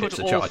both units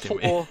are charging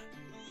me.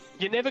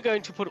 You're never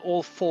going to put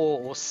all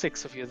 4 or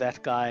 6 of you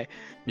that guy.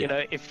 You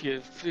know, if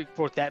you've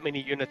brought that many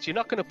units, you're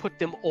not going to put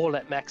them all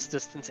at max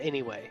distance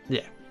anyway.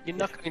 Yeah. You're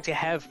not going to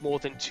have more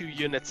than 2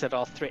 units that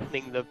are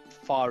threatening the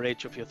far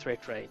edge of your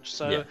threat range.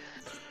 So.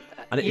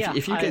 And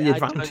if you get the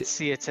advantage, I don't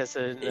see it as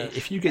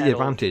if you get the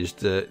advantage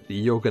that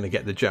you're going to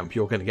get the jump,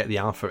 you're going to get the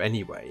alpha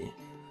anyway.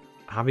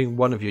 Having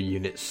one of your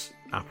units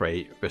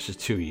apparate versus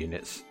 2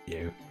 units, you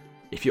know,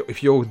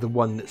 if you're the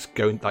one that's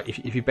going, like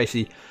if you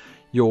basically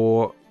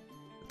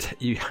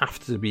you have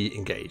to be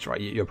engaged, right?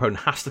 Your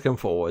opponent has to come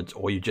forward,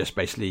 or you just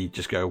basically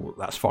just go, well,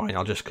 that's fine.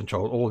 I'll just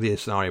control all the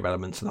scenario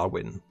elements and I'll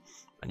win,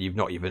 and you've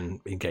not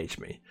even engaged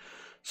me.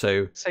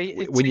 So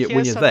when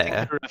you're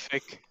there.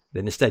 Horrific.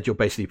 Then instead you're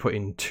basically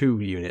putting 2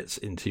 units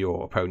into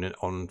your opponent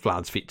on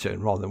Vlad's feat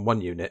turn rather than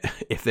 1 unit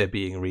if they're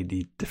being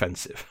really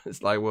defensive.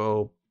 It's like,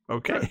 well,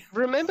 okay.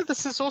 Remember,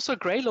 this is also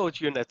Greylord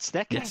units.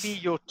 That can be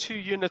your 2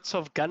 units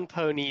of gun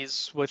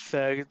ponies with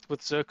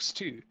Zerks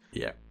too.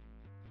 Yeah.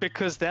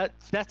 Because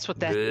that's what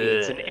that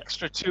means, an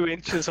extra 2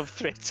 inches of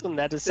threat on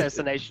that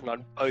assassination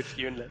on both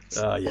units.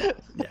 Yeah.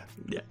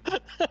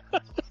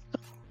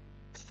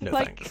 No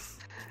thanks.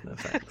 No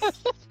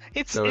thanks.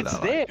 It's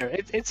there.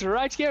 It's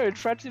right here in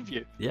front of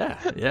you.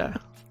 Yeah.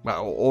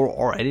 Well,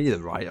 or any of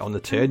them, right? On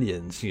the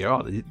Turnians, you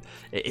know,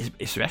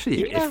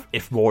 especially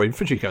if more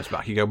infantry comes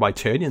back, you go, my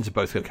Turnians are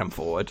both going to come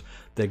forward.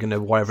 They're going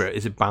to,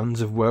 is it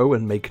Bands of Woe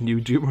and make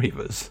new Doom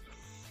Reavers?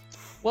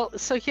 Well,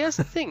 so here's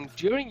the thing.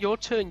 During your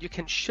turn, you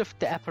can shift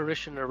the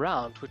apparition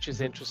around, which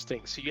is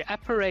interesting. So you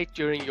apparate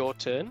during your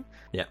turn.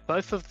 Yeah.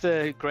 Both of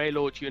the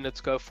Greylord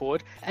units go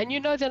forward, and you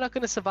know they're not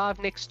going to survive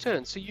next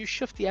turn, so you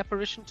shift the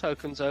apparition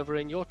tokens over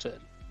in your turn.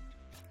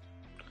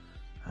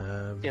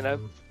 You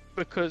know,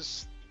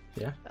 because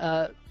you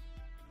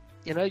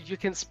know, you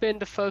can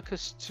spend a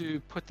focus to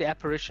put the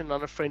apparition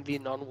on a friendly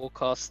non-war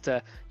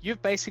caster.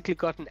 You've basically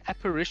got an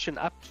apparition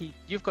upkeep.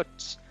 You've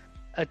got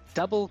a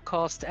double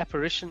cast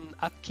apparition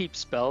upkeep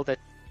spell that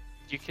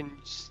you can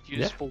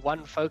use for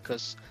 1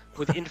 focus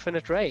with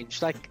infinite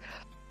range. Like,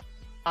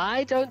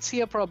 I don't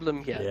see a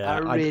problem here. Yeah,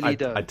 I really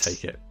don't. I'd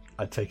take it.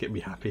 And be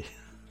happy.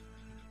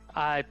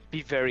 I'd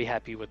be very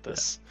happy with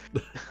this.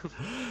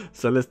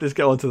 So let's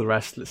get on to the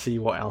rest. Let's see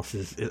what else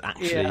is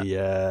actually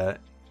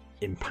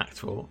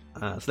impactful.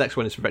 So next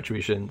one is for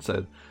Retribution.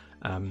 So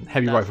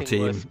heavy rifle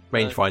team,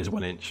 rangefinder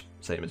 1 inch,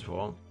 same as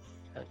before.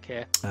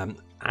 Okay.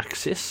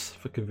 Axis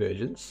for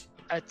convergence.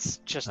 It's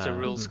just a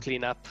rules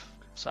cleanup,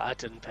 so I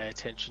didn't pay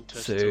attention to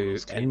it.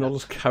 So any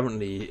models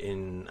currently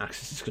in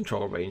Axis's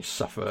control range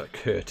suffer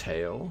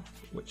Curtail,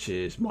 which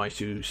is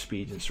 -2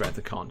 speed and strength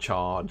that can't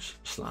charge,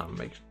 slam,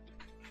 make,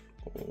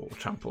 or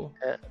trample.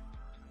 Yeah.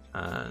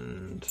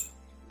 And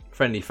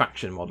friendly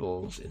faction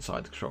models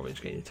inside the control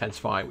range gain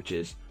Intensify, which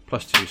is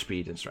 +2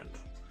 speed and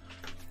strength.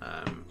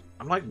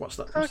 I'm like, what's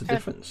the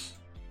difference?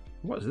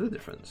 What is the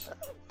difference?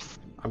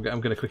 I'm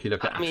going to quickly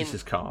look at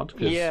Axis's card.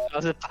 Yeah, I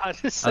was about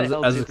to say,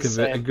 as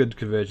a good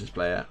convergence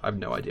player, I have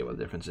no idea what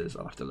the difference is.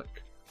 I'll have to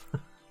look.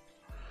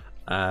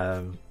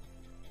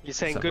 You're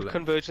saying Let's have a good look.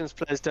 Convergence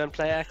players don't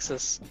play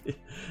Axis?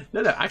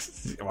 No,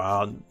 Axis.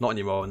 Well, not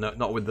anymore. No,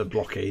 not with the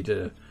blockade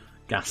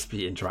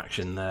Gaspy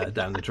interaction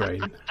down the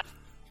drain.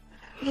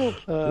 Let's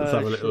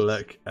have a little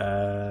look.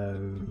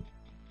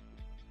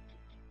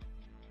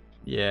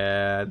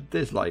 Yeah,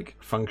 there's like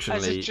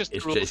functionally, it's just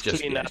it's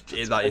just cleanup. yeah,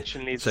 It's that is-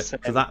 functionally so, the same.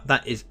 so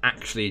that is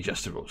actually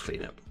just a rules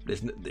cleanup.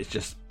 It's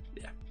just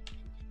yeah,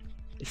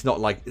 it's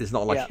not like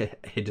Yeah.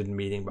 a hidden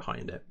meaning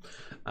behind it.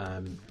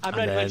 I'm not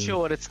even sure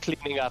what it's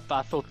cleaning up.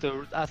 I thought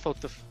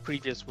the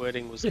previous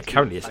wording was. Yeah, clean.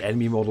 currently it's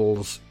enemy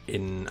models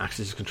in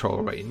Axis control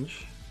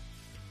range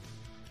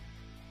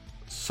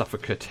suffer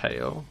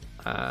curtail.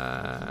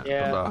 Yeah.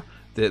 Blah, blah.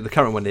 The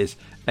current one is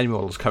enemy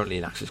models currently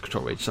in Axis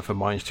control range suffer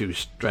 -2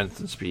 strength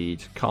and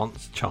speed, can't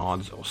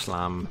charge or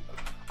slam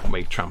or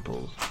make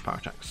tramples, power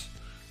attacks.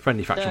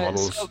 Friendly faction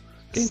models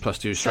gain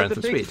 +2 strength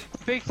and speed.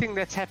 The big thing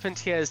that's happened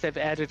here is they've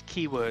added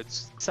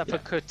keywords: suffer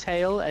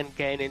curtail and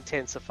gain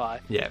intensify.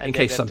 Yeah, and in then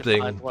case they've something.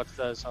 defined what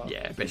those are.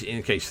 Yeah, basically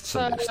in case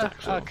something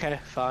stacks. Or, Okay,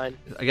 fine.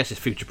 I guess it's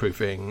future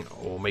proofing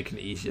or making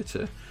it easier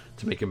to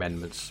make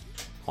amendments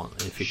on in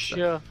the future.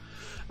 Sure.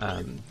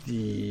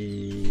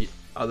 The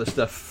other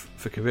stuff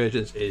for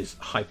Convergence is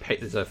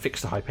there's a fix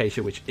to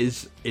Hypatia, which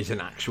is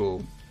an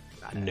actual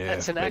nerf.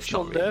 It's an but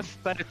actual not really- nerf,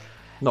 but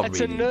not it's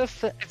really. a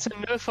nerf. It's a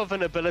nerf of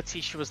an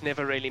ability she was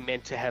never really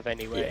meant to have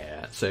anyway.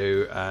 Yeah.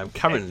 So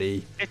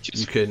currently It just-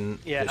 you can.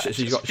 yeah, so it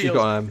she's just got.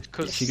 feels-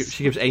 'cause-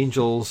 She gives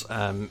angels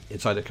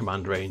inside her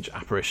command range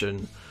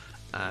apparition.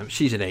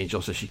 She's an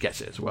angel, so she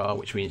gets it as well,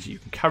 which means you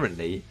can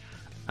currently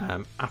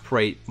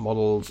apparate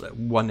models at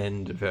one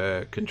end of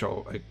her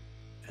control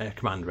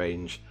command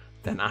range,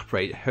 then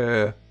apparate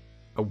her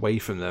away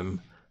from them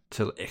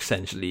to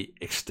essentially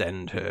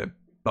extend her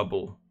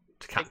bubble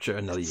to capture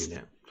another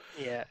unit.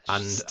 Yeah,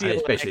 And steal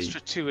it's an basically-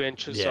 extra 2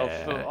 inches Yeah.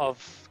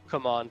 of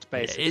command, Yeah,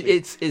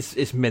 basically.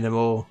 it's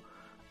minimal,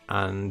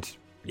 and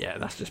yeah,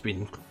 that's just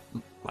been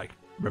like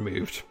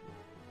removed,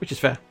 which is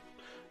fair.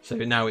 So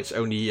now it's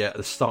only at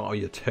the start of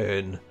your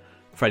turn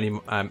for any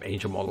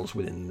angel models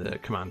within the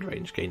command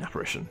range gain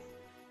apparition.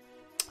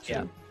 So,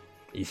 Yeah.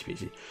 easy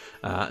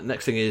peasy.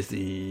 Next thing is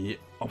the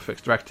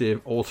Obfix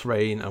Directive, all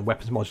terrain and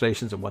weapons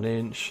modulations at 1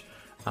 inch,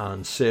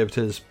 and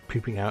servitors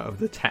pooping out of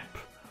the TEP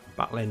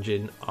battle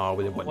engine are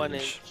within 1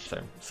 inch.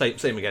 So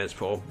same again as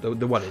before.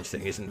 The 1 inch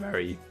thing isn't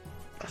very.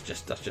 That's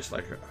just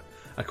like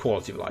a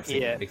quality of life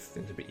thing. Yeah. That makes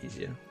things a bit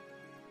easier.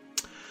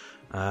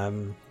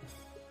 And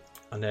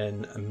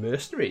then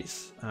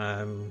mercenaries.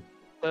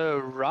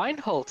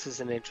 Reinhold is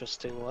an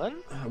interesting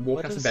one.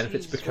 Warcaster is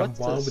benefits he- become what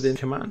while does- within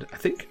command. I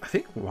think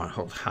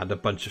Reinhold had a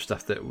bunch of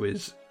stuff that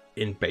was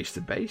in base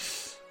to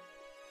base.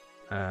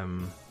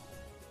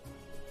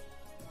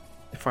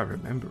 If I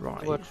remember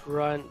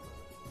right.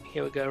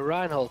 Here we go.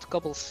 Reinhold,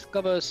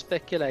 Gobbo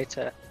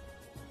Speculator.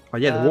 Oh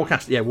yeah, the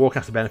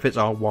Warcaster benefits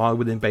are while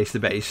within base to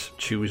base.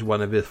 Choose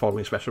one of the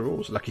following special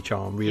rules: Lucky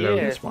Charm, Reload,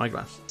 Yeah. and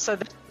Spyglass. So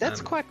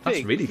that's quite that's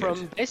big. really From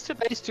good. base to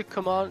base to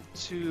command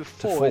to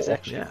 4 4, is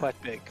actually yeah.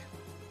 quite big.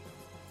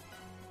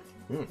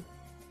 Hmm.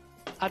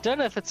 I don't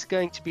know if it's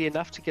going to be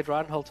enough to get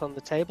Reinhold on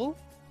the table.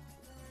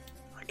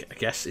 I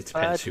guess it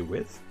depends who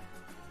with.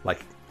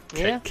 Like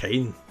Yeah.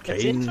 Kane,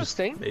 It's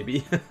interesting.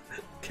 maybe.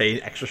 Kane,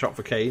 extra shot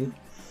for Kane.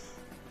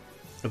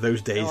 Are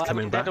those days No, I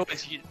coming mean, back?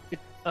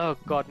 Oh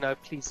god, no!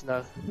 Please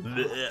no.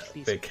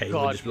 Please, But Kane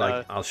God, would just be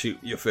like, no. "I'll shoot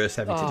your first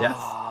heavy to death.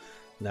 Oh,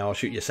 Now I'll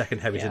shoot your second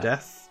heavy to Yeah.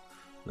 death.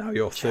 Now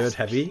your third just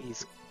heavy."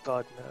 Please,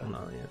 God no.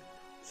 No, yeah.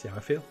 See how I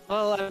feel?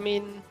 Well, I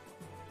mean,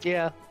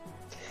 yeah.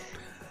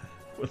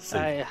 We'll see.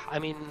 I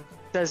mean,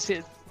 does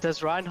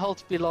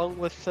Reinhold belong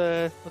with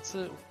Sloan?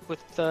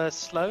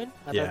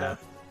 I don't know.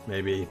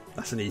 Maybe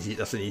that's an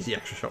easy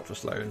extra shot for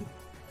Sloan.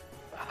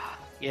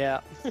 Yeah.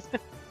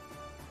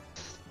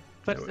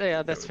 But No,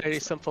 yeah, that's no, very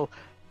it's- simple.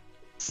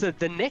 So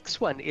the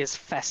next one is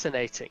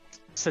fascinating.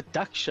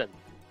 Seduction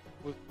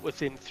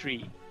within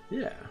 3.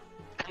 Yeah.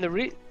 And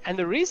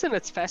the reason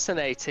it's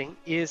fascinating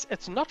is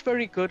it's not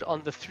very good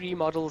on the 3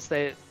 models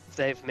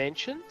they've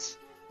mentioned.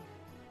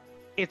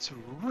 It's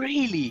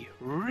really,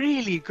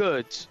 really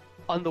good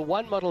on the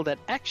one model that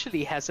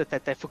actually has it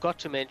that they forgot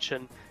to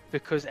mention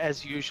because,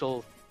 as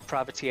usual,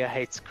 Privateer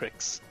hates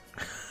Crix.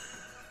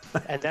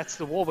 And that's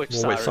the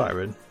Warwitch Warwick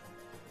Siren. Siren.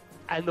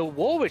 And the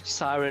Warwitch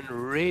Siren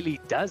really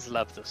does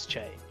love this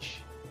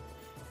change.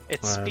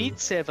 It's speed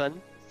 7.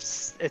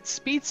 It's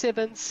speed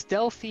 7,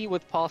 stealthy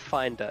with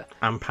Pathfinder.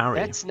 And parry.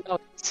 That's now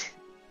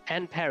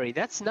and parry.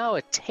 That's now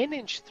a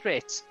 10-inch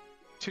threat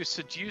to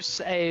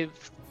seduce a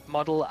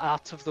model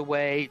out of the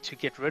way, to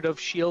get rid of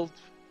shield,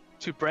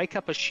 to break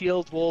up a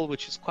shield wall,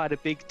 which is quite a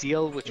big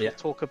deal, which we'll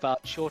talk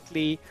about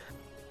shortly.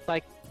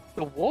 Like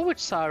the Warwitch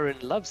Siren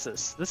loves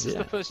this. This is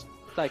the first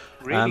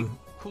really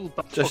cool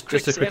buff. Just for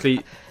to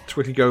Crix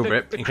quickly go over The-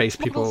 it the in case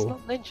Crix model's people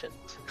not mentioned.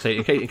 so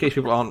in case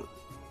people aren't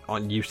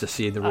used to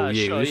seeing the rule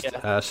Sure, used.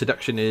 yeah.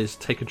 Seduction is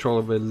take control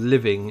of a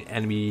living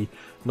enemy,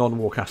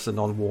 non-warcaster,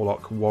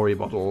 non-warlock warrior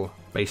model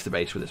base to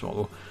base with this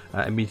model.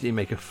 Immediately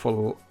make a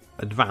full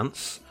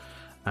advance,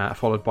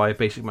 followed by a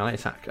basic melee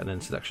attack, and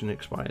then seduction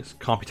expires.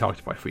 Can't be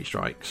targeted by 3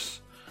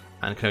 strikes.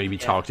 and can only be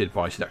targeted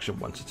by seduction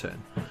once a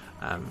turn.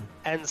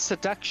 And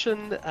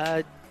seduction,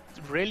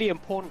 really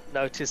important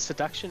note is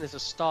seduction is a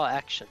star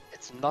action.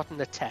 It's not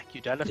an attack.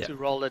 You don't have to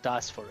roll a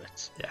dice for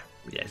it.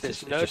 Yeah.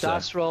 There's no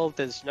dice roll.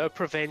 There's no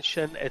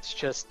prevention. It's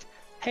just,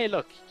 hey,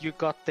 look, you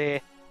got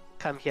there.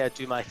 Come here,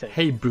 do my thing.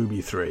 Hey,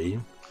 Booby 3,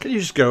 can you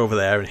just go over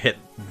there and hit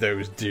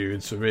those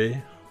dudes for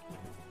me?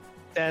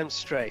 Damn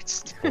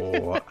straight.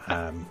 Or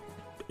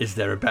is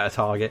there a better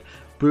target?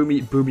 Booby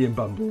and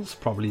Bumble's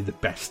probably the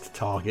best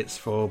targets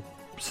for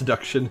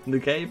seduction in the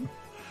game.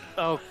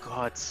 Oh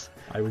God.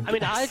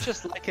 I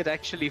just like it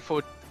actually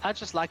for. I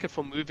just like it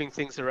for moving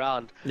things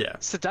around. Yeah.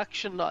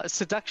 Seduction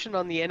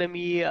on the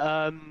enemy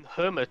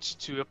hermit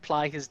to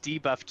apply his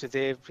debuff to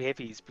their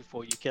heavies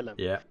before you kill him.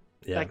 Yeah.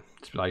 Yeah.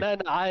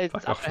 I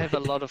have a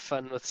lot of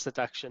fun with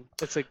seduction.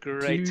 It's a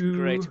great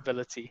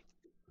ability.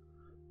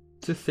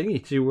 To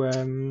thingy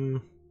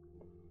to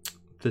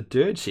the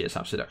Dirge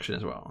have seduction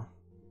as well.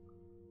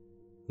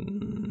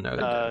 No,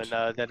 they don't.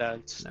 No, they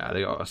don't. No,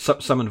 they got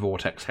Summon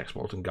Vortex,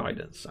 Hexbolt, and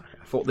Guidance.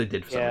 I thought they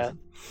did for some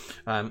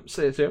reason.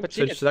 So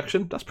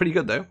seduction, that's pretty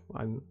good though.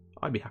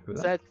 I'd be happy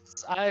with that.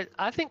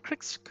 I think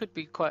Crix could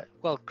be quite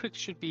well. Crix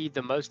should be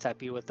the most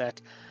happy with that.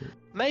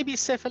 Maybe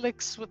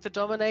Cephalix with the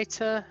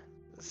Dominator.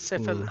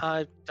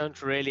 I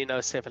don't really know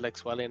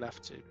Cephalix well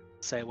enough to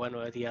say one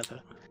or the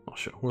other. Not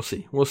sure. We'll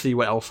see. We'll see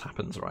what else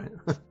happens, right?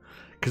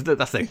 Because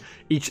that's the thing.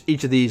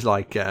 Each of these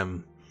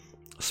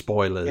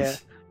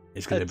spoilers.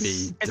 It's going to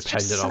be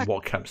dependent on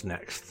what comes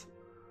next.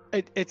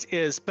 It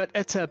is, but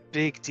it's a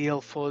big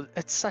deal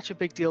it's such a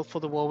big deal for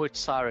the Warwitch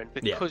Siren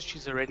because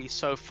she's already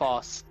so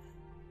fast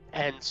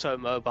and so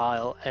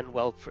mobile and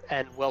well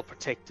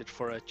protected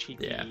for a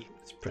cheapy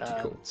it's pretty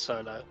cool.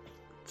 solo.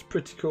 It's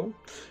pretty cool.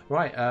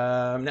 Right,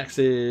 next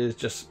is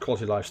just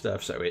quality of life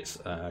stuff. So it's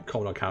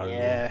Commodore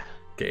Karen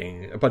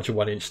getting a bunch of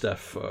 1-inch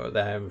stuff for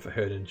them, for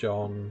Herd and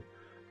John.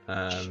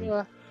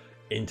 Sure.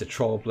 Into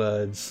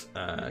Trollbloods,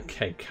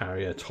 Keg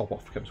Carrier top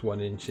off becomes 1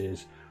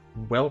 inches.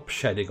 Whelp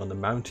shedding on the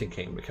Mountain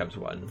King becomes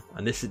 1,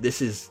 and this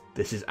is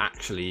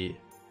actually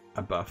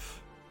a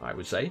buff, I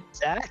would say.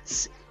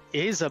 That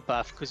is a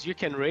buff because you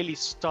can really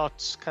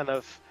start kind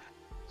of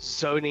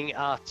zoning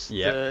out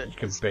you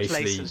can basically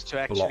places to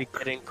actually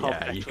get in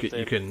contact you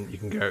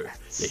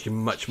can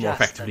much more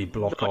effectively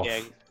block off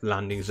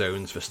landing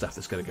zones for stuff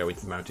that's going to go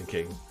into the Mountain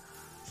King.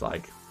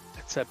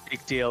 It's a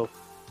big deal.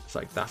 It's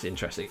that's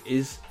interesting.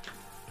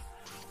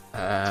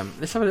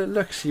 Let's have a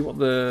look, see what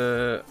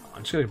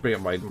I'm just going to bring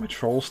up my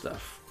troll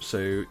stuff.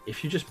 So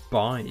if you just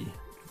buy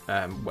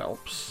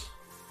whelps,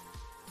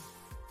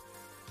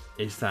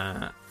 is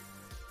that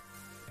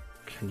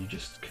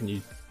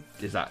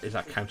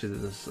counted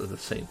as the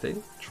same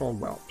thing? Troll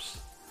whelps,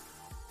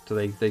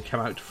 do they come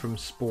out from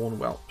spawn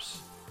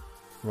whelps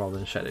rather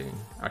than shedding?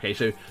 Okay,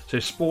 so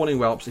spawning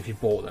whelps, if you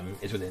bought them,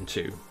 is within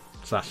 2,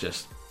 so that's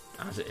just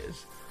as it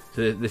is.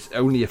 So this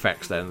only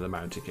affects then the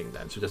Mountain King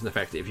then, so it doesn't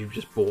affect it if you've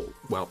just bought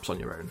whelps on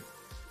your own.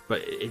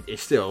 But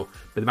it's still,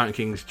 but the Mountain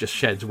King just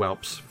sheds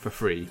whelps for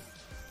free,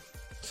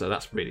 so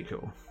that's really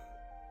cool.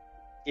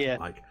 Yeah.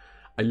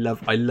 I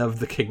love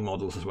the King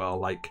models as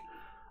well. I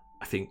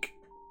think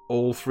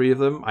all 3 of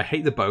them. I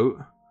hate the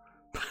boat,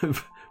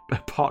 but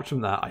apart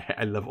from that,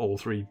 I love all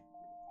 3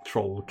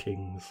 Troll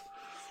Kings.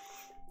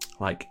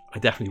 I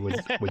definitely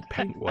would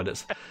paint one.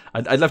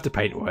 I'd love to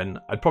paint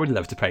one. I'd probably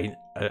love to paint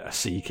a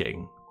Sea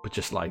King. But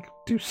just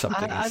do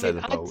something instead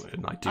of the boat,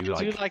 and I do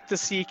like the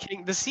Sea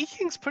King. The Sea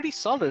King's pretty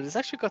solid. It's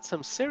actually got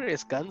some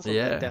serious guns on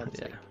it down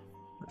there.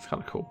 That's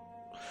kind of cool.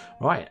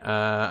 Right,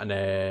 and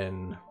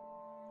then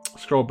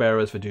Scroll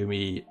Bearers for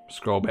Doomy.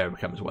 Scroll Bearer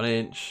becomes 1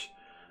 inch.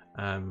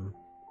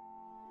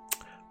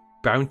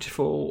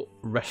 Bountiful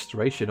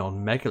Restoration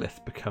on Megalith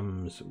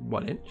becomes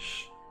 1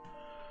 inch.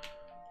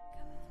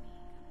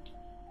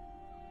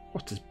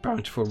 What is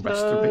Bountiful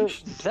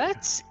Restoration?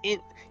 That's it.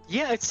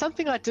 Yeah, it's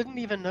something I didn't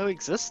even know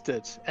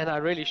existed, and I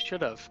really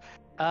should have.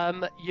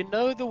 You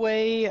know the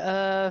way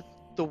the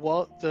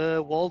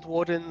Walled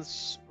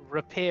Wardens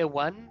repair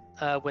 1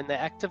 when they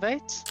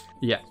activate?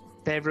 Yeah.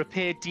 They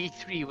repair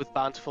D3 with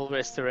Bountiful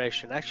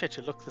Restoration. I actually had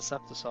to look this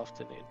up this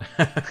afternoon.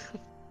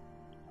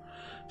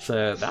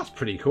 So that's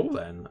pretty cool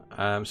then.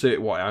 So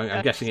what?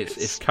 I'm guessing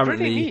it's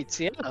currently neat,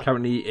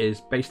 currently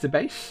is base to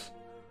base.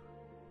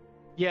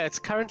 Yeah, it's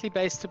currently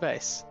base to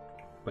base.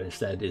 But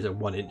instead is a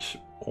 1 inch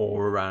all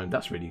around.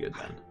 That's really good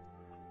then.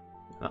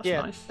 That's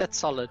nice. That's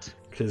solid.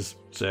 Because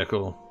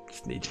Circle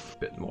just needs a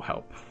bit more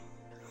help.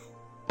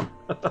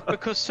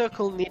 Because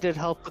Circle needed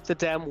help with the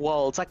damn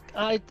walls.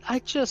 I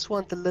just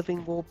want the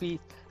Living Warbeast.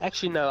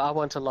 Actually, no, I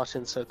want a lot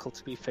in Circle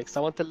to be fixed. I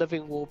want the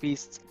Living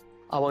Warbeasts.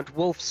 I want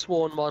Wolf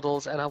Sworn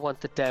models, and I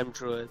want the damn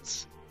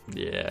Druids.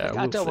 Yeah,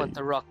 I don't want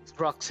the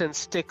rocks and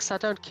sticks. I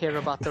don't care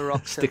about the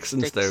rocks sticks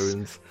and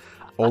stones.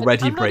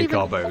 Already break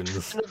our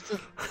bones.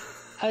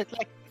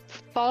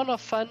 Fun are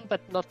fun,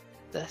 but not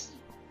this.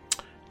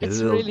 It's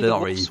they're really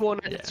not Wolf Sworn.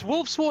 It's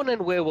Wolf Sworn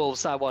and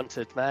Werewolves I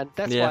wanted, man.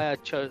 That's why I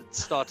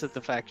started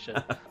the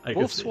faction.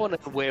 Wolf Sworn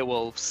and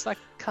Werewolves.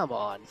 Come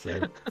on.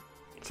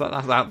 So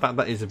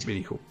that is a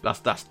really cool.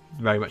 That's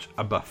very much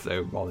a buff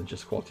though, rather than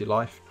just quality of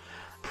life.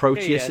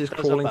 Proteus's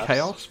Crawling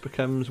Chaos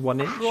becomes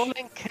 1 inch.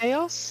 Crawling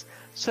Chaos.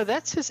 So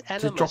that's his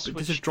Animus.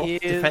 Does it drop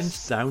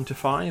defense down to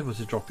 5, or does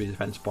it drop your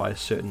defense by a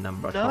certain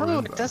number? No,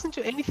 it doesn't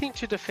do anything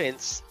to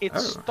defense. It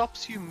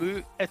stops you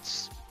move.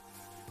 It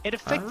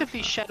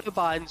effectively shadow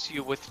binds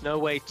you with no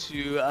way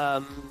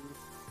to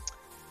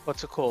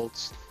what's it called?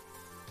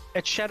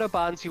 It shadow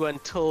binds you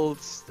until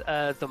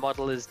the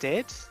model is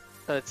dead.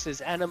 So it's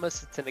his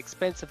Animus. It's an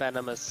expensive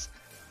Animus,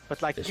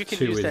 but like you can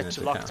use that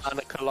to lock down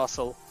a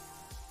Colossal.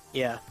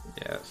 Yeah.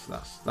 Yes,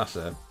 that's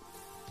a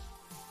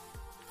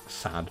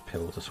sad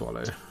pill to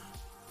swallow.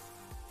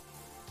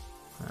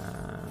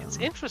 It's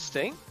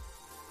interesting.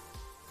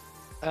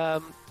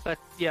 But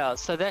yeah,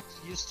 so that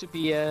used to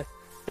be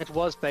it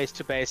was base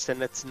to base,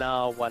 and it's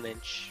now 1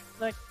 inch.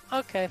 Like,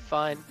 okay,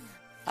 fine.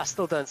 I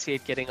still don't see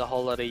it getting a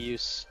whole lot of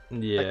use.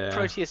 Yeah. Like,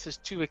 Proteus is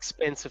too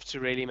expensive to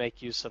really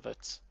make use of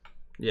it.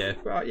 Yeah,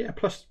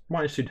 plus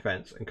 -2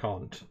 defense and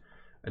can't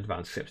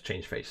advance except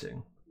change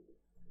facing.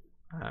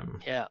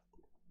 Yeah.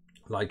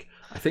 Like,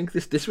 I think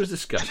this was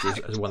discussed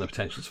as one of the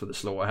potentials for the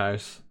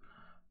slaughterhouse.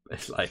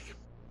 It's like,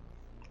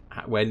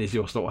 when is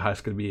your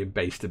slaughterhouse going to be a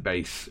base to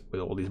base with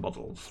all these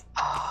models?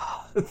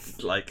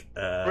 It's like,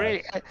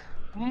 really,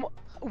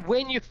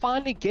 when you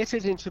finally get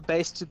it into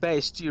base to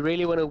base, do you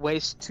really want to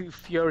waste 2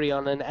 Fury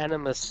on an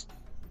Animus?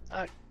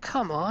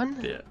 Come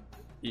on. Yeah.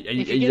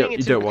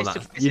 You don't want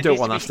that. You don't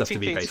want that stuff to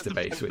be base to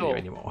base with you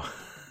anymore.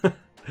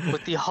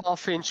 With the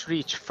half-inch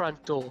reach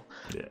front door.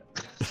 Yeah.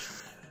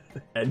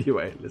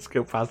 Anyway, let's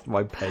go past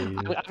my pain.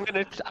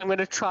 I'm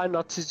gonna try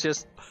not to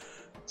just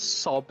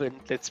sob and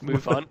let's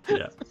move on.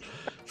 Yeah.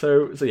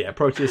 So yeah,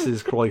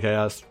 Proteus's Crawling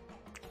Chaos.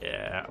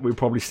 Yeah, we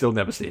probably still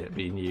never see it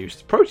being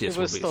used. Proteus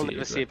will still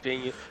never see it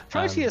being used.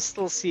 Proteus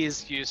still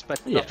sees use,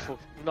 but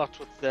not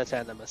with that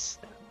Animus.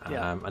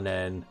 Yeah. And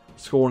then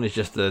Scorn is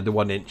just the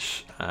 1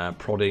 inch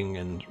prodding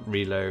and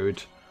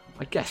reload.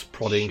 I guess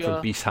prodding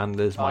from beast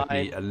handlers might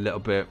be a little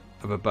bit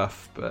of a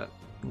buff, but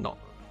not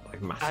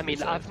like massive. I mean,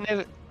 so.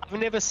 I've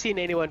never seen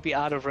anyone be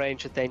out of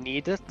range that they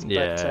need it.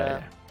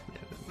 Yeah.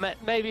 But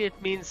maybe it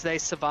means they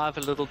survive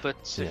a little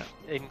bit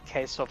in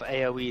case of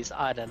AoEs.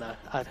 I don't know.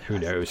 Who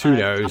knows? Who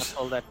knows?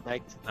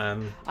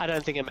 I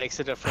don't think it makes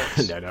a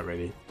difference. No, not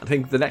really. I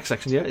think the next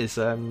section here is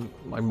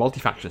like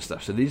multi-faction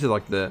stuff. So these are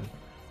like the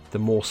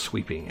more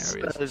sweeping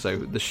areas. So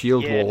the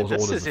shield walls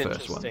order is the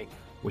first one,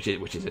 which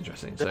is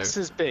interesting. This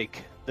is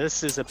big.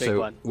 This is a big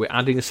one. We're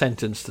adding a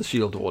sentence to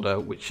shield order,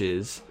 which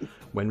is,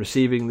 when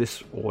receiving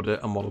this order,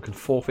 a model can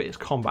forfeit its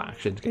combat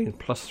action to gain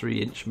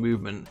 +3 inch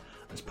movement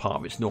as part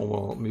of its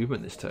normal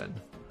movement this turn.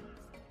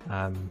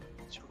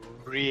 It's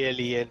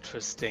really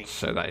interesting.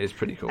 So that is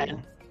pretty cool.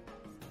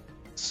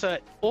 So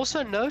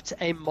also note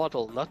a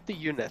model, not the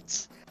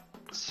units.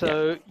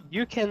 So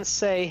you can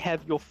say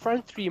have your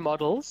front 3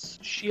 models,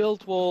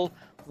 shield wall,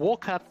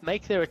 walk up,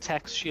 make their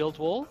attacks shield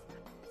wall,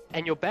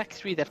 and your back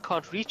 3 that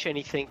can't reach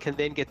anything can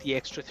then get the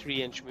extra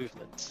 3 inch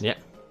movement. Yeah.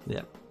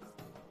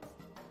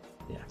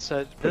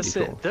 So this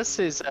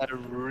is a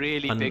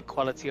really big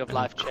quality of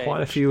life change.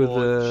 Quite a few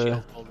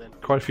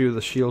of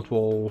the shield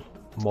wall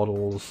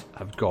models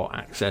have got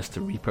access to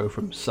repo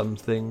from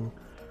something.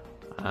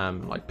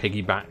 Like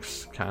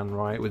piggybacks can,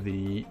 right, with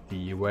the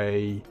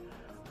UA.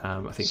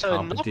 I think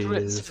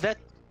Carpentiers,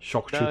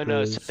 Shock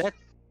Troopers. No,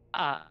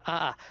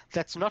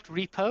 that's not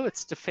repo,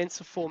 it's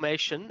defensive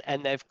formation,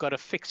 and they've got a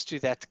fix to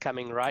that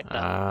coming right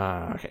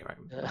now. Okay, right.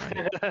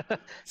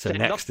 So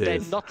they're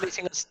not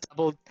letting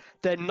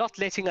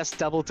us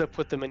double dip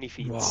with the mini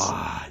feats.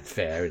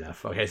 Fair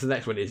enough. Okay, so the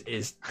next one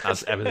is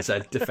as Evan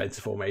said,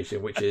 defensive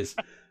formation, which is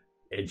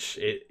it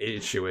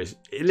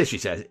literally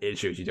says it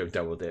ensures you don't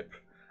double dip.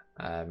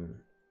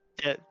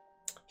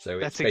 So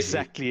that's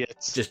exactly it.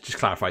 Just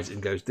clarifies it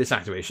and goes, this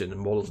activation and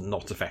models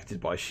not affected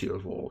by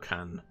shield wall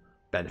can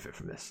benefit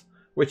from this,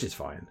 which is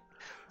fine.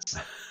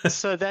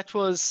 So there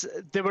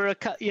were a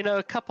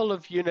couple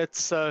of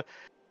units. So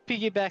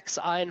Piggybacks,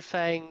 Iron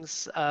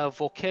Fangs,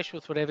 Vorkesh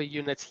with whatever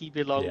unit he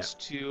belongs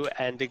to,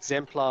 and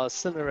Exemplar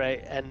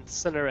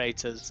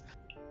Incinerators.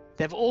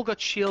 They've all got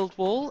shield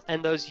wall,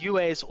 and those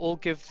UAs all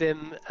give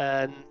them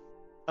a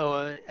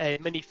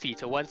mini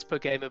feat, a once per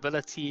game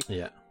ability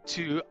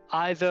to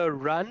either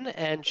run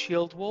and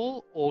shield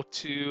wall, or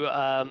to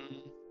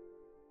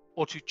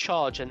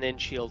charge and then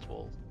shield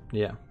wall.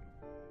 Yeah.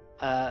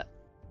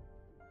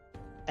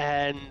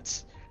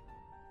 And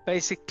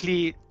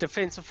basically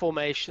defensive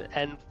formation,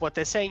 and what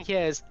they're saying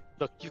here is,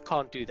 look, you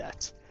can't do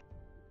that.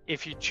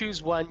 If you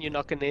choose one, you're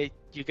gonna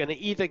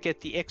either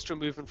get the extra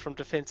movement from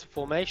defensive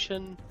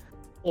formation,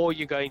 or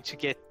you're going to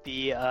get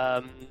the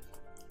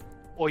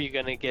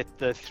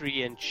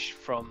 3 inch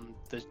from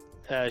the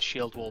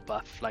shield wall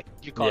buff. Like,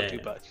 you can't do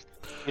both.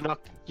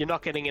 You're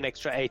not getting an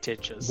extra 8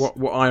 inches.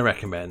 What I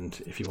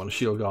recommend, if you want a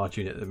shield guard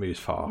unit that moves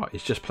far,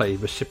 is just play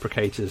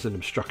reciprocators and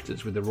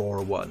obstructors with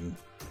Aurora 1.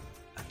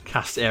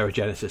 Cast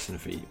Aerogenesis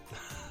and feet.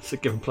 So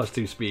give them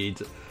 +2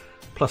 speed,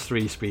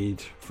 +3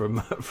 speed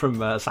from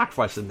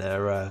sacrificing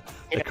their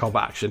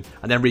combat action,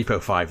 and then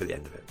repo 5 at the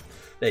end of it.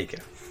 There you go.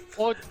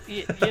 Or,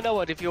 you know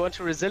what, if you want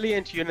a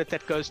resilient unit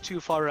that goes too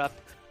far up,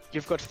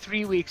 you've got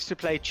 3 weeks to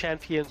play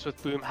champions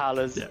with Boom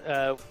Howlers,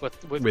 with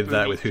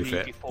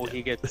Hufit. before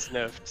he gets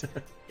nerfed.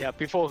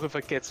 Before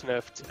Hufit gets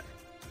nerfed.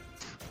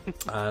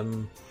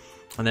 And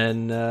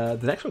then the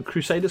next one,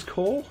 Crusader's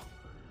Call.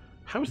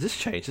 How has this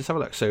changed? Let's have a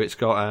look. So it's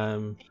got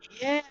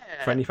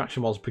friendly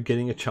faction models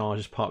beginning a charge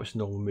as part of its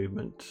normal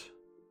movement.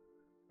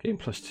 Getting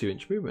plus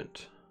 2-inch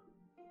movement.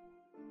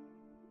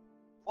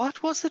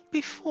 What was it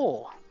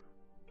before?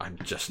 I'm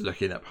just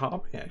looking at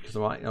Harbinger because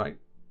I'm like,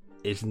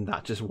 isn't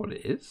that just what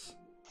it is?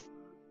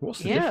 What's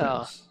the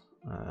difference?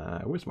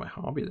 Where's my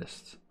Harby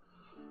list?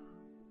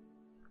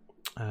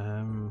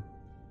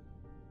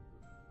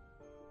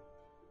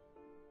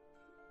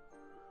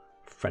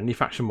 Friendly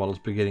faction models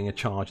beginning a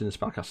charge in the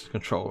spellcaster's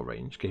control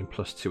range, getting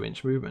plus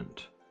 2-inch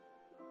movement.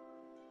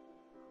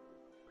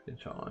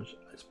 Charge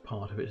as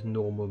part of its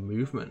normal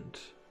movement.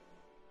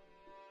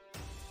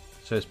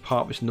 So as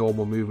part of its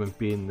normal movement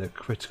being the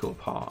critical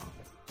part,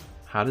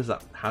 how does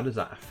that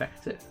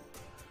affect it?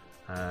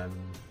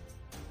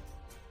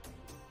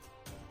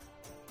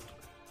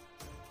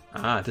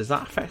 Does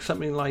that affect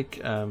something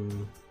like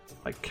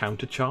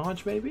counter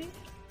charge maybe?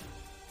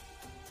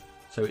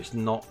 So it's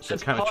not. So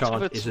counter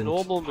charge isn't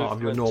part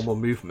of your normal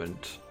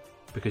movement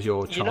because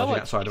you're charging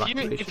outside of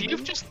activation. If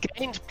you've just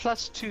gained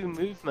plus 2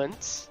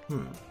 movements,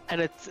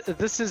 and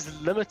this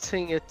is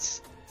limiting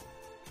it,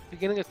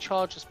 beginning a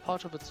charge as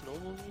part of its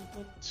normal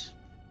movement.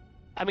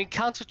 I mean,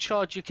 counter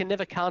charge, you can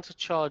never counter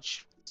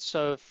charge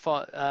so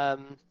far.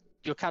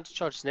 Your counter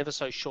charge is never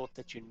so short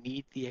that you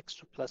need the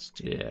extra plus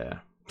 2. Yeah.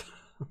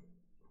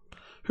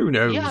 Who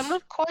knows? Yeah, I'm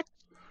not quite.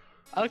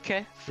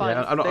 Okay, fine.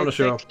 Yeah, I'm not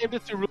sure. They claimed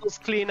it's a rules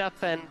cleanup,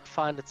 and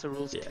fine, it's a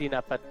rules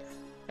cleanup, but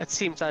it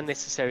seems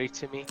unnecessary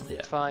to me.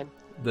 Yeah. Fine.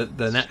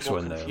 The next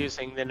one, though. More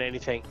confusing than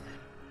anything.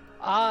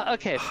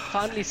 Okay,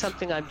 finally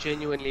something I'm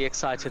genuinely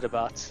excited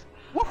about.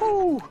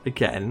 Woohoo!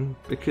 Again,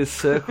 because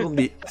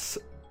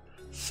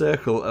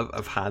Circle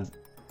have had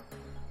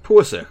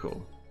poor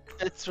Circle.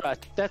 That's right.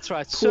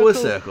 Poor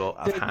Circle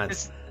have had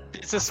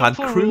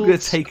Kruger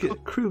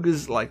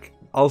Kruger's like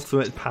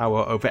ultimate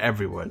power over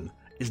everyone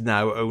is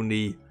now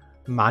only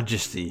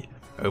majesty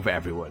over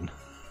everyone.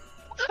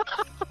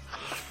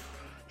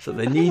 So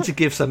they need to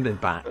give something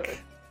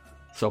back.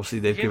 So obviously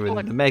they've given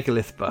the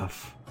Megalith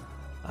buff.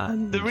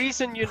 And the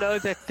reason you know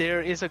that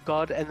there is a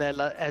god and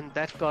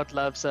that god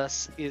loves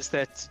us is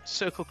that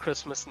Circle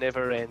Christmas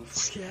never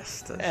ends.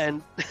 Yes.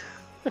 And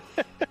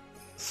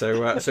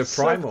so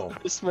Primal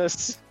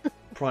Christmas.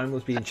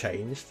 Primal's been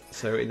changed,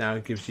 so it now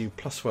gives you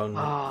 +1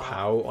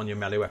 POW on your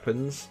melee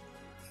weapons.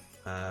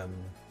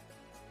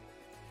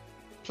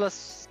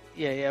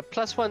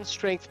 +1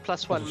 strength,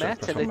 +1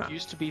 mat, and it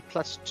used to be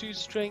 +2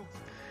 strength.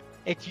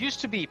 It used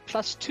to be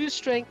 +2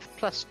 strength,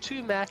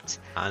 +2 mat,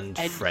 and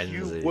frenzy.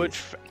 You would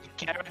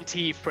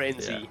guarantee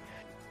frenzy. Yeah.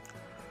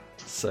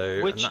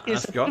 So which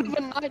is a bit of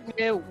a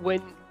nightmare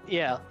when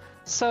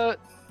So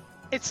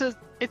it's a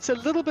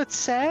little bit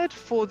sad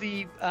for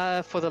the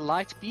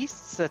light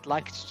beasts that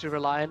like to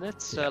rely on it.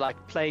 So like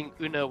playing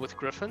Uno with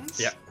griffins.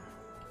 Yeah.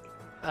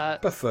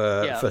 But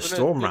for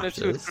Storm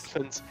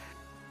Raptors.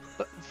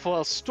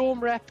 For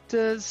Storm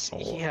Raptors,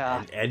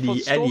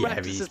 any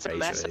heavies, it's a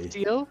massive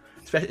basically. Deal.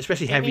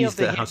 Especially heavies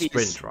that have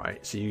sprint,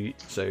 right? So you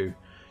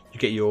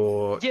get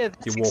your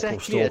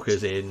Warpwolf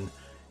Stalkers in.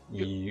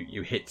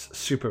 You hit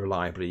super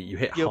reliably. You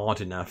hit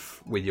hard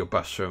enough with your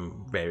buffs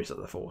from various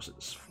other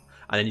forces,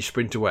 and then you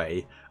sprint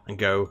away and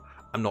go.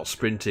 I'm not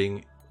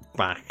sprinting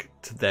back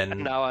to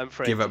then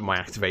give up my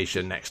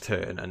activation next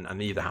turn,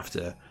 and either have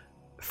to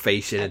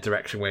face in a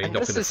direction where you're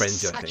not going to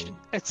frenzy or anything.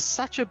 It's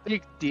such a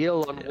big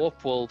deal on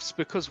Warpwolves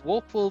because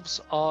Warpwolves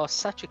are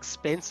such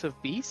expensive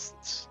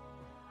beasts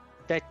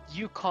that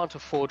you can't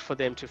afford for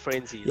them to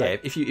frenzy. Yeah,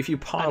 if you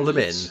pile them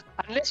in,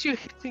 unless you're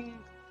hitting,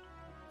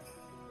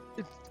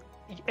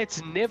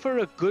 it's never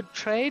a good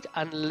trade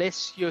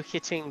unless you're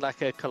hitting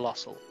like a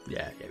colossal.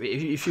 Yeah.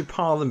 If you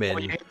pile them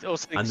in,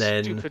 and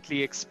then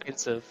stupidly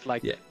expensive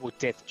like with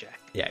Deathjack.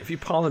 Yeah, if you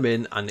pile them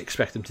in and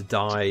expect them to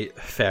die,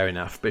 fair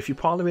enough. But if you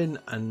pile them in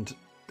and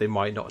they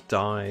might not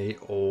die,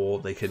 or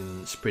they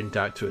can sprint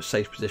out to a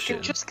safe position,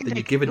 then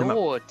you're giving them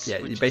up. Yeah,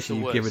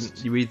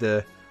 you're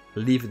either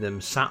leaving them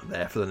sat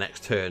there for the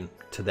next turn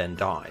to then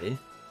die,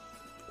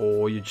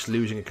 or you're just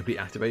losing a complete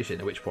activation.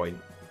 At which point,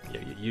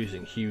 you're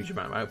using huge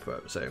amount of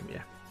output. So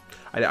yeah,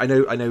 I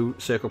know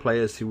Circle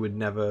players who would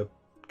never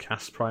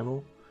cast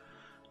Primal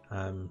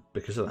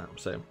because of that.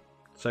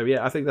 So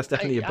yeah, I think that's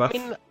definitely a buff.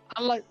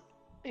 I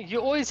mean, you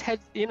always had,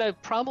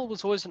 Primal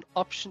was always an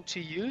option to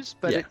use,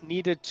 but it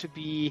needed to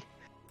be.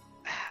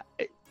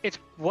 It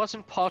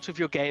wasn't part of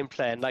your game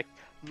plan. Like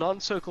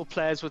non-Circle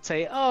players would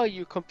say, "Oh,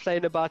 you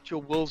complain about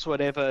your wolves,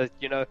 whatever.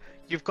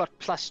 You've got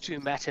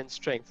 +2 mat and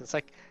strength." It's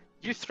like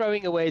you're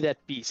throwing away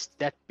that beast.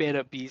 That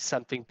better be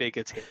something big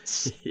it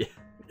hits.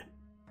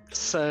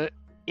 So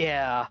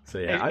yeah.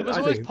 It was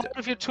always part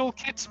of your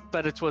toolkit,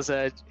 but it was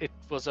a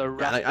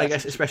rough. I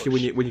guess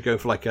especially when you go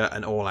for like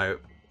an all-out,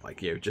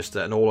 just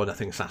an all or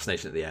nothing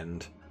assassination at the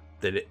end.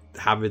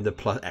 having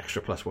the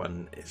extra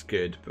 +1 is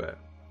good, but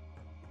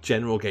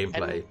general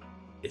gameplay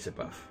is a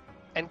buff.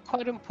 And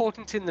quite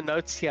important in the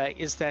notes here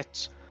is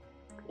that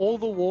all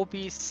the war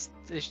beasts,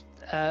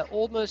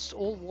 almost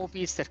all war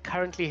beasts that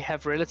currently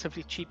have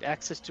relatively cheap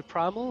access to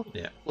primal,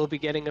 will be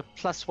getting a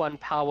 +1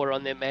 power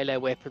on their melee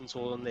weapons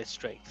or on their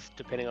strength,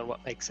 depending on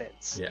what makes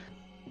sense. Yeah.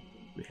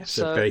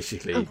 So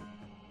basically,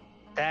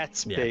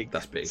 that's big.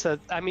 That's big. So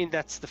I mean,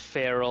 that's the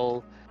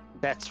feral,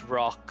 that's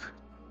rock.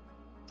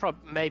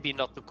 Maybe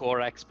not the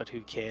Gorax, but who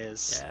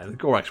cares? Yeah, the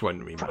Gorax won't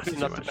really matter too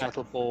much. The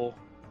battle boar.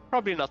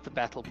 Probably not the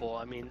battle boar.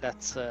 I mean,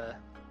 that's a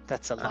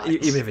light.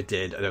 Even if it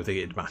did, I don't think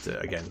it'd matter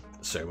again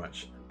so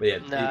much. But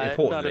yeah,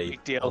 importantly,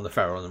 on the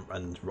feral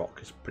and rock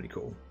is pretty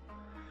cool.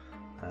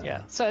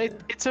 So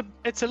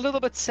it's a little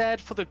bit sad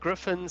for the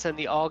Griffins and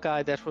the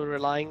Argai that were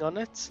relying on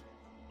it.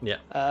 Yeah.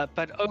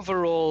 But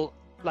overall,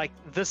 like,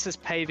 this is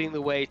paving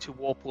the way to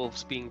Warp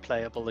Wolves being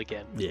playable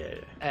again. Yeah.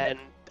 And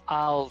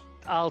I'll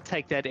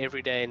take that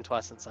every day and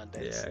twice on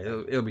Sundays.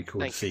 Yeah, it'll be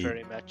cool to see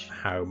very much.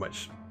 How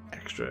much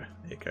extra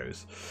it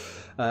goes.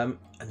 And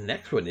the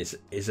next one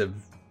is a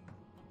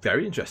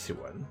very interesting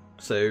one.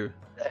 So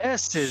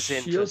this is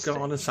interesting.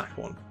 Shield-Guard and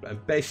Sackborn,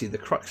 and basically the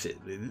crux is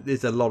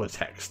there's a lot of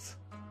text,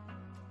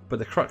 but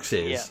the crux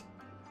is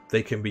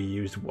they can be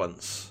used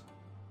once.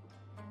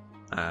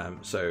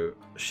 So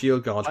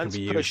Shield-Guards can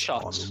be used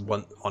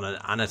on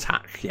an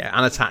attack. Yeah,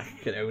 an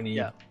attack can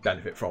only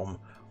benefit from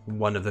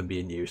one of them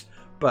being used,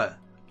 but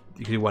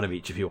you can do one of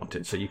each if you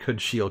wanted. So you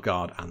could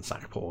Shield-Guard and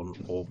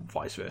Sackborn, or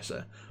vice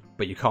versa,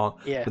 but you can't.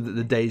 Yeah. But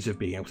the days of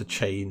being able to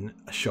chain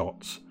a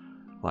shot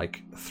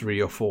like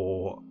 3 or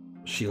 4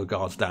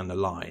 Shield-Guards down the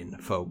line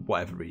for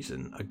whatever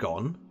reason are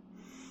gone.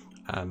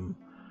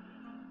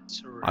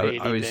 It's really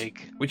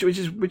big. Which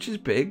is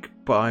big,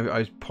 but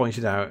I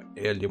pointed out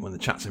earlier when the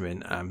chats are in,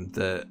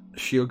 the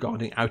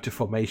Shield-Guarding out of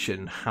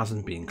formation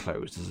hasn't been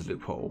closed as a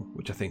loophole,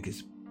 which I think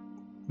is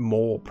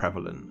more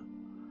prevalent.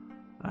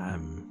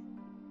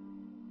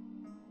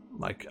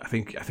 Like I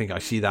think I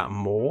see that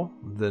more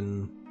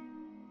than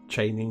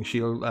chaining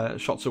shield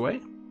shots away.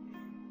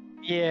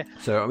 Yeah.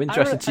 So I'm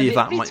interested to see if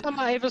that might. Every time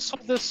I ever saw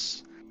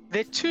this,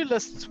 there are 2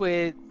 lists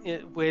where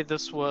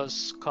this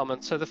was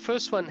common. So the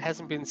first one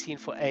hasn't been seen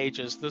for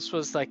ages. This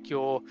was like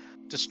your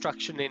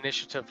destruction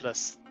initiative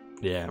list.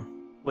 Yeah.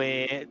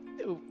 Where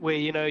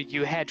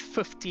you had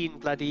 15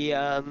 bloody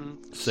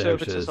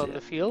servitors on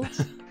the field,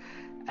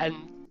 and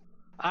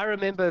I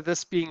remember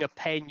this being a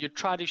pain. You'd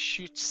try to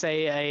shoot,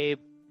 say,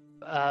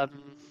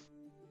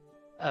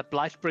 a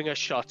Blightbringer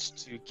shot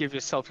to give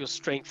yourself your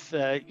strength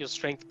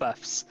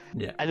buffs.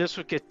 Yeah. And this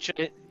would get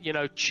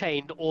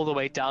chained all the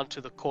way down to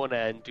the corner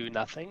and do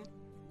nothing.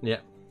 Yeah.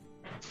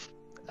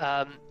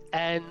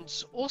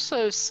 And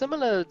also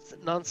similar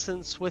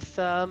nonsense with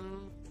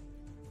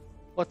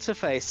what's her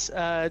face?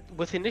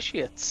 With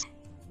initiates.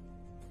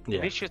 Yeah.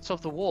 Initiates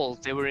of the Wall.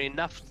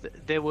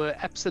 There were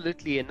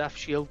absolutely enough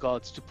shield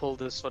guards to pull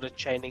this sort of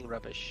chaining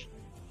rubbish.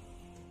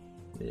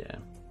 Yeah.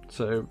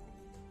 So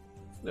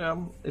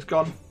it's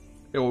gone.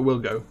 It will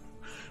go.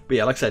 But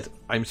yeah, like I said,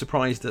 I'm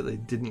surprised that they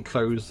didn't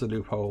close the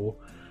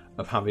loophole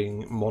of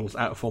having models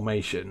out of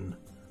formation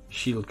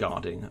shield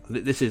guarding.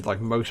 This is like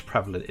most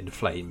prevalent in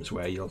Flames,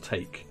 where you'll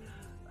take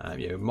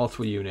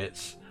multiple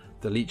units.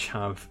 They'll each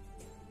have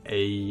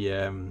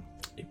a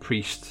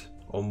priest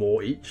or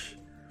more each,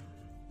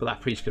 but that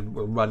priest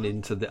will run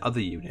into the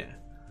other unit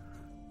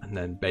and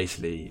then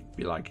basically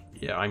be like,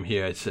 yeah, I'm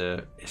here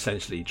to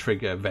essentially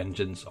trigger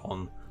vengeance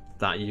on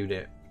that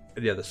unit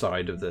at the other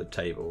side of the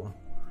table.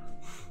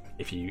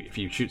 If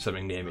you shoot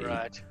something near me,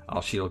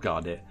 I'll shield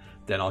guard it.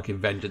 Then I'll give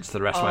vengeance to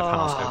the rest of my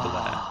pals over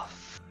there.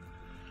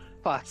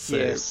 Fuck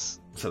yes.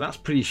 So that's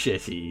pretty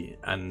shitty,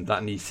 and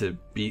that needs to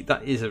be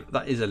that is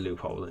a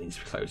loophole that needs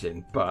to be closed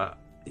in. But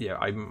yeah,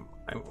 I'm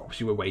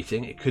obviously we're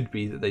waiting. It could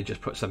be that they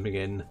just put something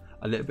in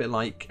a little bit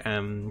like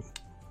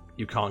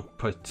you can't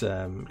put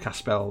cast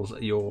spells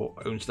your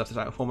own stuff that's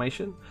out of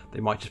formation.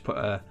 They might just put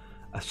a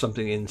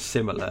something in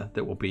similar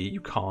that will be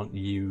you can't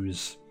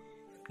use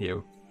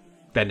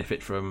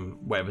benefit from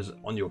whatever's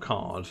on your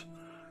card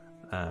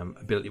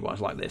ability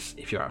wise like this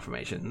if you're out of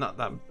formation.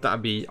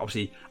 That'd be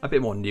obviously a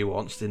bit more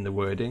nuanced in the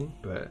wording,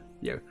 but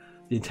the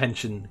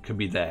intention can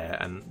be there,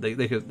 and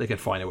they could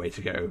find a way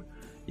to go,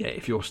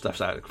 if your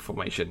stuff's out of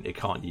formation, it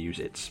can't use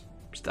its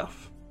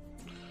stuff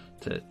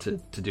to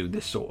do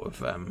this sort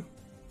of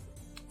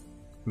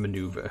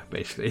maneuver,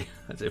 basically,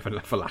 as if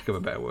for lack of a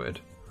better word.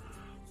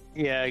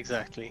 Yeah,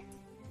 exactly.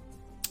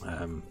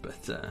 So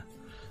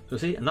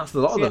see, and that's a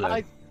lot of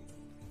them.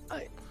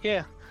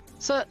 Yeah.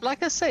 So,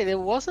 like I say, there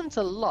wasn't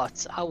a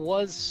lot. I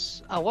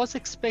was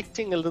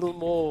expecting a little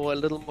more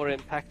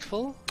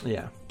impactful.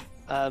 Yeah.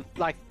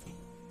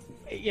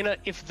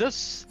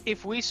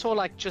 If we saw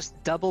like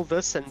just double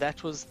this and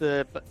that was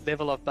the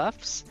level of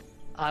buffs,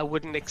 I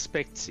wouldn't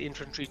expect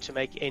infantry to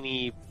make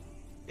any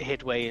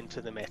headway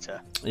into the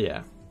meta.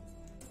 Yeah.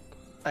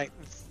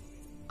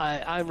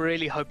 I'm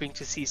really hoping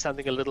to see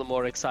something a little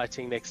more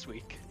exciting next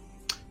week.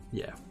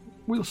 Yeah,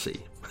 we'll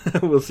see.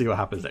 We'll see what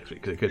happens next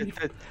week, because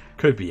it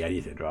could be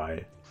anything,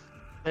 right?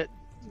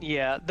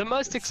 Yeah, the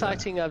most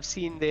exciting I've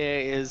seen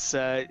there is,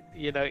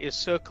 is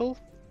Circle,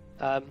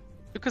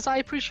 because I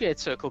appreciate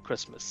Circle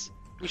Christmas.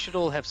 We should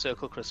all have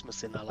Circle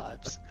Christmas in our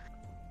lives.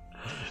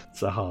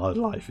 It's a hard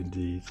life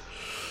indeed.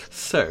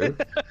 So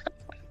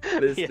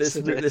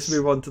let's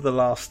move on to the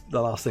last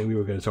thing we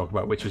were going to talk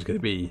about, which was going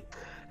to be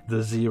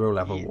the 0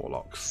 level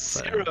warlocks.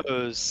 So,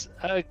 Zeros.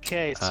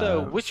 Okay,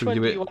 so which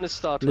one do you want to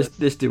start with?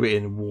 Let's do it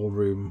in war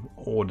room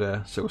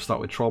order. So we'll start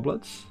with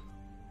Trollbloods.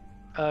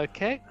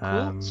 Okay,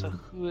 cool. So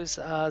who is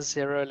our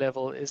 0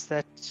 level? Is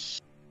that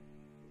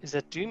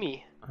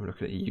Doomy? I'm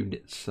looking at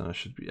units.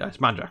 Should be. It's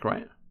Mandrak,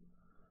 right?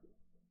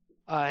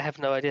 I have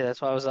no idea. That's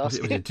why I was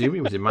asking. Was it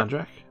Doomy? Was it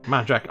Mandrak?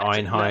 Mandrak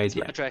Ironhide.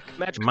 Yeah.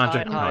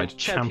 Mandrak Ironhide,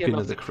 champion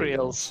of the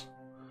Creels.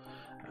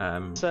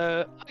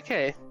 So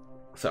okay.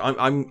 So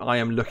I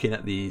am looking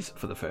at these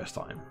for the first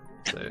time.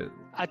 So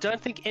I don't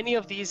think any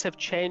of these have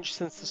changed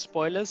since the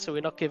spoilers, so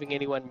we're not giving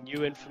anyone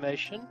new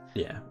information.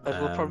 Yeah.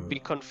 But we'll probably be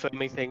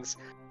confirming things.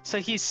 So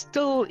he's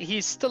still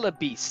a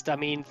beast. I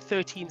mean,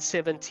 13,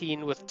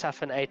 17 with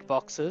tough and 8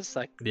 boxes.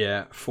 Like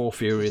 4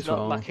 Fury as well.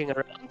 He's not mucking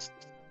around.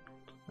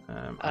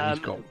 And he's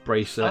got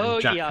Bracer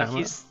and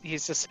Jackhammer.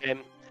 He's the same.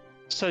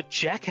 So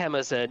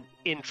Jackhammer's an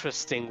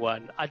interesting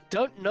one. I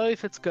don't know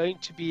if it's going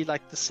to be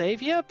like the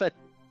savior, but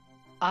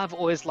I've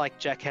always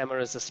liked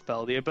Jackhammer as a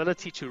spell. The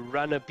ability to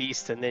run a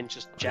beast and then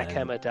just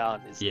jackhammer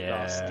down is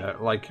nasty.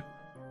 Like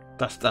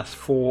that's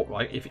 4.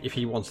 Like if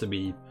he wants to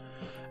be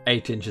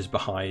 8 inches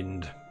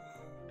behind,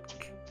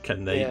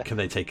 can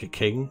they take a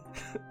king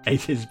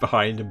 8 inches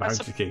behind and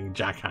bounce a king,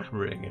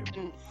 jackhammering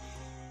him?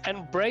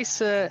 And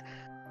Bracer.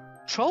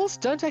 Trolls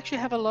don't actually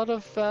have a lot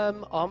of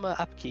armor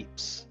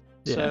upkeeps,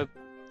 so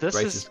this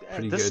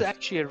is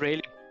actually a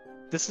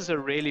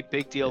really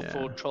big deal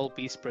for Troll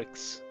Beast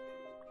Bricks.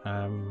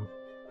 And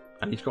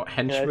he's got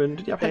henchmen.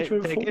 Did you have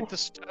henchmen before? They get the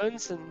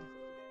stones, and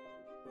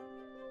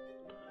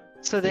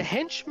so the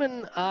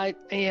henchmen. I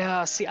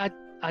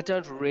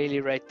don't really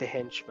rate the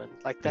henchmen.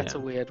 Like that's a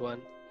weird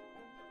one.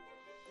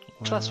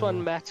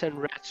 +1 Mat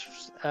and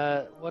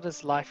Rat. What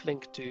does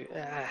Lifelink do?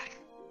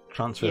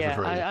 Transfer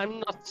for free.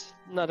 I'm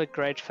not a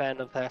great fan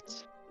of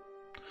that.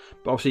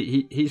 But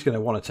obviously he's going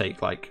to want to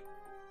take like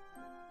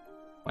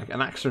an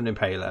Axer and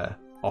Impaler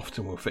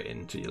often will fit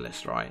into your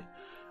list, right?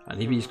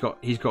 And if he's got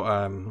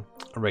a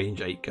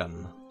range 8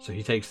 gun, so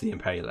he takes the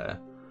Impaler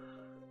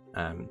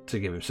to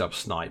give himself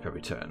snipe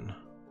every turn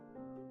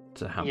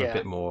to have a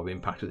bit more of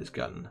impact with his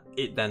gun.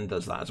 It then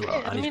does that as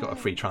well, and he's got a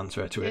free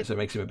transfer to it, so it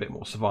makes him a bit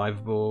more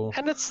survivable.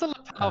 And it's still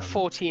a power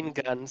 14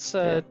 gun,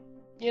 so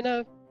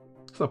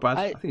it's not bad.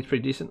 I think it's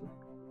pretty decent.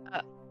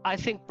 I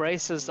think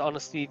Brace is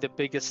honestly the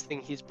biggest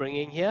thing he's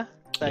bringing here.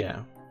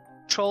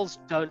 Trolls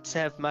don't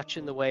have much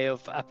in the way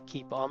of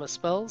upkeep armor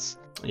spells.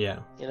 Yeah.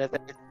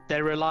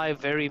 They rely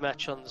very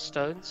much on the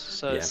stones,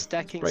 so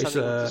stacking Bracer,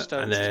 something with the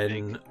stones and then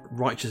is big.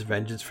 Righteous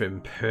Vengeance for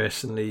him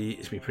personally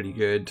is been pretty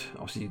good.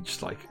 Obviously,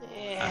 just like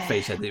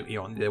Faye said, he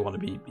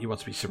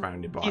wants to be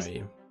surrounded by he's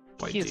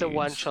dudes. A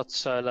one-shot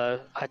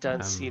solo. I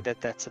don't see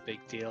that's a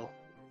big deal.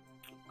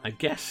 I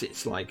guess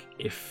it's like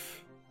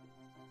if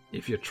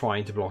you're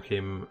trying to block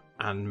him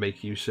and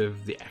make use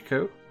of the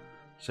Echo,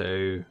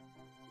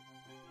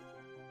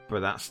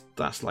 but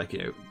that's like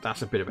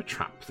that's a bit of a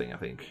trap thing. I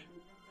think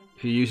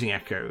if you're using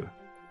Echo,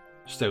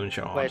 Stone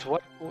Shard. Wait,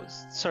 what?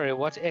 Sorry,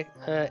 what? Echo?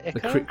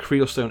 The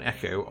Creelstone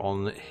Echo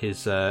on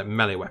his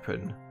melee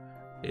weapon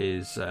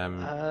is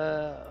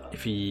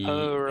if he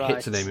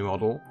hits an enemy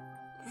model,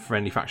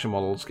 friendly faction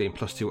models gain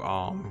 +2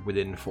 arm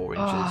within 4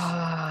 inches.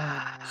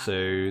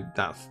 So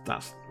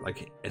that's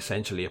like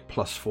essentially a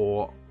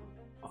 +4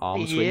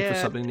 arm swing for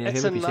something near him.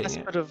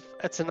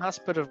 It's a nice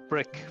bit of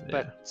brick,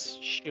 but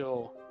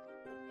sure.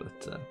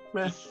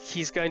 But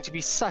he's going to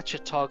be such a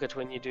target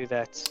when you do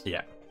that.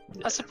 Yeah.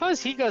 I suppose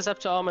he goes up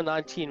to armor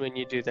 19 when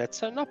you do that,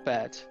 so not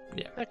bad.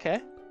 Yeah. Okay.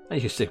 And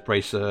you can stick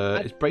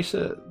Bracer. Is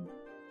Bracer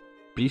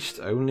beast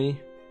only?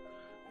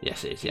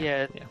 Yes, it is.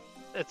 Yeah.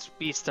 It's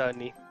beast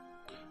only.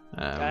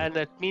 And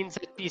it means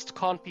that beast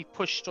can't be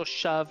pushed or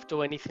shoved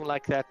or anything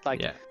like that.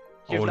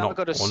 You've now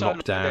got a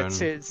solo that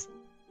says.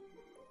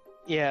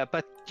 Yeah,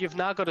 but you've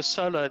now got a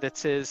solo that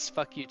says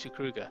 "fuck you" to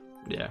Kruger.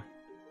 Yeah.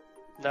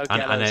 No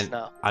gallows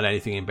now. And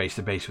anything in base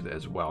to base with it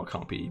as well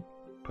can't be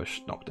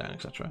pushed, knocked down,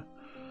 etc.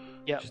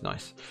 Yeah, which is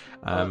nice.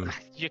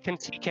 You can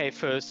TK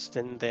first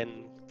and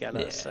then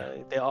gallows.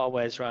 So there are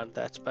ways around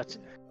that, but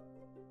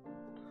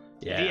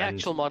the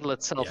actual model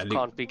itself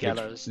can't be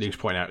gallows. Luke's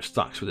pointing out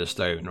stacks with a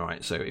stone,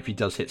 right? So if he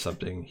does hit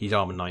something, he's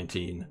armor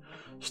 19.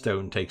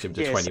 Stone takes him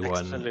to 21.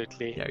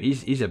 Absolutely. Yeah,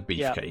 he's a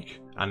beefcake,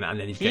 and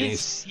then he's getting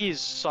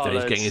solid. Then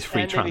he's getting his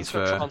free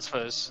transfer.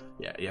 Transfers.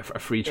 Yeah, a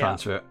free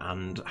transfer,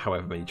 and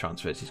however many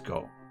transfers he's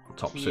got on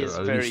top. So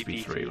at least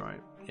be 3,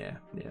 right? Yeah.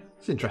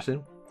 It's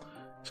interesting.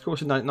 It's of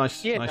course a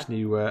nice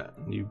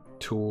new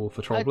tool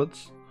for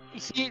Trollbloods.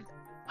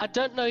 I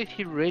don't know if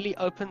he really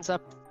opens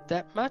up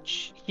that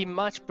much. He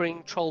might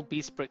bring Troll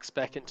Beast Bricks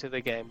back into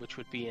the game, which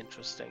would be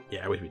interesting.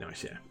 Yeah, it would be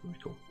nice. Yeah, would be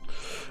cool.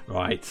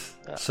 Right,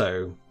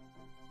 so.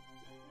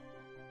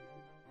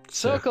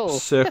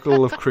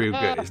 Circle of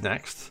Kruger is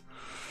next.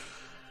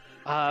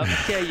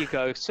 Here you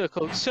go.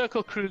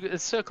 Circle Kruger.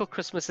 Circle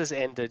Christmas has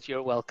ended.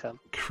 You're welcome.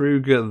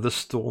 Kruger the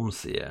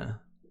Stormseer.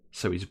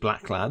 So he's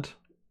Black Lad,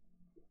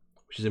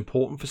 which is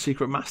important for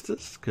Secret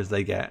Masters because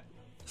they get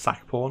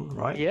sack pawn,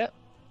 right? Yeah.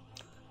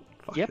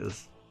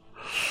 Fuckers.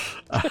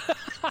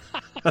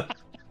 Yep.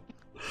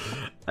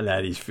 And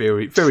then he's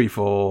Fury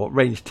 4,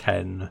 range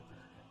 10,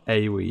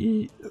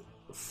 AoE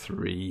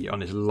 3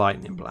 on his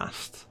Lightning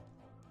Blast.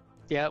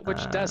 Yeah,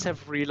 which does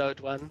have reload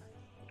 1.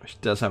 Which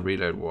does have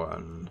reload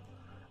 1.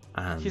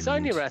 And he's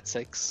only rat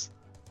 6.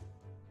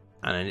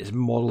 And then its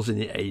models in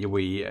the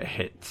AoE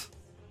hit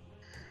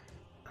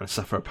and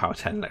suffer a power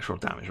 10 electoral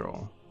damage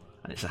roll.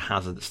 And it's a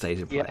hazard that stays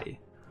in play. Yeah.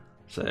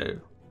 So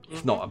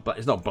it's not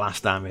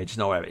blast damage,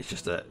 it's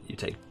just that you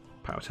take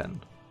power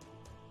 10.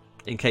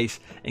 In case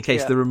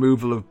the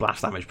removal of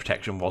blast damage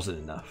protection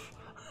wasn't enough.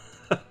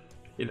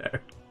 You know.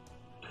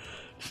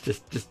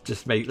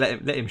 Just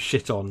let him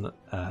shit on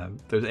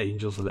those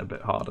angels a little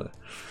bit harder.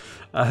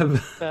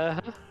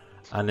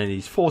 And then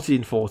he's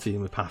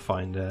 14/14 with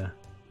Pathfinder.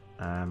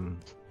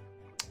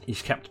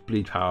 He's kept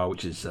bleed power,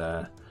 which is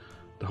the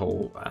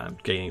whole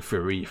gaining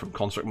fury from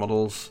construct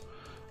models.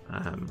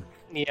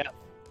 Yeah,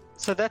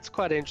 so that's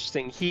quite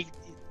interesting. He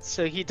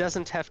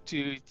doesn't have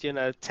to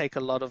take a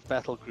lot of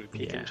battle group.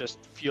 He can just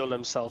fuel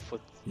himself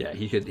with. Yeah,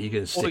 he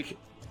can stick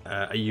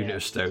a unit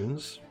of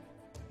stones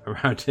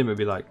around him and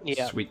be like,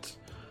 sweet,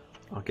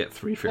 I'll get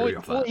 3 fury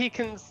off that. Or he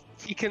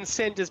can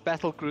send his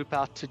battle group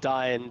out to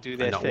die and do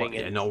their thing.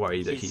 And not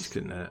worry that he's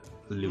going to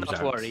lose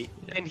out. Not worry.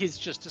 Yeah. And he's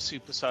just a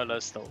super solo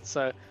still.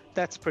 So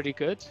that's pretty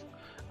good.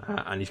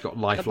 And he's got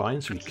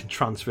lifeline, so he can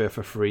transfer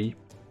for free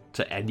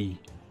to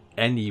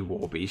any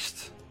war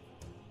beast.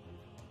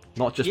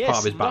 Not just part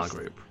of his battle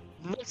group.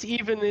 Not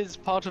even as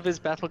part of his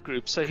battle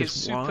group. So he's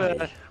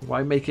super...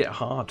 Why make it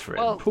hard for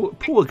him?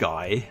 Poor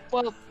guy.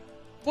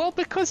 Well,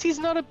 because he's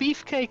not a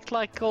beefcake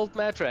like old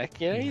Madrak,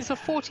 he's a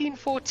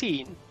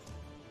 14/14.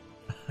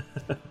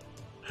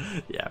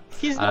 Yeah.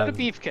 He's not a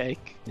beefcake.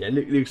 Yeah,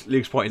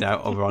 Luke's pointed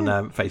out over on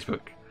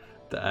Facebook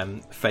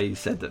that FaZe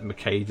said that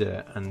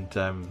Makeda and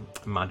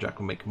Madrak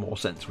will make more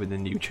sense when the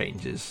new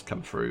changes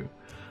come through.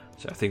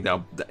 So I think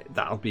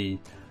that'll be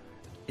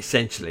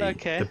essentially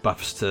the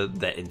buffs to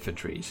their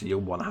infantry, so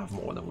you'll want to have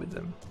more of them with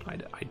them,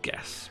 I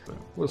guess. But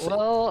we'll see.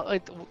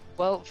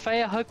 Well,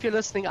 Faye, I hope you're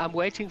listening. I'm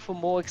waiting for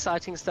more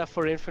exciting stuff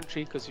for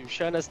infantry because you've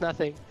shown us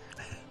nothing.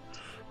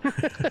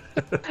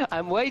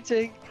 I'm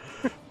waiting.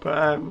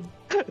 But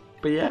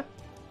yeah,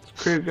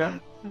 Kruger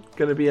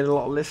gonna be in a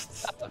lot of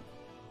lists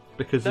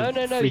because no.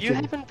 You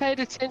haven't paid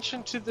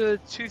attention to the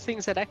 2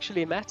 things that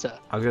actually matter.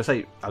 I was gonna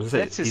say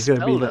he's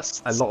gonna be in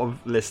a lot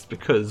of lists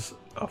because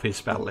of his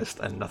spell list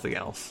and nothing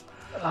else.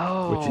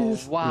 Which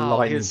is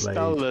Lightning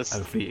Blade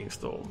and Fleeting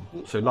Storm.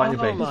 So Lightning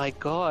Blade, my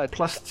god,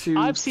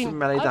 +2 to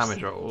melee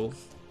damage rolls,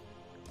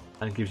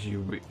 and gives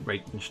you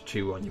range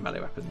 2 on your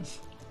melee weapons.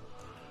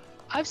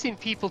 I've seen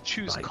people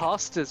choose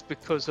casters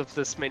because of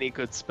this many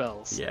good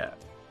spells. Yeah,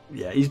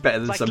 he's better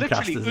than some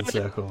casters in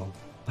Circle.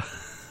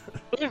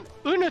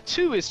 Una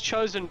 2 is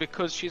chosen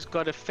because she's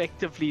got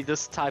effectively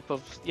this type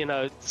of,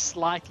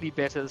 slightly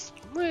better,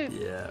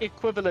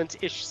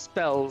 equivalent-ish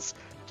spells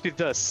to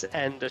this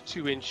and a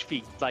 2-inch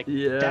feat.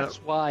 That's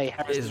why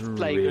Harrison's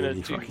playing Una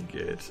 2. Fucking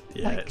good.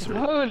 Yeah, it's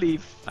really... Holy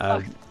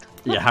fuck.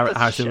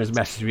 Harrison was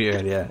messaging me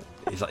earlier.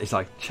 He's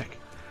like,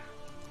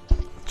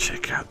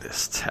 check out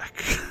this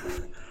tech.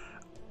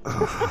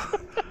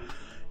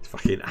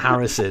 Fucking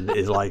Harrison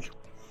is like,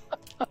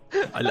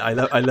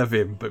 I love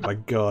him, but my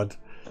god,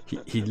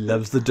 he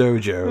loves the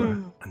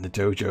dojo, and the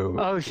dojo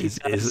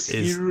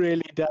he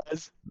really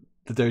does.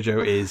 The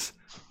dojo is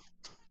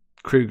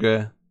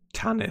Kruger,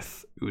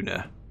 Tanith,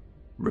 Una,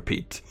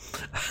 repeat,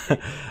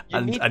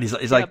 and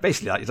he's like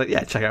basically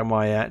check out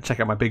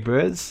my big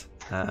birds.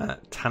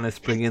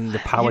 Tanith bring in the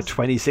power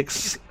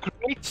 26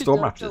 Storm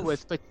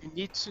Raptors. But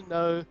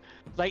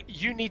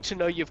you need to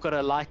know you've got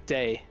a light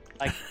day.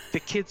 The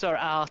kids are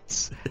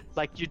out.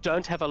 You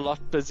don't have a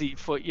lot busy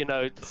for you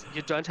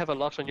don't have a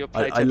lot on your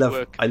plate at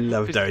work. I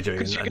love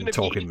dojo and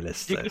talking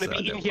lists. You're going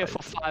to be in here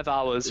for 5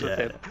 hours with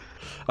him.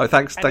 Oh,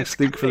 thanks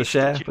Luke for the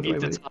share. By the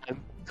way,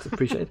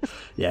 appreciate it.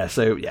 Yeah,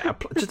 so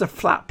just a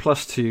flat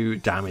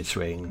 +2 damage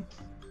swing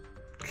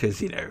because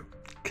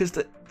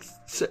the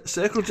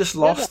Circle just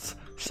lost.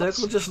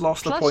 Circle just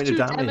lost a point of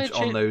damage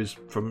on those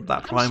from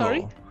that primal.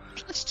 Sorry,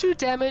 +2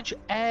 damage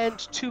and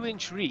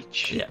 2-inch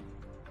reach. Yeah.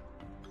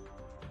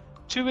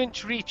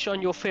 2-inch reach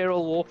on your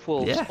feral warp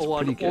wolves or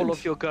on all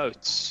of your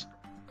goats.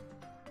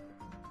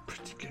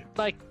 Pretty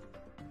good.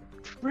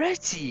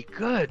 Pretty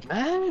good,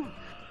 man.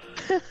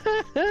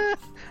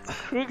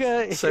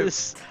 Kruger is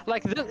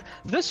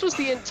this was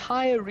the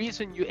entire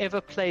reason you ever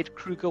played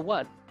Kruger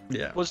 1.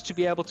 Yeah. Was to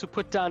be able to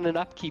put down an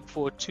upkeep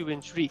for a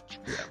 2-inch reach.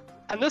 Yeah.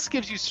 And this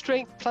gives you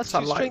strength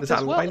 +2 strength as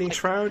well. Lightning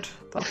Shroud?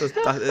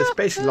 It's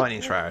basically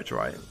Lightning Shroud,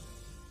 right?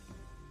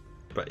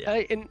 But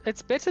yeah.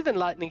 It's better than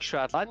Lightning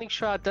Shroud. Lightning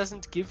Shroud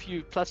doesn't give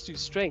you +2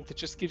 strength. It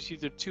just gives you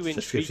the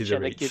 2-inch reach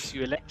and it gives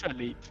you Electro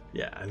Leap.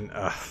 Yeah, and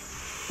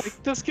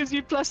this gives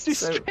you +2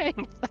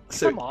 strength.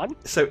 Come on.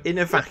 So in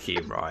a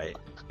vacuum, right?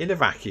 in a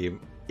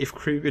vacuum, if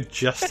Kruger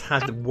just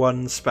had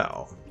one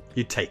spell,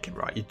 you'd take him,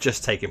 right? You'd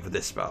just take him for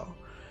this spell.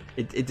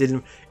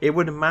 It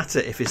wouldn't matter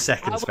if his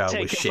second spell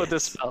was shit. For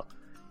this spell.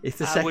 If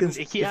the second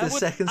spell he had,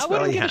 I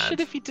wouldn't give a shit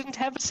if he didn't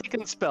have a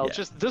second spell. Yeah.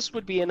 Just this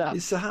would be enough. He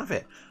used to have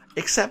it,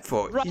 except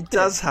for he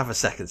does have a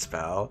second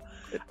spell,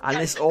 and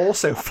it's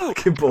also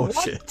fucking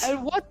bullshit.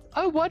 What?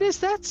 What is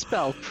that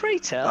spell? Pray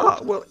tell.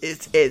 Oh, well,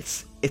 it's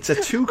a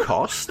 2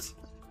 cost,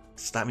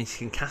 so that means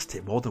you can cast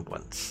it more than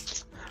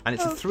once, and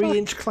it's a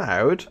 3-inch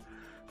cloud.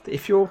 That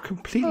if you're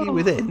completely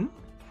within.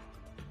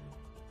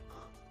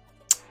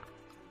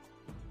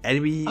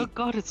 Enemy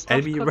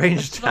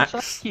range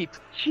attacks.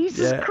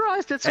 Jesus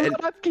Christ, it's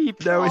not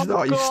upkeep. No, it's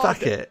not. You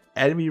stack it.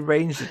 Enemy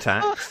ranged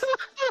attacks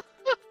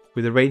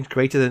with a range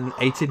greater than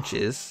 8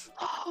 inches.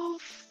 Oh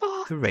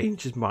fuck! The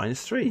range is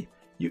 -3.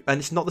 And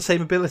it's not the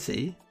same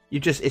ability.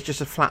 It's just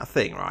a flat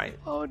thing, right?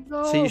 Oh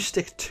no! So you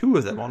stick 2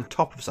 of them on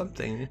top of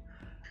something,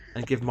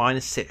 and give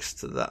 -6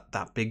 to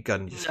that big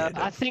gun you scared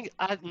of. I think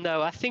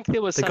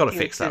there was. They got to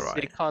fix that,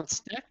 right? You can't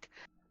stack.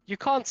 You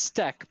can't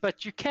stack,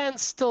 but you can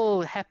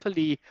still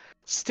happily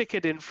stick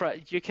it in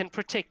front. You can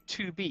protect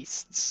 2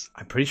 beasts.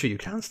 I'm pretty sure you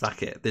can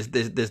stack it.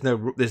 There's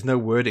no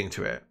wording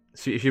to it.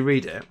 So if you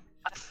read it,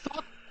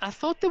 I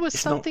thought there was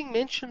something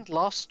mentioned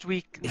last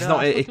week. It's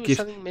not. It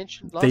gives.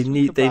 They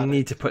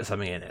need to put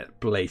something in it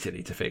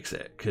blatantly to fix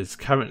it, because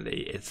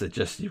currently it's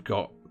just you've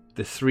got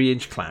the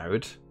 3-inch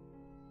cloud.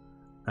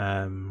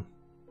 When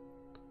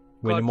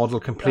a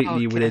model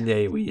completely within the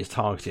AoE is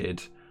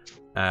targeted.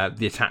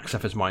 The attack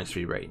suffers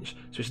 -3 range,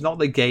 so it's not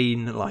the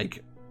gain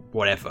like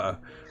whatever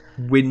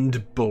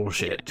wind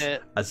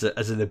bullshit as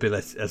an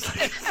ability as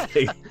like a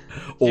thing.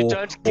 You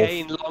don't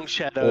gain long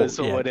shadows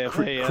or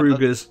whatever.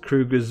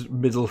 Kruger's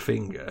middle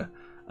finger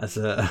as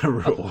a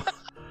rule.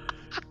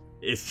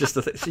 It's just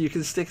a thing, so you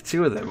can stick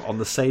 2 of them on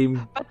the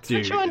same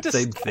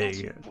same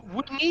thing.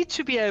 We need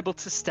to be able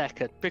to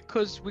stack it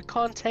because we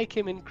can't take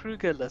him in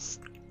Kruger list.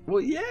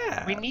 Well,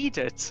 yeah, we need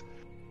it.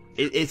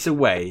 It's a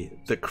way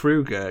that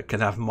Kruger can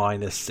have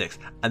 -6,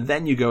 and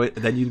then you go.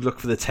 Then you look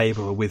for the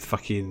table with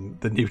fucking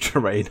the new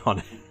terrain on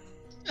it,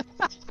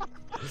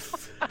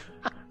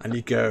 and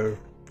you go,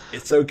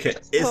 "It's okay,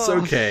 it's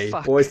okay,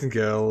 fuck. Boys and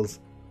girls,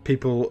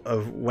 people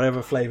of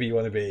whatever flavour you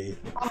want to be."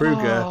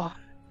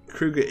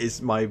 Kruger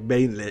is my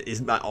main list,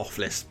 is my off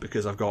list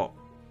because I've got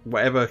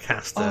whatever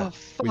caster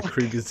with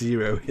Kruger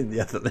 0 in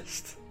the other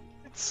list.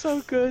 It's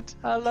so good.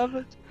 I love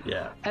it.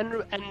 Yeah.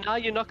 And now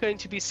you're not going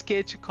to be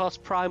scared to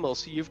cast Primal,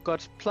 so you've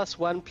got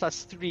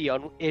 +1/+3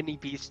 on any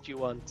beast you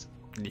want.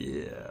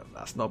 Yeah,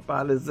 that's not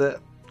bad, is it?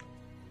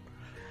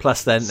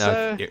 Plus, then,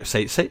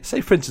 say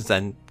for instance,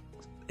 then,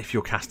 if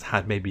your caster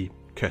had maybe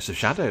Curse of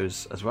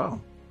Shadows as well.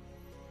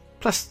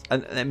 Plus,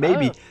 and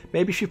maybe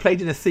if you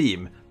played in a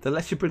theme that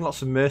lets you bring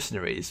lots of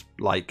mercenaries,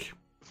 like,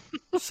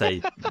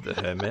 say, the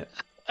Hermit,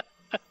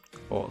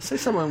 or say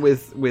someone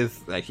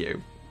with like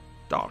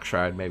Dark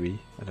Shroud, maybe.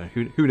 I don't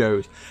know. Who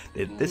knows?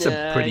 It's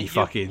a pretty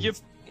fucking.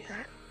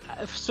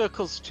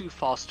 Circle's too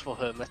fast for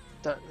Hermit.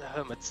 The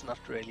Hermit's not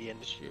really an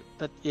issue,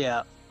 but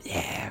yeah.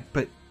 Yeah,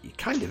 but it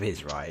kind of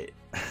is, right?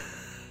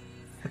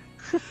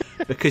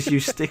 Because you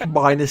stick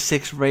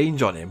 -6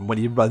 range on him when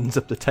he runs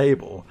up the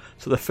table.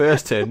 So the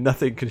first turn,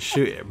 nothing can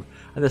shoot him,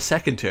 and the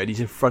second turn, he's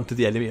in front of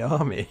the enemy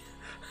army.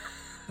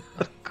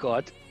 Oh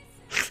God.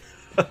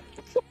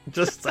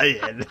 Just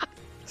saying.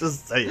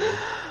 Just saying.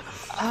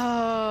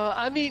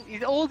 I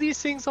mean, all these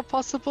things are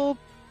possible.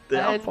 They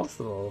are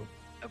possible.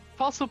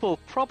 Possible,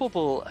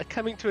 probable,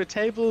 coming to a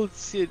table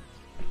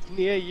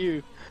near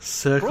you.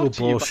 Circle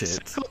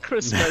bullshit. Circle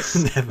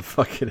Christmas. Never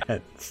fucking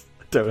ends.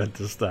 I don't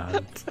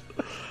understand.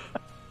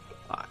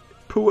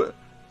 Poor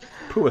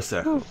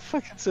Circle. Oh,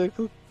 fucking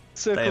Circle.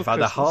 They have had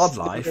a hard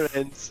life.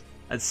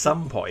 At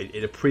some point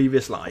in a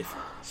previous life,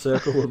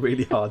 Circle were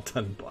really hard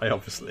done by,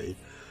 obviously.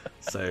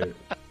 So...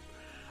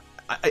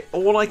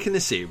 all I can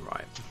assume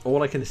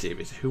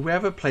is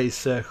whoever plays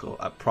Circle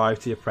at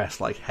Privateer Press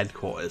like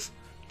headquarters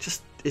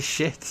just is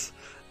shit.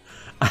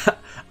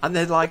 And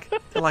they're like,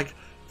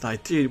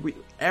 dude,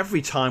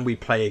 every time we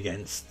play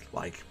against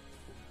like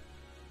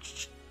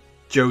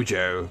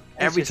Jojo,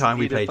 every time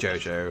we play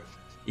Jojo,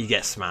 he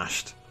gets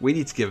smashed. We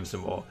need to give him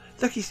some more.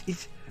 Look,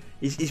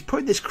 he's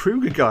putting this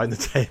Kruger guy on the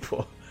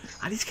table,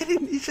 and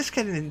he's just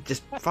getting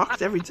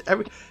fucked every.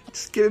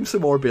 Just give him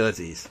some more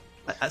abilities.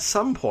 At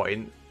some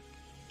point,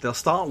 they'll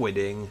start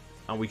winning,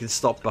 and we can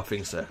stop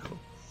buffing Circle.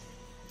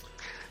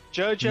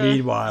 Jojo.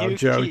 Meanwhile,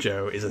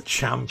 Jojo is a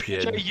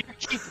champion.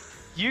 Jojo,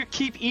 you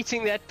keep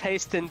eating that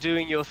paste and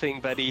doing your thing,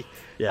 buddy.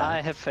 Yeah.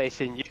 I have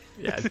faith in you.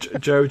 Yeah,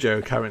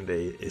 Jojo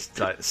currently is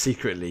like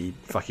secretly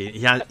fucking.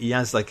 He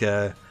has like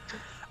a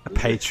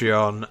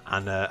Patreon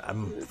and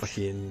a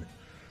fucking.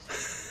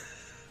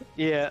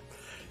 Yeah.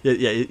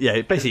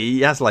 Yeah. Basically,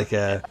 he has like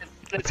a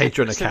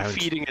Patreon account.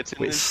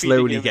 It's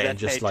slowly getting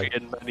just like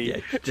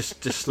money.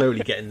 just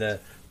slowly getting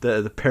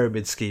the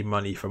pyramid scheme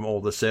money from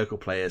all the Circle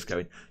players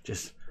going.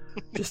 Just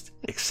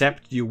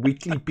accept your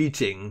weekly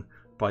beating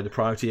by the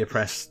Privateer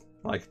Press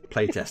like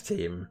playtest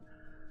team,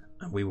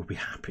 and we will be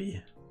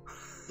happy.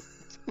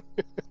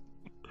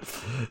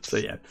 So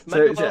yeah,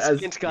 Money well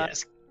spent,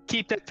 guys.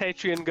 Keep that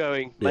Patreon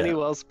going. Money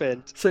well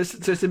spent. So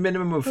it's a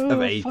minimum of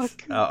 8,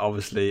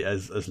 obviously,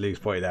 as Luke's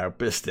pointed out.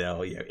 But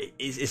still,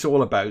 it's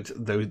all about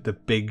the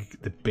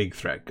big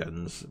threat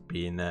guns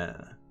being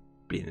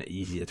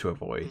easier to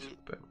avoid.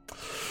 But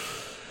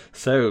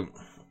so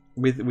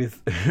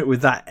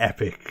with that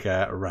epic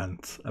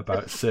rant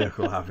about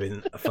Circle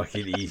having a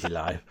fucking easy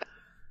life.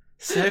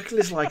 Circle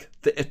is like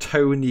the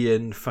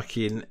Etonian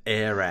fucking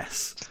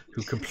heiress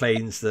who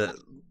complains that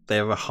they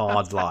have a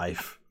hard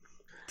life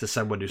to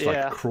someone who's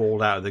like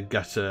crawled out of the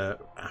gutter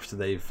after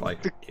they've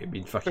like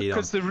been fucking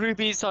because the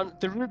rubies on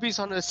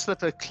her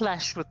slipper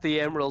clash with the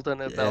emerald on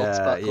her belt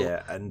buckle.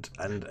 And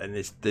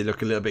they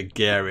look a little bit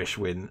garish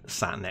when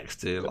sat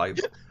next to like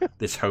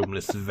this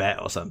homeless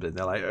vet or something.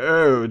 They're like,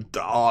 oh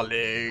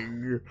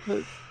darling.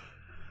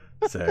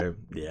 So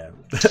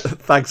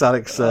thanks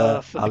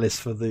Alice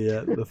for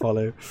the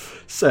follow.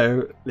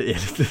 So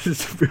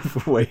let's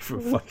move away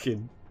from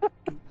fucking.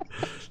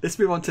 Let's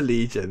move on to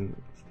Legion.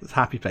 It's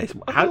happy place.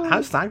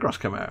 How's Thagros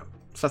come out?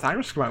 So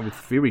Thagros come out with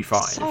Fury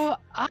 5. So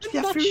I'm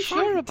not Fury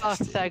sure about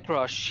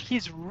Thagros.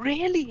 He's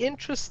really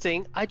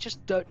interesting. I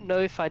just don't know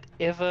if I'd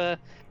ever.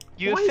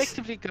 You're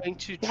effectively going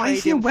to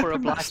trade him for a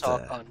Blight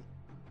Archon.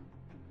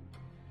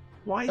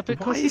 Why?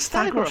 Because why he's is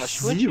Thagros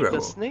Thagros. Weren't 0? you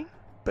listening?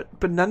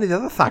 But none of the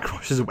other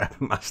Thagroshes are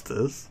weapon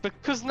masters.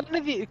 Because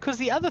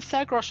the other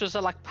Thagroshes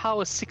are like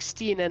power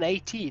 16 and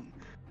 18.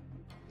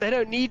 They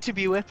don't need to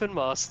be weapon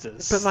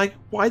masters. But like,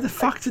 why the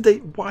fuck did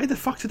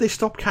they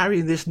stop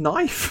carrying this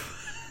knife?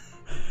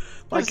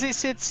 Like,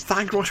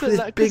 Thagros with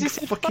his big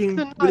fucking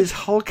with his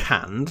Hulk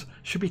hand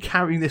should be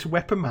carrying this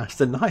weapon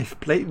master knife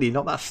blatantly,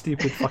 not that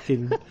stupid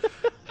fucking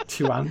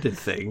two-handed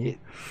thing.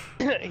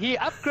 He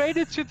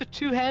upgraded to the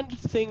two-handed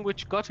thing,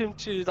 which got him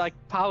to like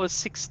power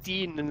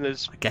 16 in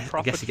this I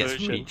guess he gets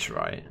version. reach,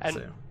 right?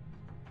 And,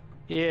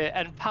 yeah,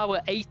 and power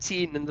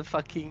 18 in the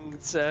fucking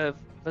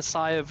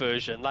Messiah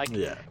version. Like,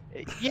 yeah.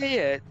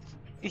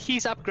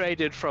 He's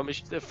upgraded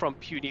from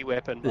puny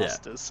weapon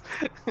masters.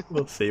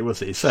 We'll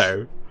see.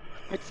 So.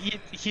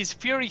 He's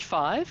Fury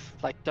 5,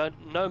 like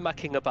no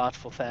mucking about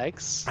for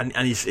Thags. And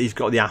he's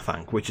got the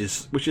Athank, which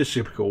is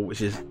super cool,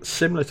 which is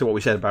similar to what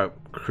we said about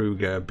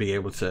Kruger being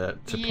able to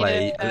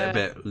play a little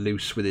bit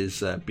loose with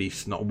his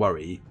beast, not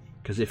worry,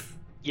 because if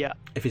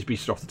his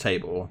beast is off the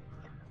table,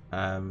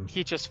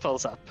 he just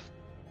fills up.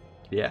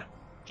 Yeah.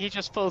 He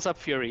just fills up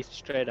Fury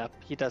straight up.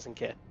 He doesn't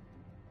care.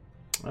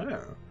 Oh.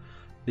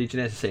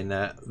 Legionnaires is saying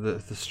that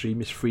the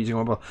stream is freezing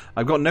on.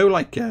 I've got no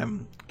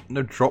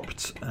no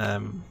dropped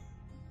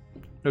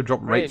no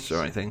drop rates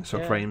or anything,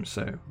 so frames,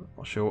 so I'm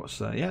not sure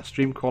what's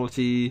stream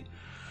quality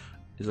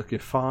is looking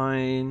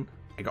fine.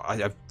 I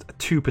have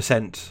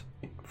 2%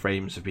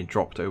 frames have been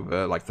dropped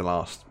over like the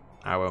last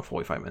hour and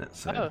 45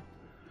 minutes. So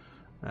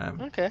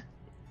okay.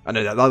 I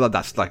know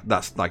that's like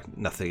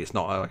nothing. It's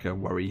not like a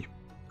worry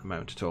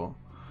amount at all.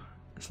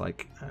 It's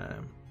like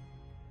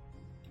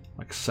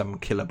some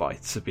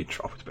kilobytes have been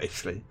dropped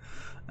basically.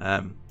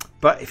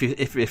 But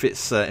if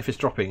it's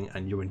dropping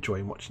and you're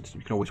enjoying watching it,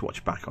 you can always watch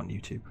it back on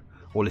YouTube.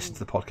 Or listen to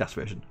the podcast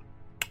version.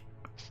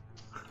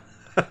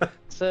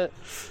 so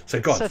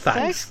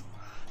thanks.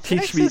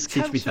 Teach me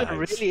thanks. A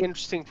really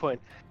interesting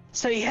point.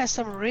 So he has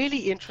some really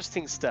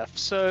interesting stuff.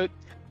 So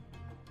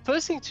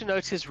first thing to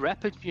note is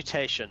rapid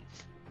mutation.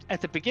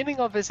 At the beginning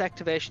of his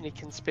activation, he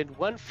can spend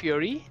 1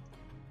 Fury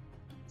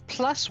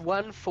plus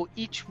 1 for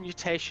each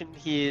mutation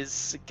he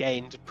has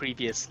gained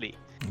previously.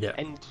 Yeah.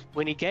 And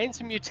when he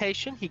gains a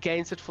mutation, he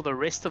gains it for the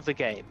rest of the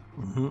game.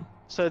 Mm-hmm.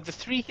 So the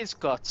 3 he's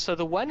got. So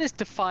the 1 is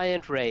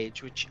Defiant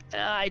Rage, which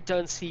I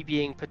don't see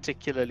being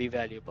particularly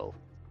valuable.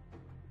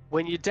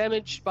 When you're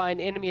damaged by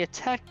an enemy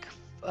attack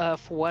for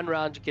 1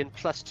 round, you get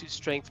 +2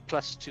 strength,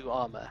 +2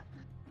 armor.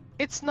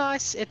 It's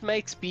nice. It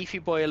makes Beefy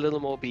Boy a little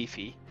more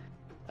beefy.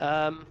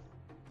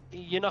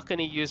 You're not going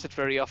to use it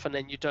very often,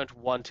 and you don't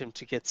want him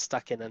to get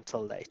stuck in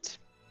until late.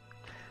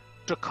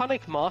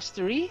 Draconic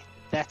Mastery,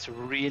 that's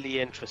really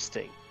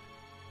interesting.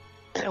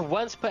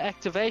 Once per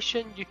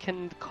activation, you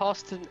can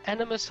cast an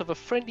Animus of a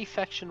friendly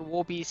faction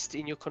warbeast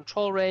in your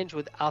control range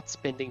without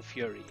spending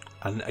Fury.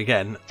 And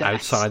again,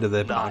 outside of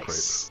the battle group.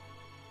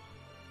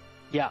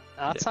 Yeah,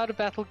 outside of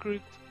battle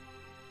group,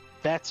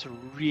 that's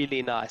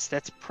really nice.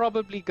 That's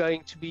probably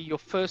going to be your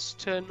first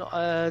turn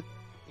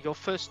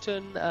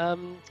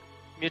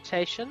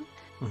mutation,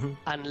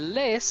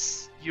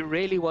 unless you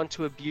really want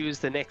to abuse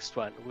the next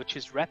one, which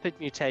is Rapid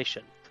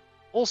Mutation.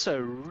 Also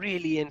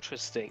really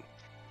interesting.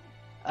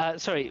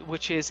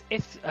 Which is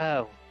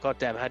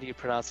goddamn, how do you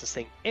pronounce this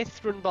thing?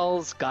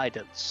 Ithranbal's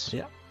Guidance.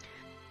 Yeah.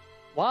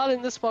 While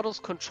in this model's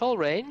control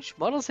range,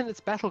 models in its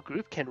battle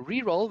group can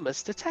re-roll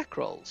missed attack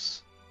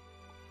rolls.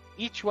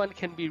 Each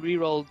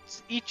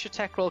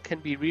attack roll can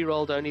be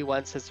re-rolled only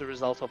once as a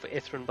result of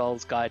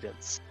Ithranbal's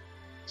Guidance.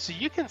 So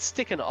you can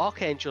stick an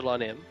Archangel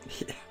on him,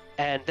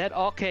 and that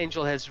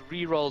Archangel has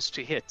re-rolls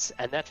to hit,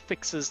 and that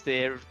fixes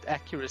their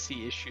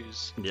accuracy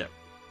issues. Yeah.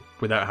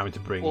 Without having to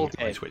bring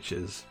light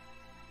switches.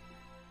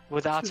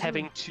 Without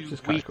having to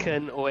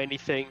weaken or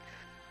anything.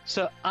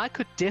 So I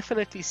could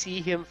definitely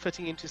see him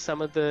fitting into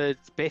some of the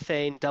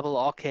Bethane double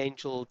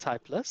Archangel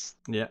type lists.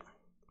 Yeah.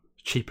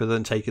 Cheaper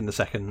than taking the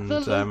second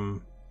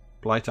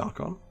Blight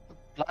Archon.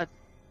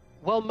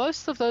 Well,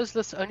 most of those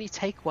lists only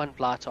take one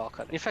Blight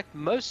Archon. In fact,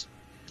 most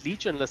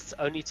Legion lists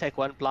only take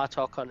one Blight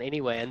Archon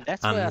anyway, and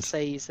that's where I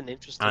say he's an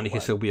interesting And he can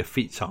one. still be a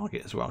feat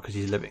target as well, because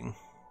he's living.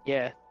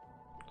 Yeah.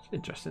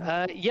 Interesting.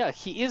 Yeah,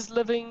 he is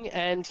living,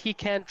 and he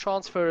can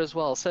transfer as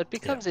well, so it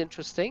becomes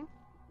interesting.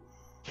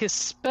 His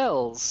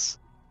spells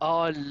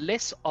are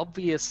less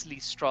obviously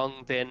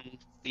strong than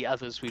the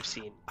others we've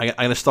seen. I'm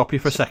going to stop you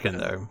for a second,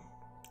 though.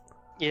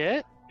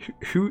 Yeah?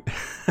 Who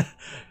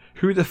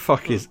the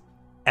fuck is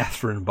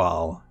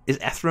Ethrenbal? Is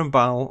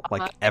Ethrenbal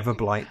like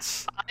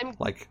Everblight's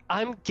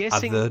I'm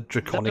guessing other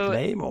draconic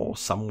name or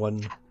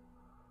someone?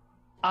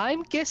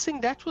 I'm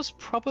guessing that was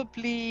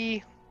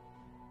probably.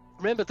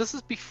 Remember, this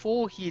is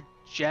before he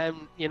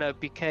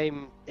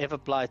became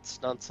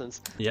Everblight's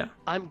nonsense. Yeah.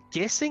 I'm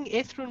guessing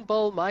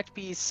Ethrenbal might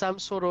be some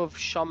sort of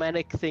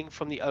shamanic thing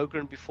from the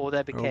Ogryn before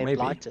they became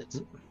blighted.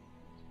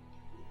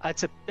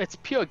 It's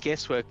pure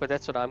guesswork, but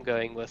that's what I'm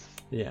going with.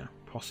 Yeah,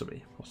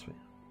 possibly.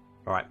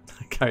 All right,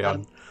 carry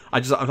on.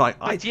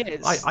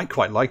 I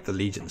quite like the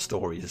Legion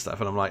stories and stuff,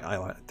 and I'm like,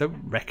 I don't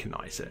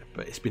recognise it,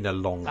 but it's been a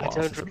long while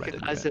since I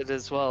recognise it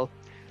as well.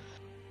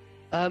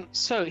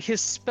 So his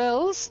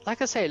spells,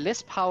 like I say,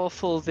 less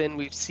powerful than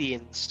we've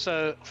seen.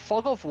 So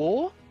Fog of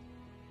War,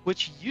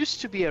 which used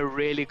to be a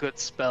really good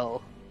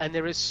spell, and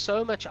there is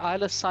so much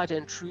Eyeless Sight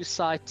and True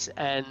Sight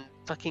and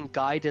fucking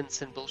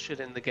guidance and bullshit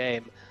in the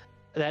game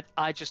that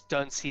I just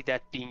don't see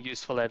that being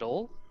useful at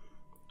all.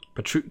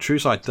 But True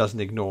Sight doesn't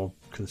ignore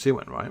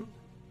concealment, right?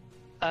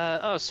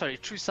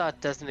 True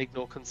Sight doesn't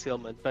ignore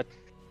concealment, but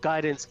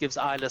guidance gives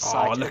Eyeless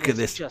Sight. Oh, look at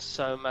this! Just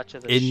so much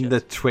of this in shit.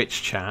 The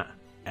Twitch chat,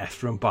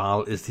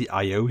 Ethrenbal is the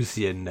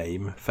Iosian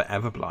name for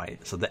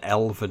Everblight, so the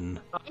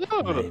Elven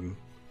name.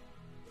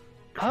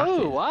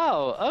 Oh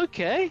wow!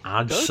 Okay.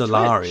 Ad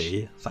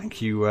Solari,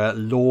 thank you,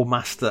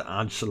 Lawmaster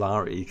Ad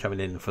Solari,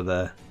 coming in for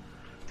the.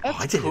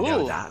 I didn't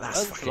know that.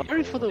 That's fucking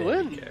cool. For the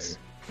wins.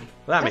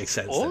 Well, that makes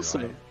sense.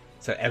 Awesome. Then, right?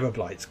 So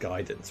Everblight's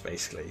guidance,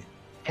 basically.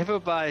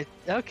 Everblight.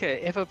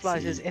 Okay,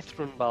 Everblight is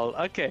Ethrenbal.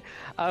 Okay.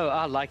 Oh,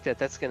 I like that.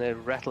 That's going to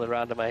rattle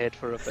around in my head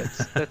for a bit.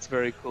 That's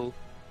very cool.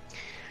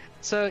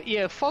 So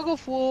yeah, Fog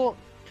of War.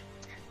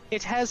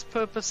 It has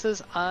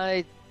purposes.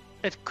 It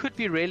could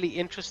be really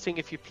interesting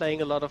if you're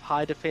playing a lot of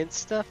high defense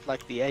stuff,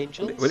 like the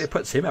Angels. Well, it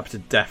puts him up to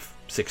def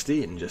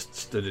 16, just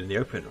stood in the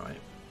open, right?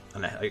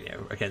 And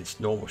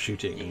against normal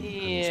shooting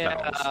and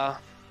spells.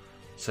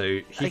 So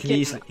he can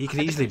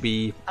easily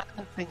be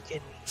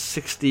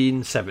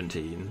 16,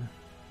 17.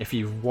 If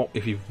you've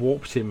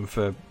warped him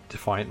for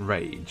Defiant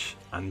Rage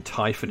and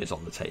Typhon is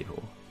on the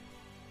table,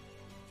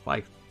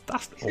 like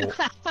that's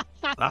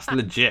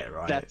legit,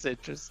 right? That's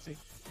interesting.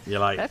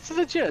 You're like, that's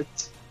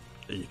legit.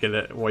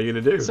 What are you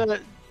gonna do?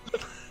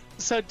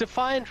 So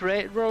Defiant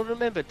Rage. Well,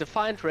 remember,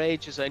 Defiant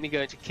Rage is only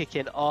going to kick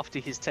in after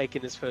he's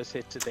taken his first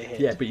hit to the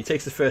head. Yeah, but he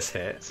takes the first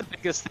hit. It's the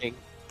biggest thing.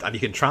 And he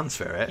can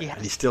transfer it,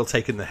 and he's still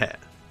taking the hit.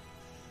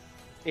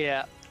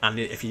 Yeah. And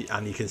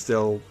he can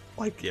still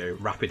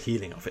rapid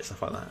healing off it,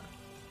 stuff like that.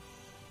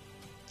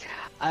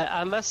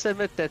 I must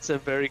admit that's a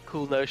very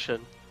cool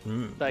notion.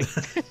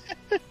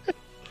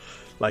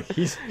 Like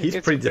he's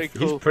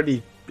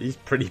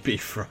pretty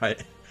beef,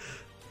 right?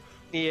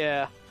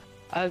 Yeah.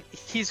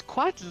 He's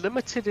quite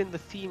limited in the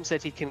themes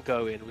that he can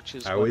go in, which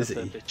is one of the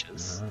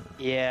bitches.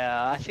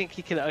 Yeah, I think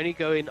he can only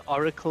go in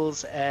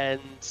oracles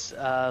and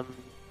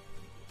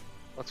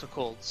what's it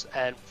called?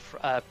 And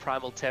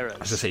primal terrors. I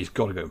was gonna say he's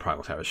got to go in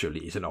primal terrors.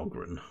 Surely he's an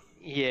Ogryn.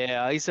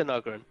 Yeah, he's an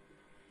Ogryn.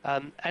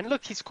 And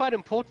look, he's quite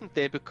important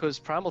there because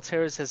primal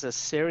terrors has a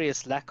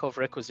serious lack of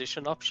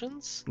requisition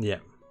options. Yeah.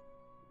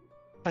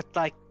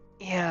 But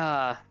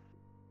yeah.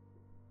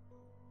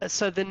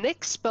 So the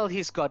next spell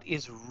he's got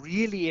is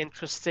really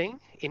interesting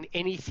in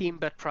any theme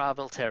but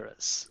primal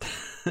terrors.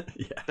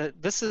 Yeah.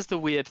 This is the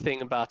weird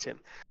thing about him.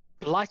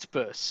 Blight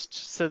Burst.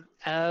 So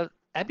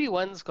Abby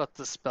 1's got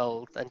the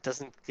spell and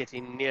doesn't get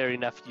near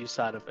enough use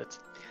out of it.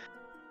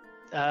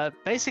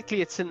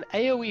 Basically, it's an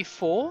AoE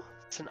 4.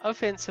 It's an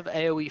offensive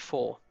AoE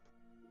 4.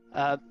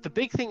 The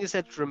big thing is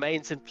that it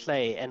remains in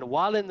play, and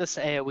while in this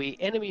AoE,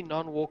 enemy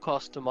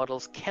non-warcaster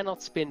models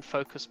cannot spend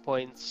focus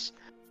points,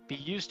 be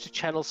used to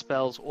channel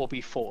spells, or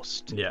be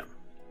forced. Yeah.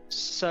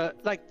 So,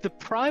 the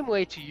prime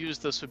way to use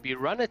this would be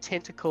run a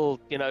tentacle,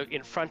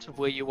 in front of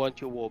where you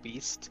want your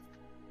Warbeast.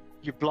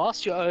 You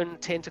blast your own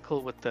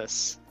tentacle with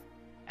this,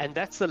 and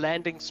that's the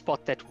landing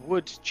spot that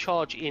would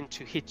charge in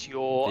to hit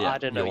your your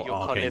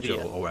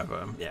Archangel or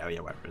whatever. Yeah,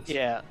 whatever it is.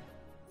 Yeah.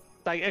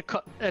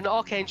 An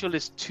Archangel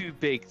is too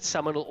big.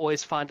 Someone will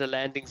always find a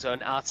landing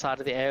zone outside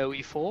of the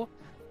AoE 4.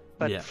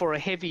 But for a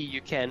heavy,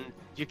 you can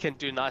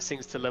do nice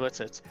things to limit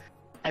it.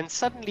 And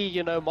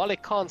suddenly,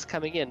 Malik Khan's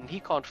coming in, and he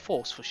can't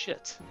force for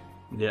shit.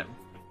 Yeah.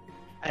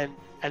 And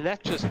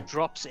that just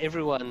drops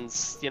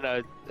everyone's,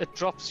 it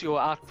drops your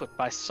output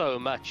by so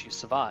much, you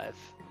survive.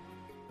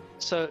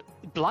 So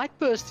Blight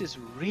Burst is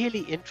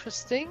really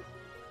interesting,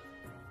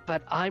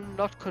 but I'm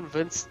not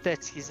convinced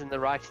that he's in the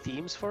right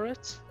themes for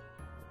it.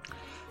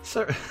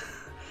 So,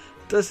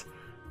 does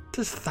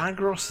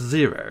Thagros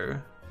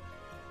 0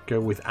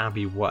 go with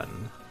Abby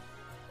 1,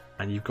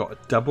 and you've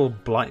got double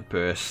Blight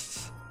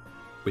Bursts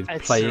with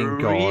It's Playing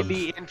God,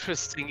 really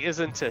interesting,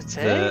 isn't it?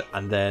 Eh?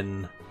 and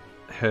then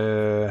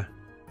her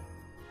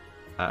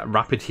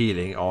rapid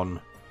healing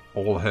on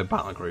all her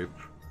battle group,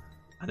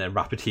 and then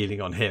rapid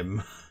healing on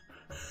him.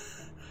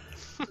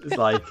 It's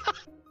like,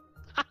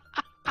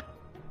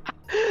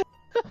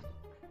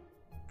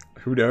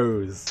 who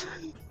knows?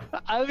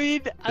 I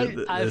mean,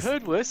 I've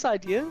heard worse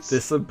ideas.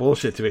 There's some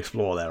bullshit to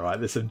explore there, right?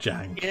 There's some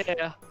jank.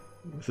 Yeah.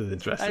 This is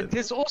interesting. And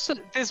there's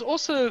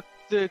also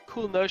the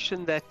cool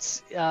notion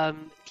that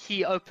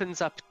he opens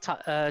up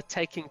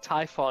taking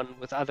Typhon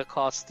with other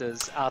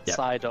casters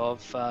outside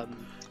of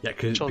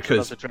Children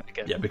of the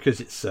Dragon. Yeah, because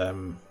it's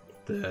the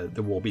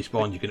War Beast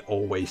bond, you can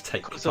always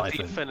take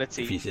Typhon if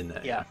he's in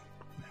there. Yeah,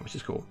 which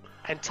is cool.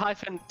 And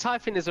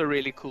Typhon is a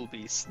really cool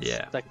beast.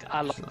 Yeah, like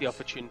I like the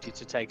opportunity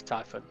to take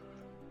Typhon.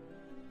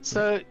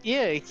 So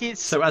yeah, he's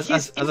so as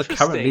a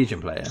current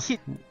Legion player,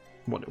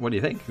 what do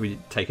you think? Have you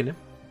taken him?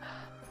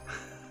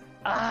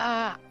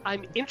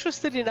 I'm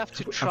interested enough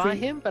to try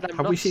him, but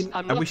I'm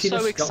not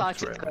so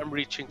excited that I'm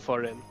reaching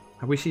for him.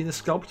 Have we seen the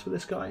sculpt for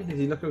this guy? Does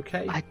he look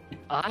okay?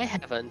 I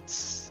haven't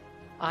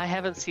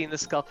seen the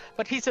sculpt,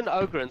 but he's an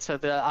Ogren, so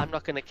I'm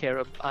not going to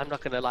care. I'm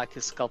not going to like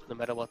his sculpt no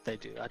matter what they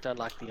do. I don't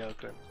like the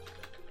Ogren.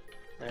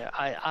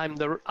 I'm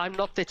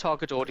not the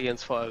target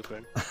audience for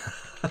Ogren.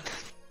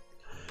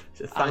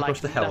 I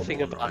like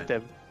nothing about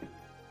them.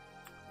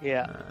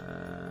 Yeah.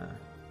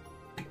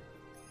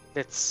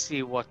 Let's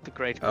see what the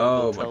Great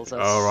Google tells us.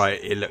 Oh, right,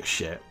 it looks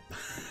shit.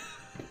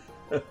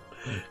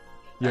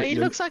 He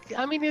looks like,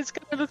 I mean, it's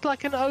going to look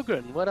like an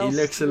Ogren. What else?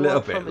 He looks a little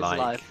bit like,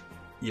 life?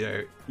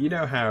 you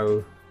know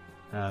how...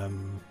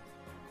 I'm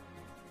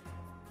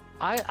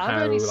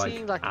only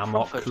seeing like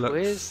Amok Prophet. looks.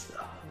 Where's...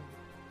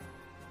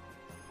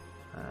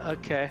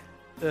 okay.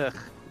 Ugh.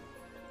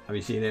 Have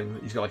you seen him?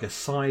 He's got like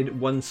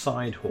one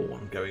side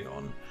horn going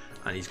on,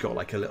 and he's got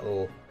like a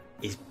little...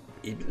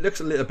 He looks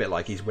a little bit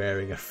like he's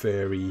wearing a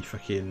furry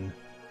fucking...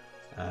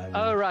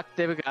 oh right,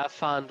 there we go. I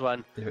found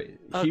one.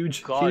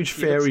 Huge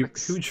furry.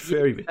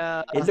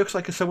 It looks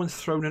like someone's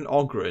thrown an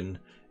Ogren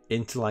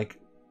into like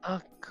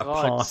a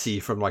party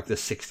from like the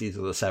 60s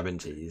or the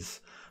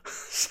 70s.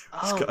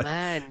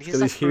 Man, he's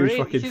got these huge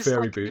fucking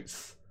furry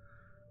boots.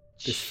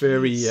 This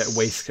furry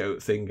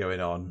waistcoat thing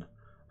going on.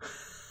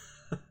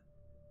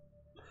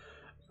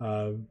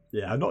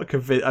 Yeah, I'm not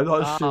convinced. I'm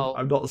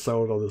not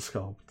sold on the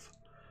sculpt.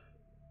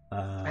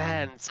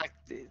 Man, it's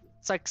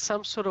like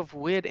some sort of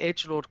weird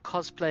edgelord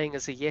cosplaying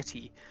as a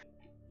Yeti.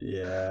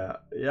 Yeah,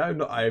 I'm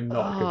not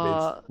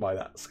convinced by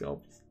that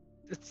sculpt.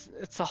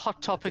 It's a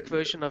Hot Topic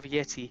version of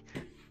Yeti.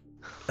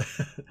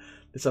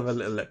 Let's have a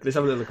little look. Let's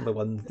have a little look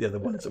at the other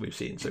ones that we've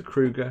seen. So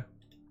Kruger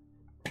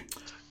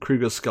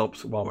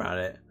sculpt. While we're at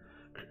it,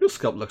 Kruger's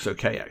sculpt looks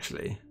okay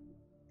actually.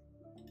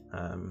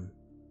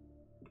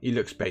 He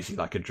looks basically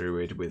like a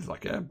druid with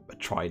like a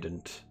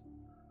trident.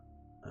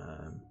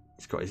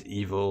 He's got his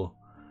evil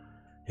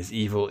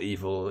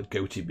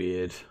goatee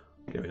beard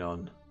going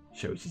on.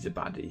 Shows he's a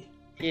baddie.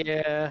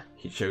 Yeah.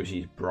 He shows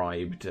he's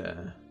bribed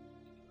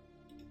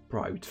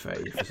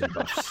Faye for some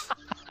buffs.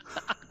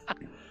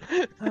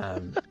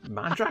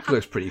 Mandrak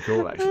looks pretty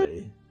cool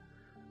actually.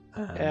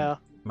 Yeah.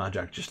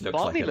 Mandrak just looks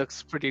Barney like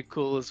looks pretty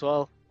cool as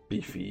well.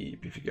 Beefy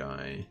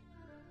guy.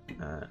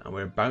 And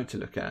we're about to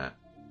look at...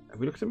 Have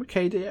we looked at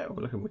Makeda yet? Or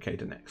we're looking at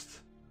Makeda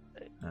next?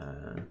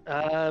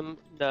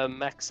 No,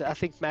 Max. I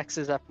think Max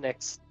is up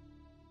next.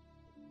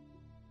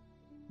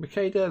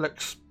 Makeda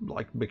looks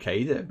like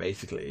Makeda,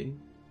 basically.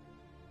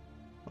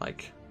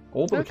 Like,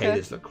 all the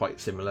Makedas look quite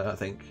similar, I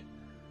think.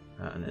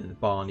 And then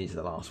Barney's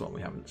the last one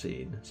we haven't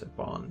seen. So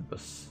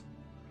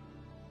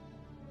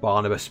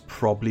Barnabas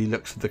probably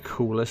looks the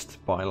coolest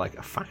by like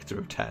a factor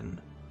of 10.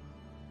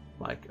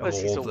 Like,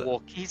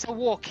 he's a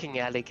walking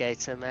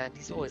alligator, man.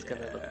 He's always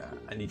gonna look cool.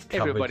 And he's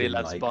covered Everybody in,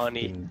 loves like,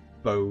 Barney. in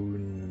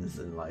bones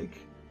and like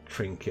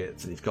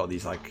trinkets, and he's got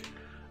these like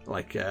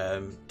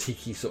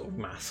tiki sort of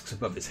masks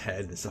above his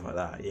head and stuff like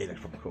that. Yeah, he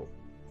looks probably cool.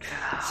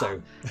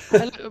 So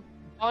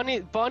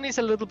Barney's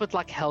a little bit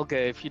like Helga.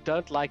 If you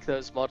don't like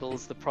those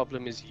models, the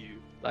problem is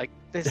you. Like,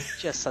 there's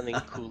just something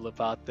cool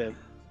about them.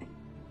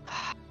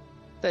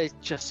 They're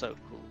just so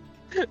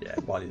cool. Yeah,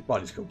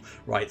 Barney's cool.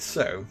 Right,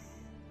 so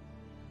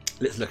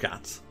let's look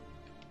at.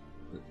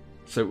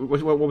 So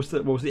what was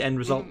the end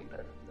result?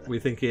 We're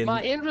thinking.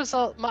 My end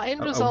result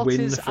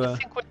is for...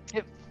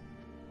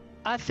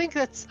 I think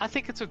it's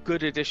a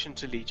good addition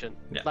to Legion.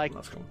 Yeah, like,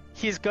 that's cool.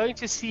 He's going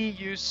to see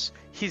use.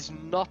 He's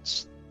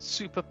not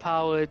super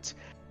powered.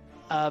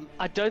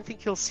 I don't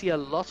think he'll see a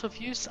lot of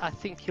use. I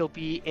think he'll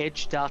be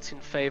edged out in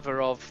favor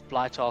of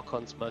Blight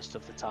Archons most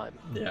of the time.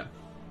 Yeah.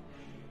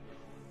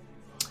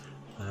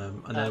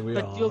 And then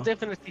but you'll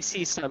definitely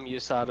see some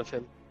use out of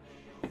him.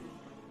 And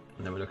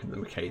then we're looking at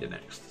the Makeda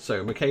next.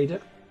 So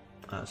Makeda.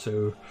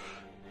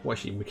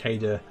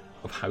 Makeda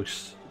of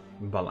House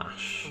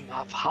Balash.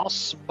 Of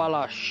House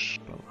Balash.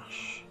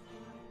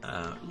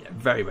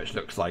 very much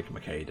looks like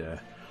Makeda.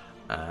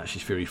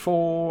 She's Fury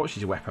 4,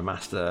 she's a Weapon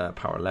Master,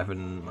 Power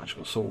 11,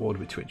 Magical Sword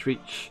with 2-inch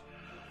reach.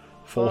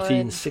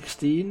 14,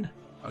 16,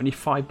 only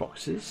 5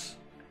 boxes.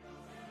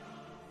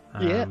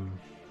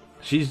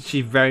 She's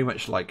very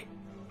much like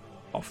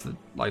off the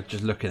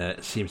just looking at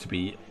it, seems to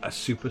be a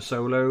super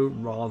solo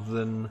rather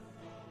than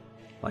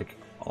like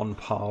on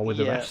par with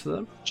the rest of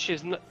them.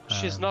 She's not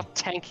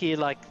tanky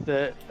like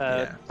the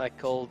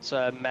like old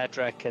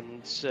Madrak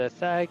and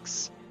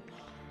Thags.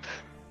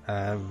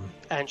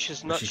 And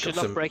she's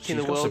not breaking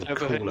the world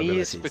over her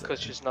knees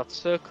because she's not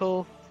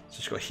Circle. So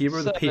she's got Hero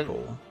of the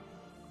People,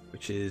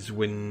 which is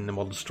when the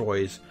model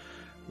destroys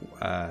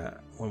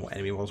one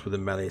enemy models with a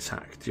melee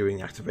attack during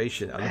the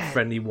activation, and the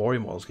friendly warrior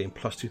models gain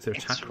 +2 to their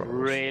attack rolls.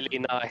 Really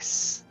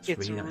nice.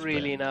 It's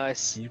really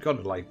nice. You've got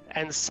to like.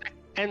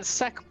 And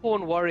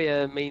Sackborn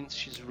Warrior means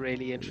she's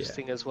really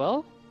interesting as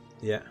well.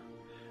 Yeah.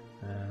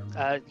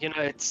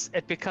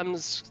 It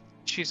becomes.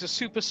 She's a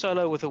super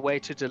solo with a way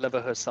to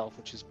deliver herself,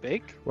 which is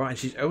big. Right,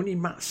 she's only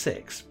Mat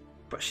 6,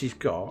 but she's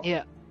got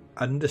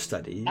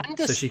understudy,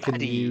 so she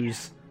can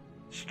use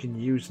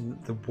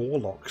the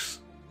Warlock's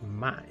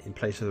mat in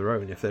place of their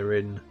own if they're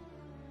in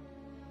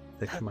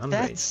the command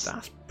range.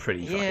 That's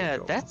pretty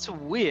cool. That's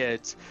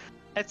weird.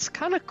 It's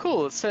kind of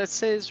cool. So it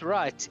says,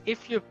 right,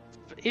 if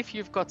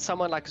you've got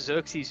someone like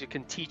Xerxes who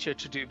can teach her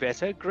to do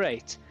better,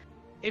 great.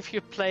 If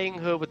you're playing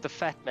her with the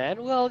fat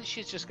man, well,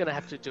 she's just going to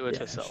have to do it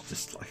herself.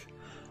 Just like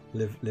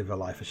live her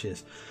life as she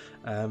is.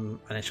 And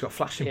then she's got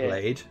Flashing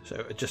Blade, so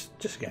it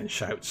just again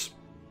shouts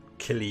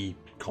killy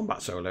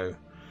combat solo.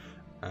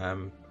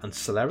 And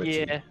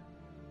Celerity.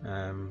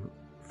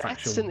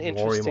 Faction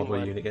warrior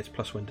model unit gets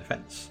 +1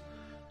 defense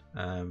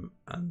and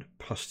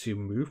 +2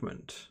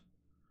 movement.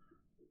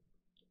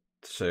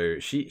 So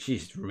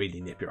she's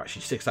really nippy, right? She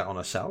sticks that on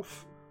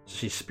herself. So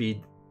she's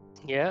speed.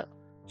 Yeah.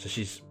 So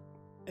she's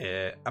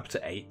up to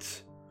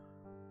 8.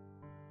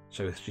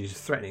 So she's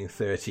threatening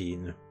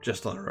 13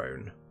 just on her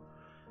own,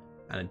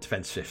 and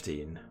defense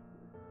 15.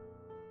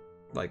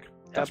 Like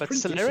that's but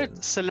pretty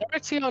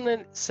celerity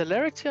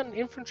on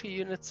infantry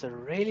units a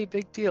really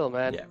big deal,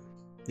 man. Yeah.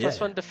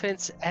 +1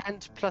 defense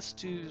and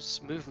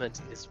 +2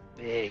 movement is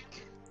big.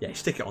 Yeah, you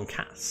stick it on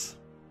cats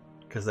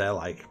because they're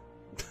like.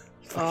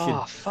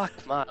 Oh fuck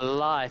my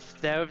life!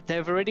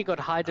 They've already got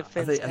high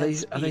defense.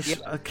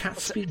 Are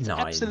cats speed 9?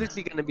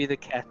 Absolutely going to be the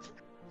cat.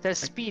 They're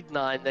speed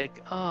 9.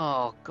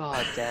 Oh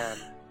god damn.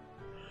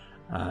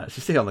 So you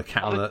stick it on the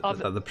cat on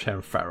the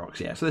Ferox.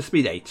 Yeah, so they're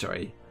speed 8.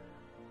 Sorry.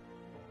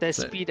 They're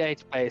speed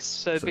 8 base,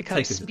 so it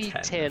becomes speed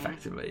 10.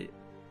 Effectively.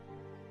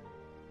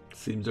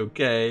 Seems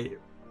okay.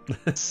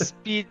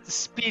 Speed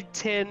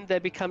 10, they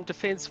become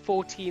defense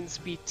 14,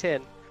 speed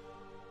 10.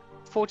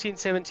 14,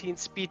 17,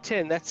 speed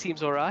 10. That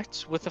seems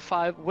alright with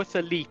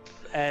a leap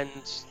and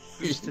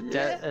boosted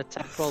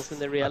attack rolls in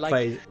the rear.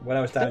 When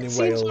I was down in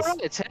Wales.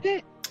 Right,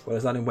 eh? When I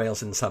was down in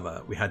Wales in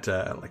summer, we had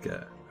like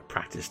a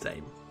practice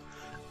game.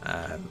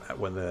 At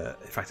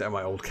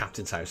my old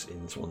captain's house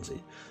in Swansea,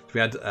 so we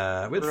had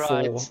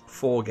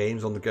four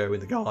games on the go in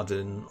the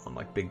garden on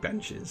like big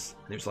benches,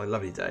 and it was like a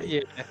lovely day.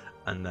 Yeah.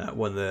 And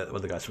one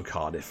of the guys from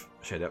Cardiff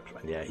showed up,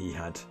 and he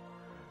had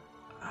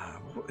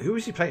who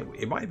was he playing?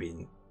 It might have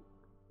been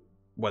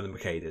one of the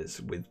Makedas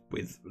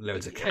with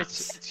loads of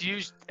cats. It's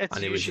usually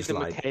the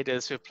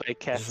Makedas who play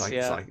cats.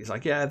 It's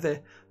like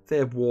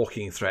they're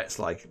walking threats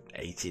like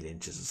 18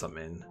 inches or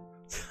something.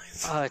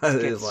 It's like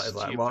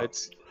what?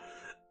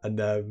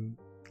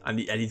 And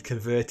he'd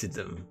converted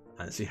them,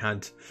 and so he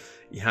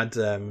had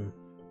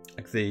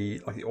like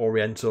the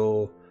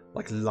Oriental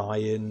like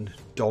lion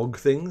dog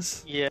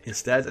things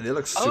instead, and it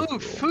looks super cool.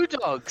 Food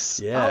dogs.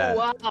 Yeah. Oh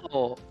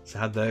wow. So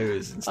I had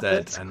those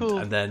instead, cool.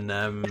 and then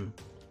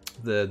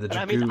the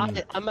Dragoon.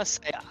 I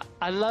must say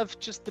I love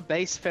just the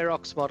base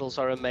Ferox models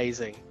are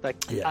amazing.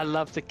 I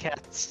love the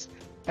cats.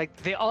 Like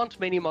there aren't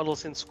many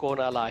models in Scorn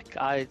I like.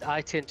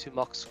 I tend to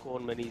mock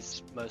Scorn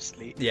minis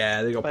mostly.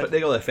 Yeah, they got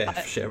their fair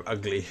share of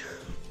ugly.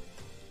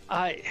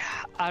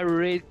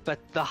 But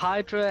the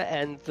Hydra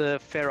and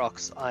the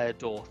Ferox I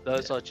adore.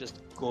 Those are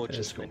just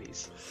gorgeous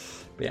minis.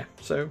 But yeah,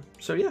 so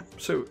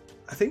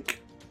I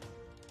think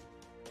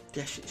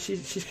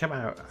she's come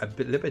out a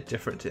little bit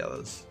different to the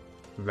others.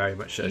 Very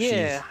much so.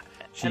 Yeah.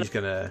 She's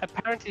gonna.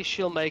 Apparently,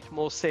 she'll make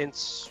more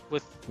sense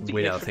with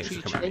the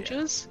infantry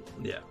changes.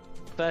 Yeah.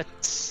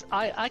 But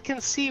I can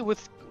see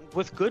with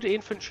good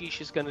infantry,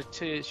 she's gonna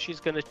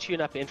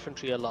tune up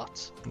infantry a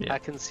lot. Yeah. I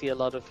can see a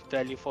lot of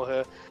value for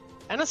her,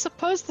 and I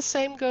suppose the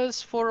same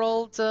goes for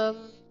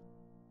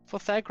for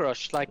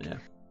Thagrosh.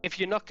 If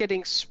you're not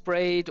getting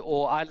sprayed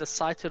or either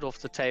sighted off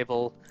the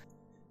table,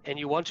 and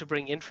you want to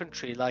bring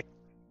infantry,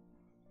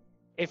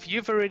 if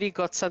you've already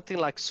got something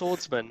like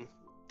Swordsman,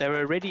 they're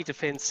already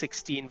defense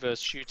 16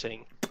 versus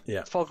shooting.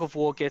 Yeah. Fog of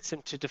War gets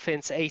him to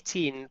defense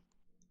 18.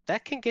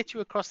 That can get you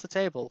across the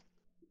table.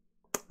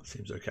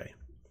 Seems okay.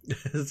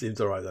 Seems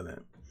alright, doesn't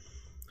it?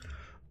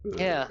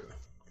 Yeah.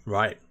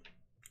 Right.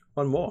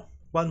 One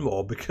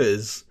more,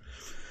 because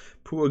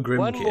Poor Grimkin.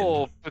 One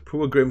more.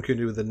 Poor Grimkin,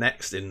 who was the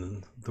next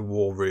in the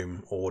war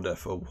room order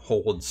for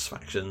hordes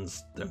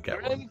factions. Don't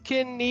get one.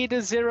 Grimkin need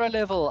a 0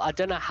 level. I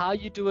don't know how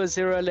you do a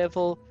 0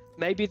 level.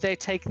 Maybe they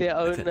take their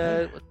own.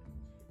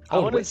 I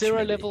want a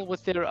 0 level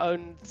with their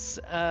own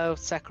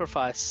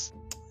sacrifice.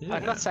 Yeah.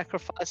 Not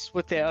sacrifice,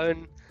 with their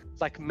own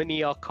like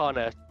mini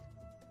arcana.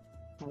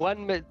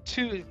 A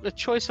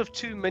choice of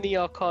 2 mini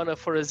arcana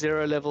for a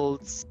 0 level.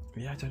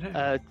 Yeah, I don't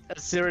know. A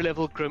 0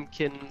 level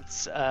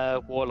Grimkin's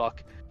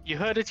warlock. You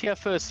heard it here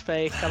first,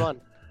 Faye. Come on.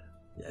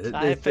 Yeah,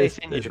 I have faith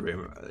in you.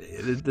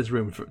 There's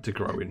room to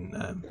grow in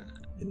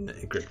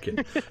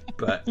Grimkin,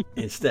 but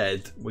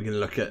instead we're going to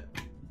look at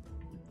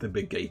the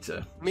big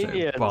gator,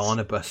 Minions. So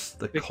Barnabas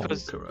the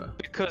Conqueror.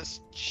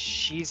 Because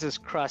Jesus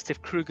Christ,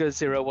 if Kruger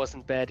 0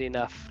 wasn't bad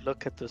enough,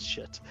 look at this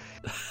shit.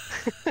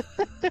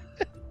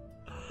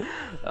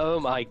 Oh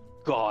my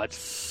God.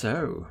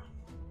 So,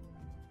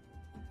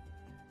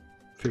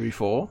 Fury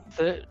 4.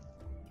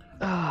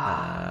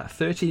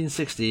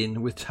 13-16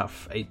 with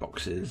tough 8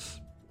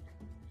 boxes.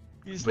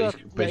 But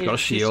he's got a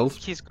shield.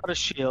 He's got a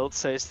shield,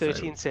 so it's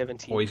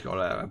 13-17. Or he's got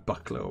a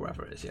buckler or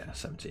whatever it is,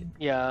 17.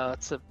 Yeah,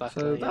 it's a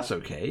buckler. So that's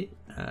okay.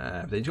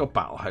 Then he's got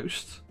Battle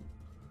Host.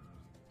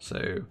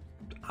 So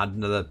add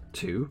another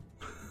 2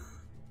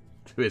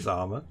 to his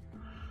armor.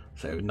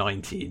 So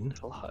 19.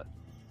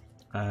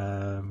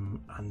 And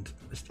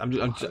I'm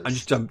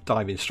just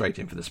diving straight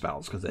in for the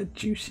spells because they're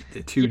juicy.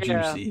 They're too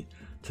juicy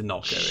to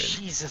not go in.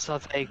 Jesus, are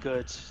they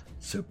good?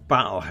 So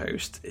Battle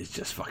Host is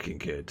just fucking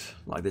good.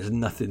 Like there's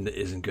nothing that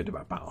isn't good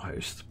about Battle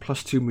Host.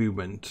 +2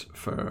 movement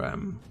for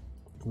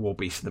War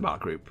Beast in the battle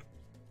group,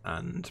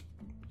 and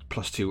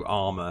 +2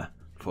 armor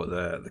for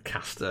the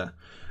caster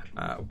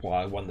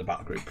while one of the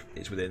battle group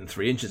is within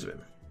 3 inches of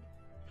him.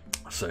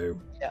 So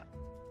yeah,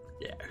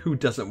 who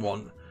doesn't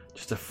want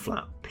just a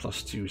flat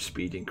 +2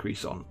 speed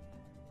increase on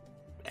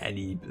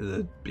any of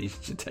the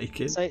beasts you take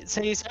in?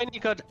 So he's only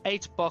got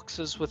 8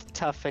 boxes with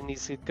tough, and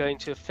he's going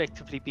to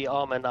effectively be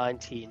armor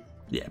 19.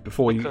 Yeah,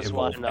 before you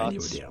involve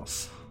anybody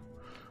else.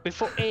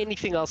 Before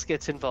anything else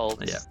gets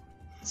involved. Yeah.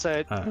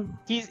 So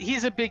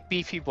he's a big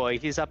beefy boy.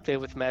 He's up there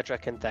with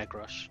Madrak and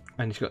Thagrosh.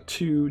 And he's got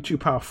two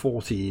power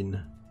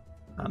 14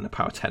 and a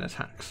power 10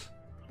 attacks.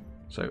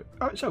 So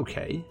it's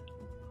okay.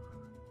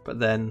 But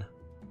then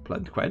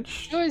Blood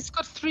Quench. No, he's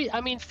got 3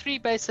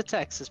 base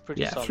attacks is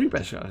pretty solid. Yeah, 3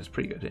 base attacks is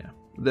pretty good, yeah.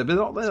 They're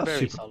not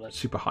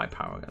super high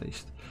power, at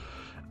least.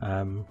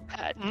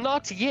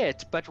 Not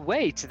yet, but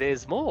wait,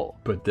 there's more.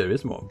 But there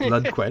is more.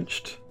 Blood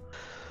Quenched.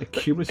 A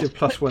cumulative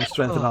 +1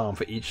 strength and arm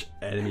for each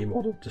enemy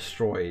model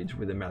destroyed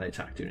with a melee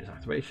attack during its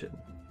activation.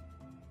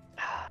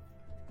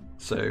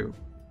 So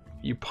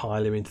you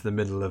pile him into the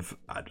middle of,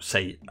 I'd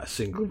say, a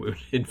single wound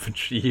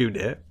infantry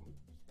unit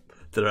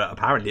that are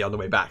apparently on the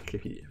way back.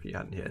 If you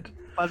hadn't heard.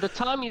 By the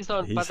time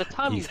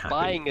he's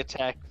buying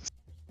attacks,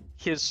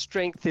 his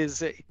strength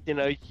is,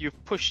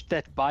 you've pushed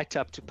that bite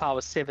up to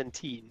power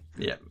 17.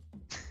 Yeah.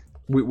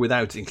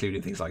 Without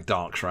including things like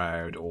Dark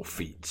Shroud or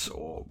feats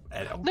or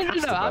No,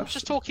 I'm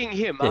just talking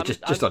him. Yeah,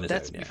 just on his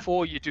that's own,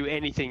 before you do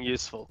anything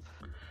useful.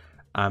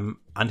 And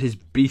his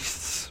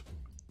beasts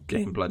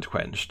gain Blood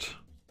Quenched.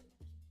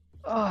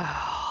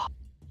 Oh,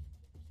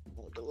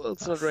 the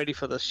world's not ready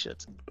for this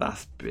shit.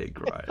 That's big,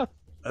 right?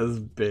 That's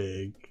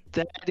big.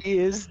 That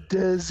is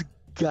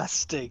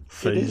disgusting.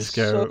 So it is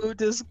so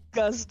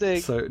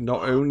disgusting. So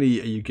not only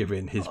are you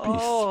giving his beast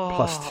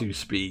 +2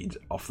 speed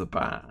off the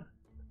bat,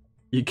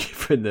 you're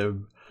giving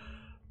them.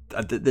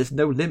 There's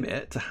no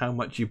limit to how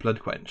much you Blood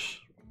Quench.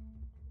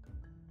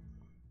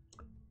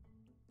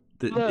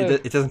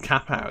 It doesn't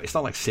cap out. It's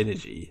not like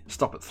Synergy.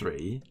 Stop at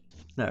 3.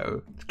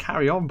 No,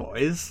 carry on,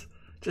 boys.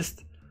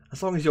 Just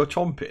as long as you're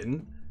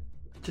chomping,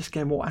 just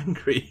get more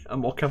angry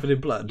and more covered in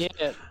blood.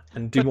 Yeah,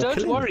 and do more don't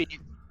killing. worry.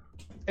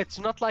 It's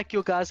not like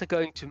your guys are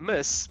going to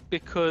miss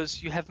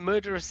because you have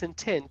murderous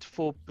intent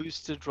for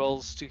boosted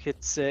rolls to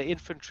hit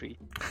infantry.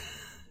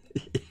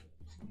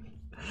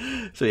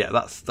 So yeah,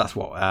 that's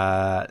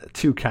what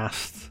 2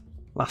 casts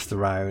last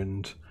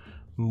around.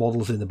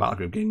 Models in the battle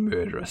group getting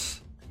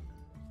murderous,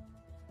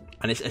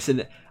 and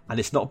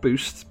it's not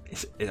boost.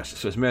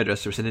 It's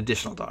murderous, so it's an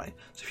additional die.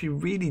 So if you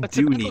really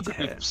do need to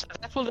hit, so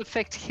that will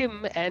affect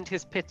him and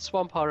his pet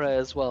Swamp Horror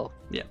as well.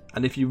 Yeah,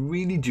 and if you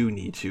really do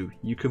need to,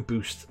 you can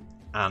boost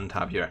and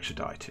have your extra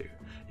die too.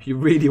 If you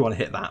really want to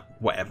hit that,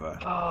 whatever.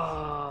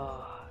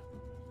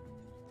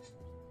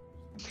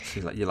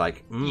 So you're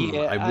like, I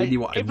really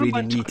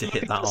need to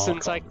hit that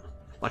Archon.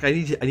 Like I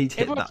need to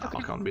hit that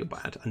Archon real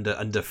bad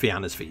under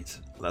Fianna's feet.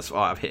 That's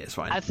what I've hit. It's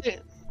fine. I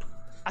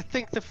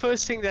think the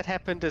first thing that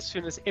happened as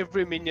soon as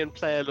every minion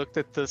player looked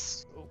at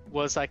this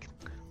was like,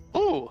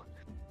 "Oh,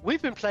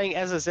 we've been playing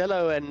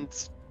Azazello and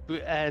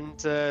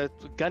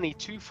Gunny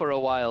 2 for a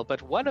while,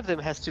 but one of them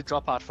has to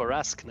drop out for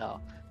Rusk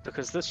now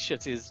because this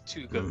shit is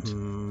too good."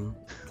 Mm-hmm.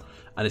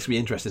 And it's gonna be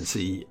interesting to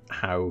see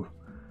how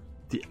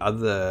the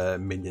other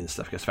minion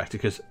stuff gets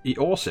affected, because he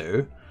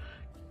also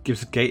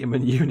gives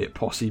Gatorman unit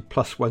posse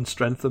 +1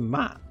 strength and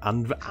mat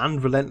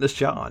and relentless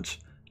charge.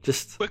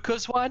 Just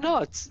because why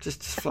not?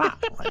 Just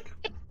flat, like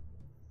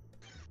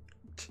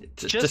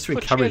Just to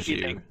encourage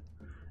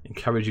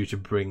you to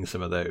bring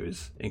some of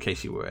those in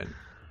case you weren't.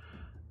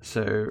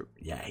 So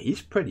yeah,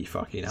 he's pretty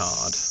fucking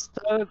hard.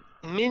 So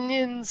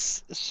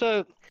minions.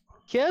 So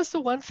here's the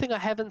one thing I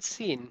haven't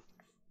seen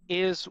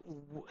is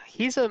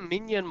he's a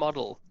minion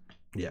model.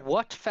 Yeah.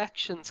 What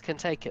factions can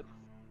take him?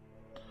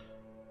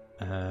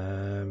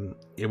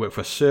 He worked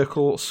for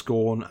Circle,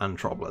 Scorn, and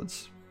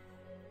Trobloods.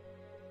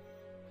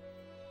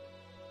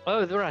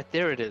 Oh, right,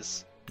 there it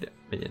is. Yeah,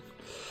 minion.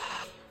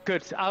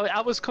 Good.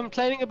 I was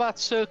complaining about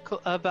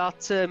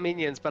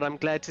minions, but I'm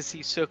glad to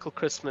see Circle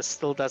Christmas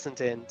still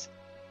doesn't end.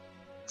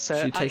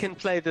 So I can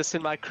play this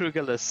in my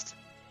Kruger list.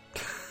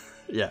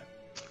 Yeah.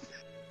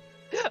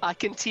 I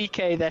can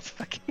TK that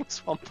fucking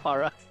swamp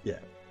horror. Yeah.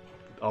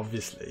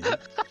 Obviously.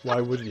 Why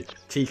wouldn't you?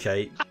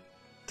 TK.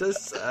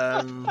 Does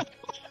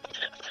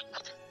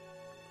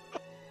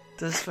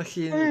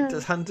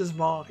Hunter's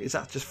Mark, is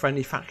that just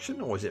friendly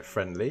faction or is it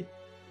friendly?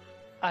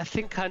 I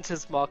think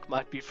Hunter's Mark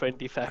might be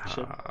friendly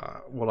faction.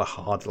 What a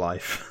hard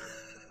life.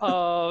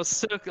 Oh,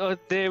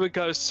 there we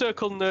go.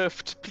 Circle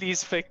nerfed,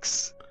 please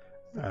fix.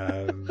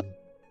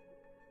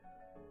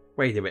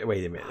 Wait a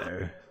minute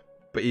though.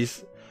 But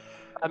he's...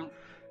 did you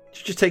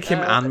just take him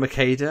and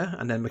Makeda,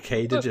 and then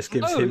Makeda just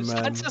gives him...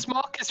 Hunter's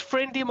Mark is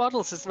friendly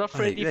models, it's not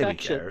friendly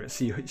faction. There we go.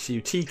 So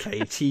you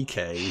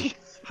TK,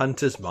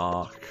 Hunter's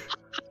Mark,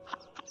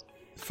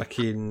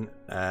 fucking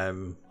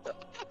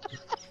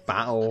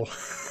battle...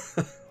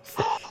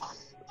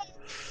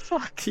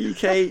 Fuck.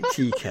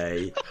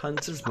 TK,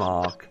 Hunter's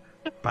Mark,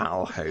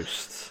 Battle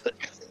Host.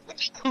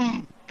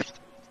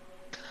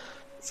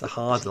 It's a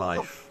hard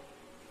life.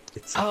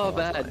 It's a hard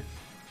life.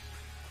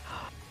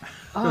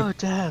 Oh,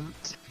 damn.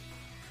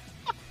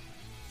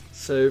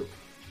 So,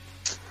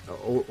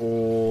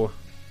 or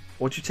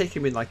do you take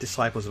him in like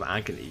Disciples of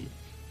Agony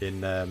in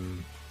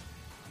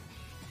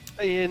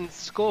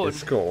Scorn? In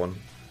Scorn,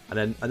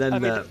 and then I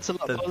mean, it's a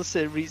lot more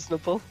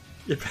reasonable.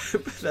 Yeah,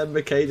 but then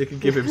Makeda can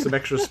give him some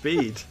extra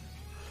speed.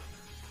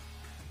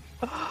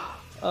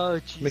 Oh,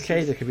 Jesus.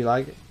 Makeda could be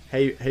like,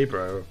 hey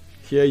bro,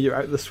 here you're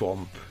out the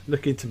swamp,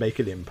 looking to make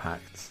an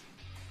impact.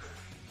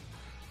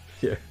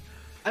 Yeah.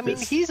 I mean,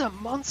 he's a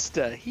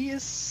monster. He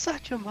is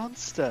such a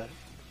monster.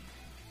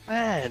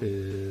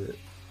 Man.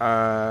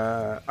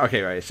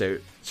 Okay, right, so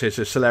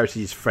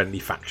Celerity's friendly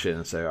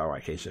faction, so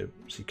alright, okay, so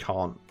she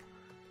can't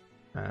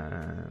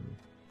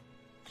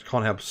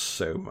help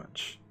so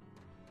much.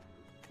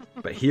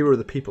 But Hero of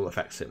the People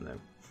affects him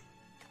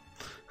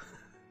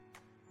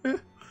though.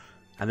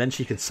 And then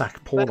she can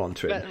sack Pawn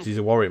onto him because he's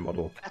a warrior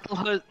model.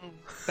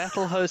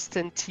 Battle host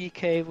and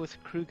TK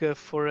with Kruger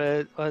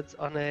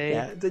on a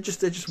yeah. They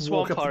just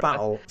walk up the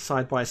battle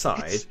side by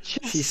side.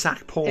 She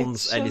sack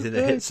pawns anything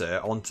that hits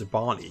her onto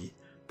Barney.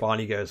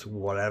 Barney goes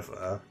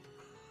whatever.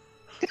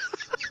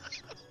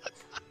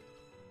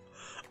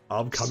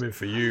 I'm coming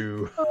for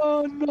you.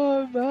 Oh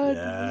no, man!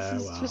 Yeah,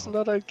 this is just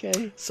not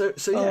okay. So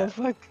yeah.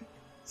 Fuck.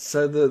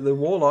 So the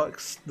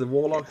warlocks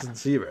and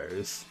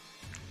zeros,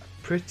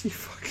 pretty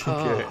fucking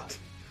good.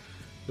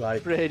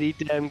 Like pretty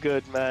damn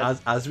good, man.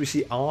 As we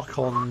see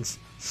Archons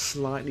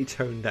slightly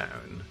toned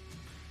down,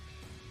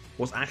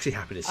 what's actually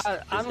happening is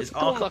I'm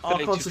still not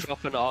going to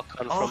drop an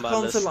Archon from my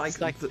list. Are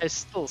they're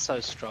still so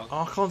strong.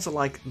 Archons are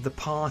like the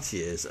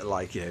partiers at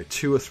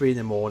 2 or 3 in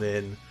the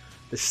morning.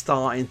 They're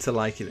starting to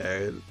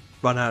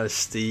run out of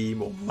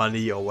steam or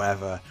money or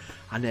whatever,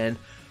 and then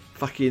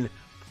fucking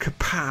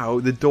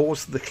kapow, the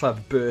doors to the club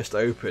burst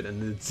open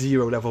and the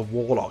 0 level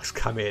warlocks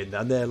come in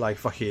and they're like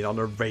fucking on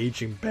a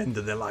raging bend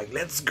and they're like,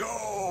 let's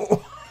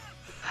go.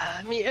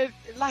 I mean,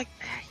 like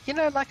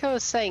I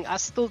was saying, I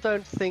still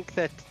don't think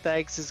that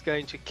Thags is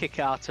going to kick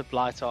out a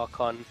Blight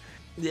Archon.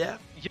 Yeah.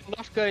 You're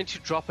not going to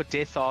drop a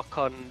Death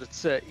Archon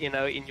that's,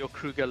 in your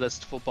Kruger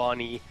list for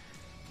Barney.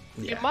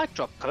 Yeah. You might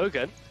drop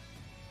Kogan.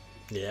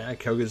 Yeah,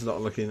 Kogan's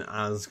not looking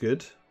as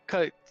good.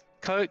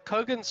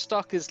 Kogan's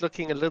stock is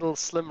looking a little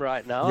slim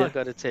right now, I've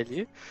got to tell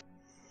you.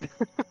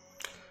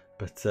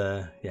 But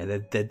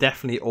they're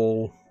definitely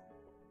all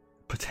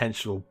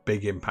potential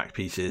big impact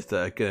pieces that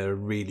are going to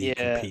really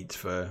compete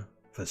for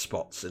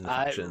spots in the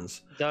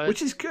factions,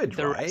 which is good,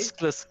 right?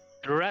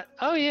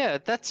 Oh yeah,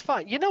 that's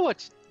fine. You know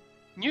what?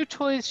 New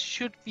toys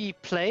should be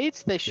played.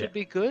 They should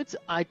be good.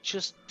 I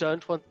just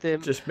don't want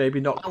them. Just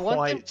maybe not quite. I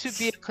want them to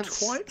be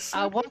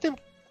I want them.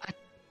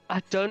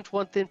 I don't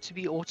want them to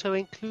be auto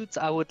includes.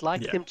 I would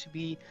like them to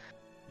be.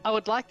 I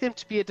would like them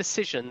to be a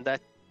decision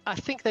that I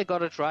think they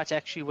got it right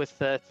actually with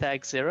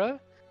Thag Zero,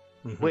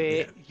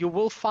 where you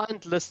will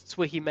find lists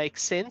where he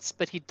makes sense,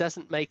 but he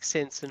doesn't make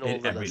sense in all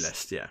the every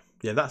lists. list.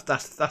 Yeah, that's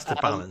the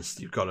balance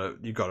you've got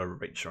to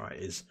reach, right?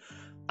 Is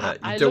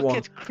you don't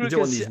want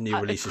these new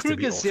releases to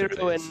be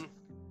auto.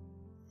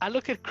 I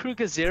look at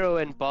Kruger Zero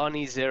and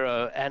Barney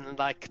Zero, and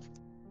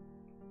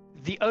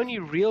the only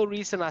real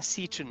reason I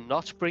see to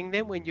not bring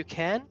them when you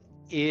can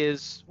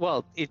is,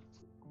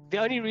 the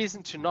only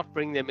reason to not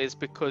bring them is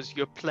because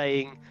you're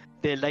playing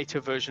their later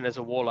version as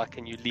a warlock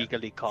and you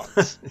legally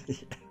can't.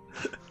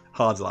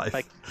 Hard life.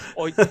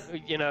 or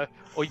you know,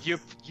 or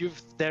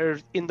they're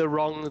in the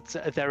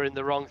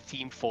wrong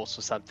theme force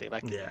or something.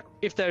 Like, Yeah.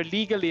 if they're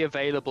legally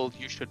available,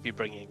 you should be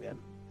bringing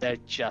them. They're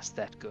just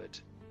that good.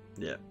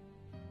 Yeah.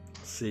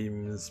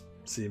 Seems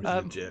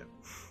legit.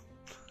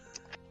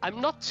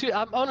 I'm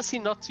honestly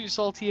not too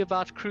salty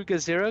about Kruger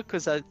Zero,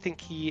 because I think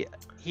he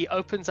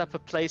opens up a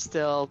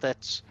playstyle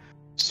that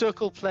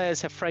Circle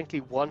players have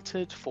frankly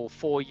wanted for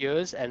 4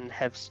 years and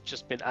have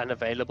just been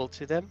unavailable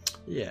to them.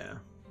 Yeah.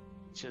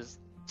 Which is,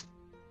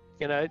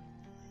 you know,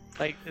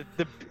 like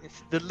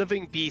the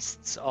living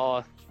beasts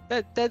are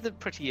they're the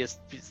prettiest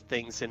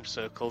things in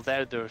Circle.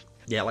 They're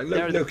Loki's like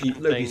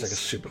a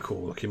super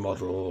cool looking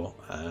model.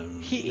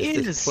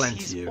 There's plenty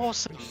he's of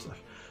awesome.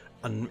 stuff.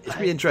 And it's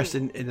be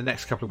interesting in the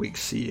next couple of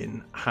weeks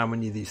seeing how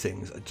many of these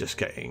things are just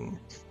getting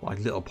like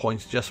little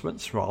point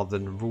adjustments rather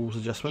than rules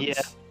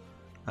adjustments.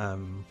 Yeah.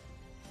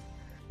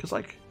 Because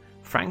like,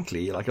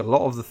 frankly, like a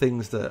lot of the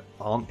things that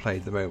aren't played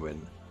at the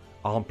moment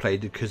aren't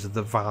played because of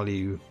the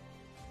value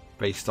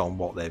based on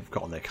what they've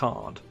got on their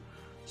card.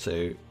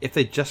 So if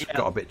they just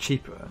got a bit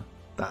cheaper,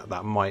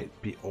 that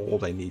might be all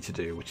they need to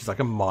do, which is like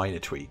a minor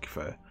tweak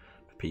for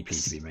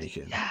PP to be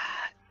making. Yeah.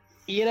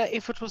 You know,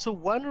 if it was a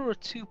 1 or a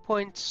 2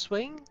 point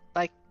swing,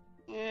 like,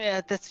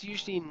 yeah, that's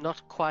usually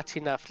not quite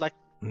enough. Like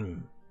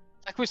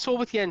we saw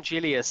with the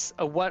Angelius,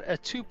 a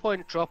 2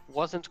 point drop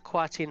wasn't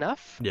quite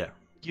enough. Yeah.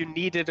 You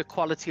needed a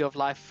quality of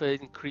life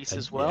increase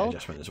as well. Yeah,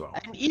 adjustment as well.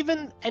 And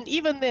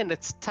even then,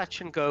 it's touch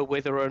and go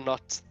whether or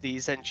not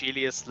these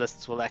Angelius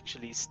lists will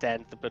actually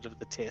stand the bit of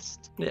the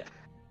test. Yeah.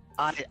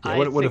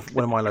 One of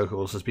my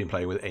locals has been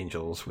playing with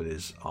Angels with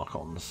his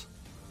Archons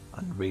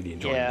and really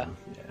enjoying them.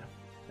 Yeah.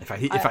 In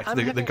fact,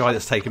 the guy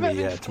that's taking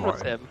me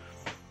tomorrow.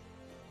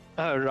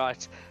 Oh,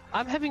 right.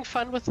 I'm having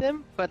fun with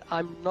them, but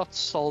I'm not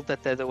sold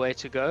that they're the way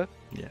to go.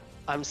 Yeah.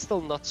 I'm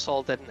still not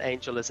sold that an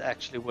Angel is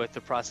actually worth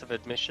the price of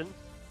admission.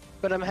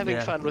 But I'm having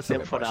fun with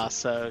them for now,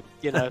 so,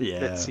 you know,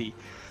 let's see.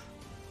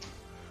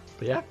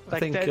 But yeah, I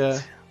think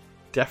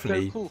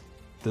definitely cool.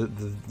 the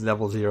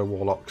level 0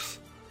 Warlocks,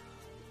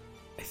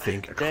 I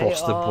think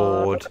across the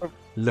board,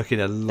 looking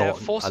a lot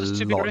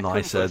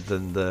nicer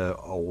than the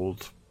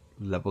old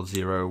level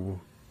 0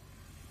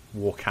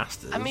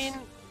 Warcasters. I mean,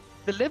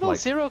 the level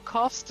 0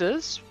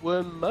 casters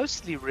were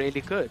mostly really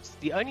good.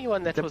 The only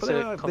one that was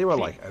they were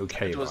like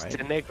okay, was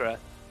Denegra.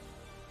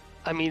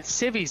 I mean,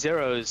 Sevi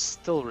 0 is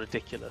still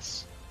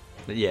ridiculous.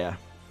 Yeah,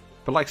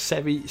 but like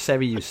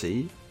Sevi you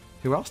see.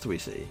 Who else do we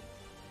see?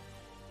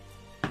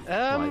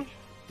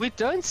 We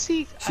don't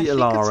see. I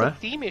Alara. think it's a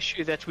theme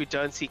issue that we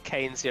don't see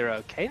Kane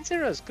 0. Kane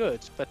 0 is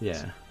good, but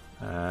yeah,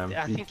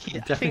 I think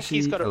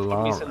he's got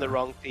he's in the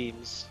wrong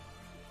themes.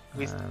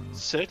 We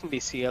certainly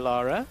see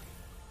Alara,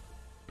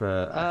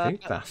 but I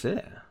think that's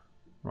it,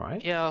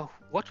 right? Yeah.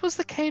 What was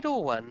the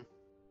Kador one?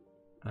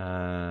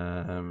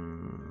 I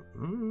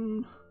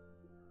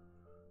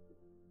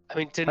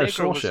mean,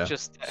 Denegra was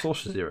just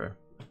Sorcerer 0.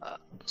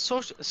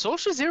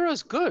 Sorcerer 0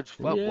 is good.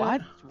 Well, why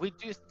we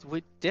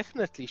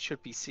definitely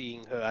should be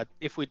seeing her.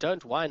 If we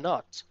don't, why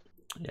not?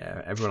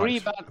 Yeah, everyone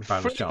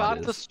free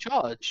boundless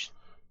charge.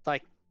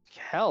 Like,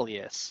 hell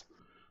yes.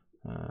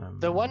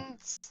 The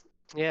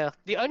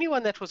only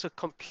one that was a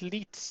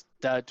complete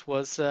dud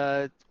was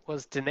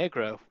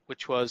Denegra,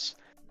 which was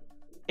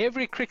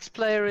every Crix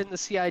player in the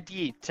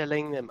CID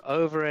telling them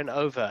over and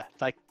over,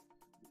 like,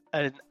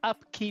 an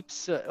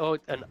or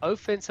an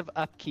offensive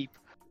upkeep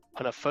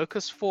on a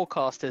focus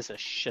forecast is a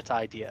shit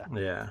idea.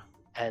 Yeah.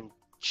 And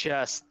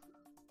just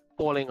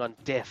falling on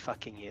deaf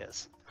fucking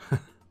ears.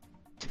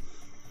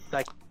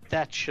 Like,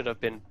 that should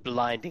have been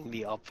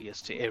blindingly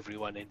obvious to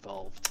everyone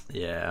involved.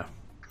 Yeah.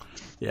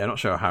 Yeah, I'm not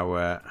sure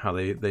how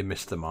they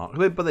missed the mark,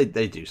 but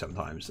they do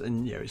sometimes,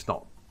 and you know it's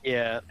not.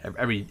 Yeah.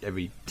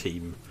 Every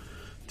team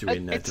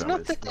doing their it's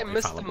not that they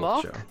missed the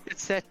mark. Sure.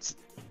 It's that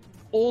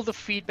all the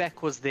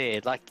feedback was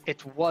there. Like,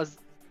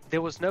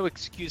 there was no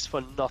excuse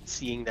for not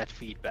seeing that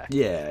feedback.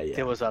 Yeah.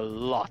 There was a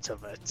lot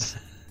of it.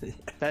 Yeah.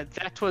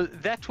 That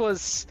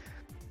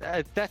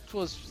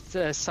was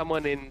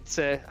someone in.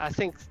 I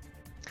think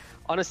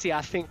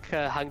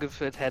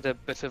Hungerford had a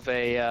bit of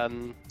a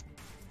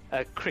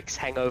Crix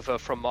hangover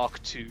from Mark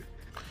II.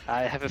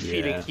 I have a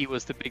feeling he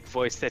was the big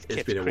voice that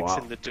kept Crix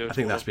in the dirt. I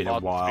think that's been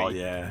a while,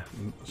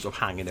 sort of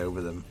hanging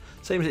over them.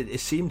 Same as it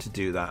seemed to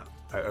do that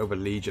over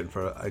Legion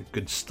for a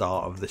good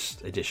start of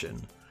this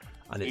edition,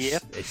 and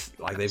it's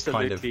like they've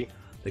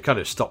kind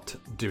of stopped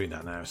doing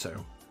that now.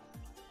 So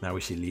now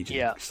we see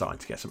Legion starting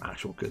to get some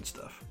actual good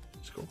stuff.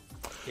 It's cool.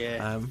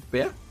 Yeah.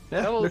 But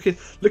well,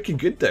 looking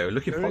good though.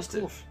 Looking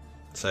positive. Cool.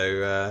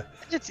 So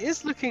it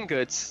is looking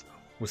good.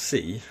 We'll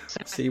see.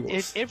 What's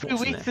next.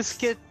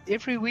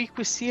 Every week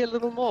we see a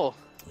little more.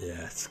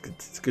 Yeah, it's good.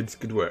 It's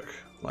good work.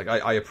 Like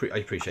I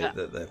appreciate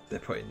that they're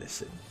putting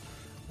this in.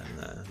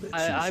 And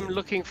I'm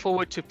looking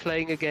forward to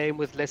playing a game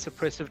with less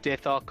oppressive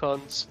Death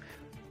Archons,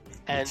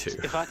 and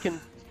if I can,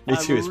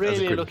 I'm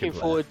really looking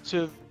forward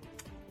to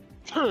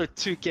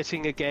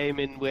getting a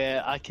game in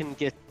where I can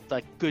get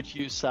like good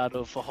use out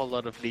of a whole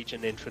lot of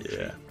Legion infantry.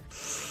 Yeah.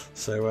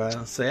 So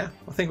yeah,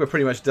 I think we're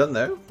pretty much done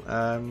though.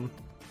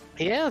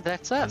 Yeah,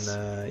 that's us.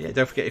 And yeah,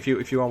 don't forget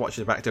if you are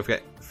watching it back, don't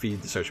forget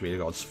feed the social media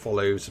gods,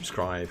 follow,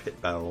 subscribe,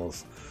 hit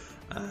bells,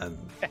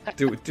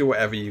 do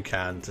whatever you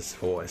can to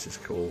support us. It's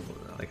cool.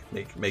 Like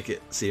make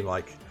it seem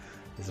like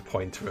there's a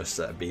point to us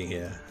being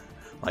here.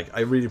 Like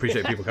I really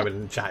appreciate people coming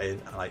and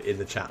chatting like in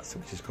the chats,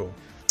 which is cool.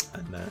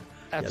 And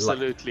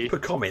absolutely,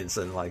 put comments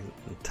and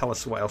tell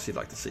us what else you'd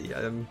like to see.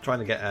 I'm trying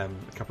to get a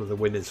couple of the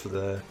winners for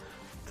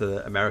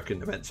the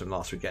American events from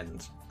last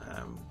weekend.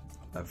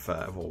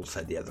 Have all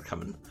said they'll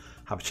come and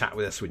have a chat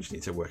with us. We just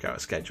need to work out a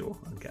schedule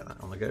and get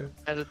that on the go.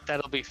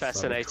 That'll be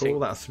fascinating. So cool.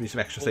 That'll be some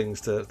extra things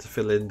to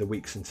fill in the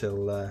weeks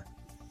until it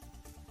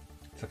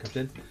comes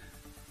in.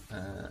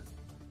 Yeah.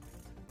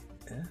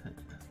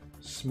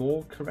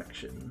 Small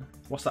correction.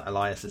 What's that?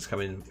 Elias is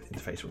coming into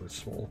Facebook with a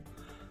small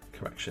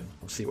correction.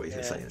 We'll see what he's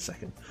going to say in a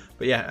second.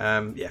 But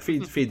yeah,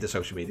 feed the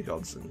social media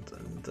gods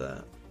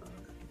and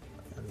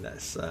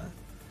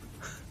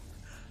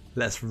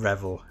let's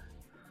revel.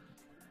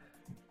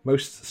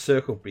 Most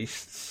circle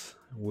beasts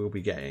will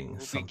be getting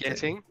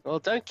something. Well,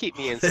 don't keep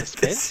me in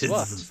suspense.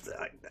 What?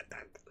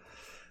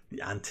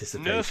 The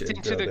anticipation. Nerfed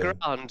into the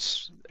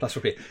ground. That's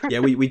okay.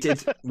 Yeah, we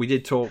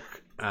did talk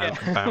about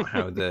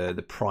how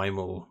the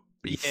primal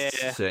beasts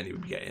certainly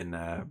would be getting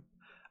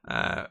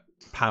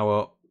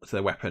power to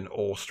their weapon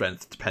or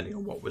strength, depending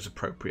on what was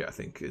appropriate. I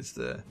think is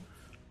the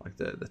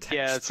text.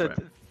 Yeah. So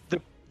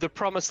the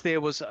promise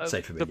there was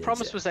the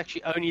promise was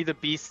actually only the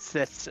beasts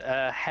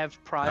that have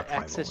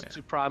access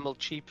to primal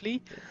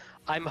cheaply. Yeah.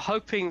 I'm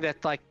hoping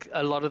that like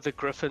a lot of the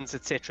griffins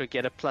etc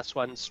get a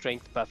 +1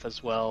 strength buff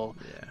as well.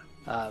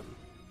 Yeah.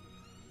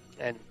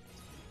 And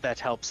that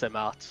helps them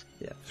out.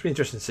 Yeah, it's really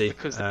interesting to see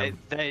because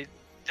they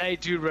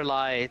do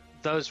rely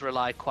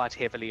quite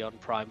heavily on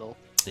primal.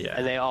 Yeah.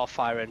 And they are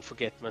fire and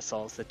forget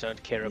missiles that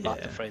don't care about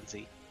the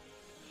frenzy.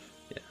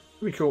 Yeah,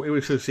 we cool.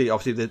 We'll see.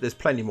 Obviously, there's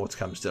plenty more to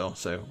come still,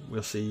 so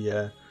we'll see.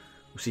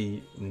 We'll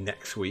see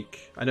next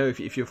week. I know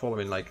if you're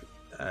following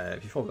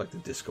if you follow the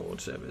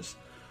Discord servers,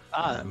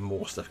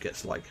 more stuff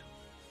gets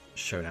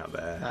shown out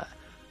there.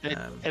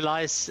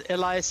 Elias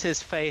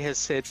says Faye has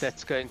said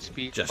that's going to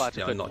be quite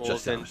a bit more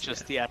than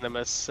just the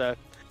Animus. So,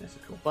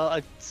 cool. Well,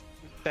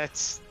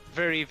 that's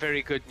very,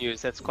 very good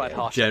news. That's quite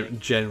heartening.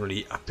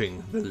 Generally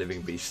upping the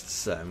living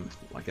beasts'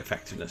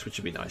 effectiveness, which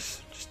would be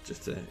nice.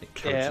 Just to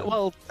encourage them.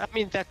 Well, I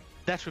mean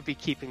that would be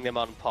keeping them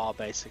on par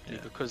basically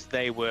because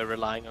they were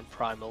relying on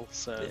primal.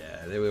 So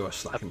yeah, they were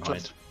slacking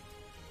behind.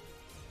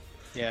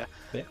 Yeah.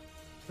 Yeah.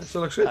 That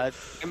still looks good.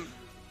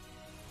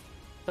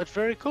 But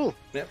very cool.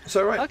 Yeah.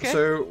 So okay.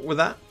 So with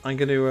that, I'm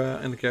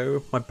gonna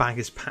go. My bag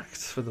is packed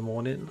for the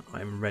morning.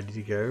 I'm ready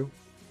to go.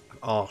 I've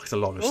arced a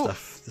lot of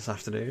stuff this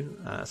afternoon.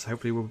 So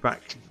hopefully we'll be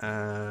back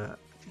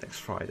next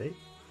Friday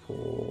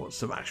for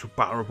some actual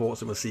battle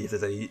reports, and we'll see if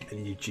there's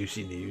any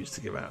juicy news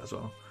to give out as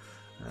well.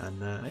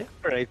 And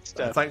great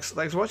stuff. Thanks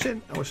for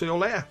watching. And we'll see you all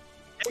later.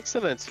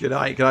 Excellent. Good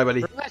night,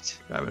 buddy. Right.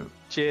 Bye.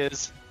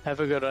 Cheers. Have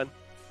a good one.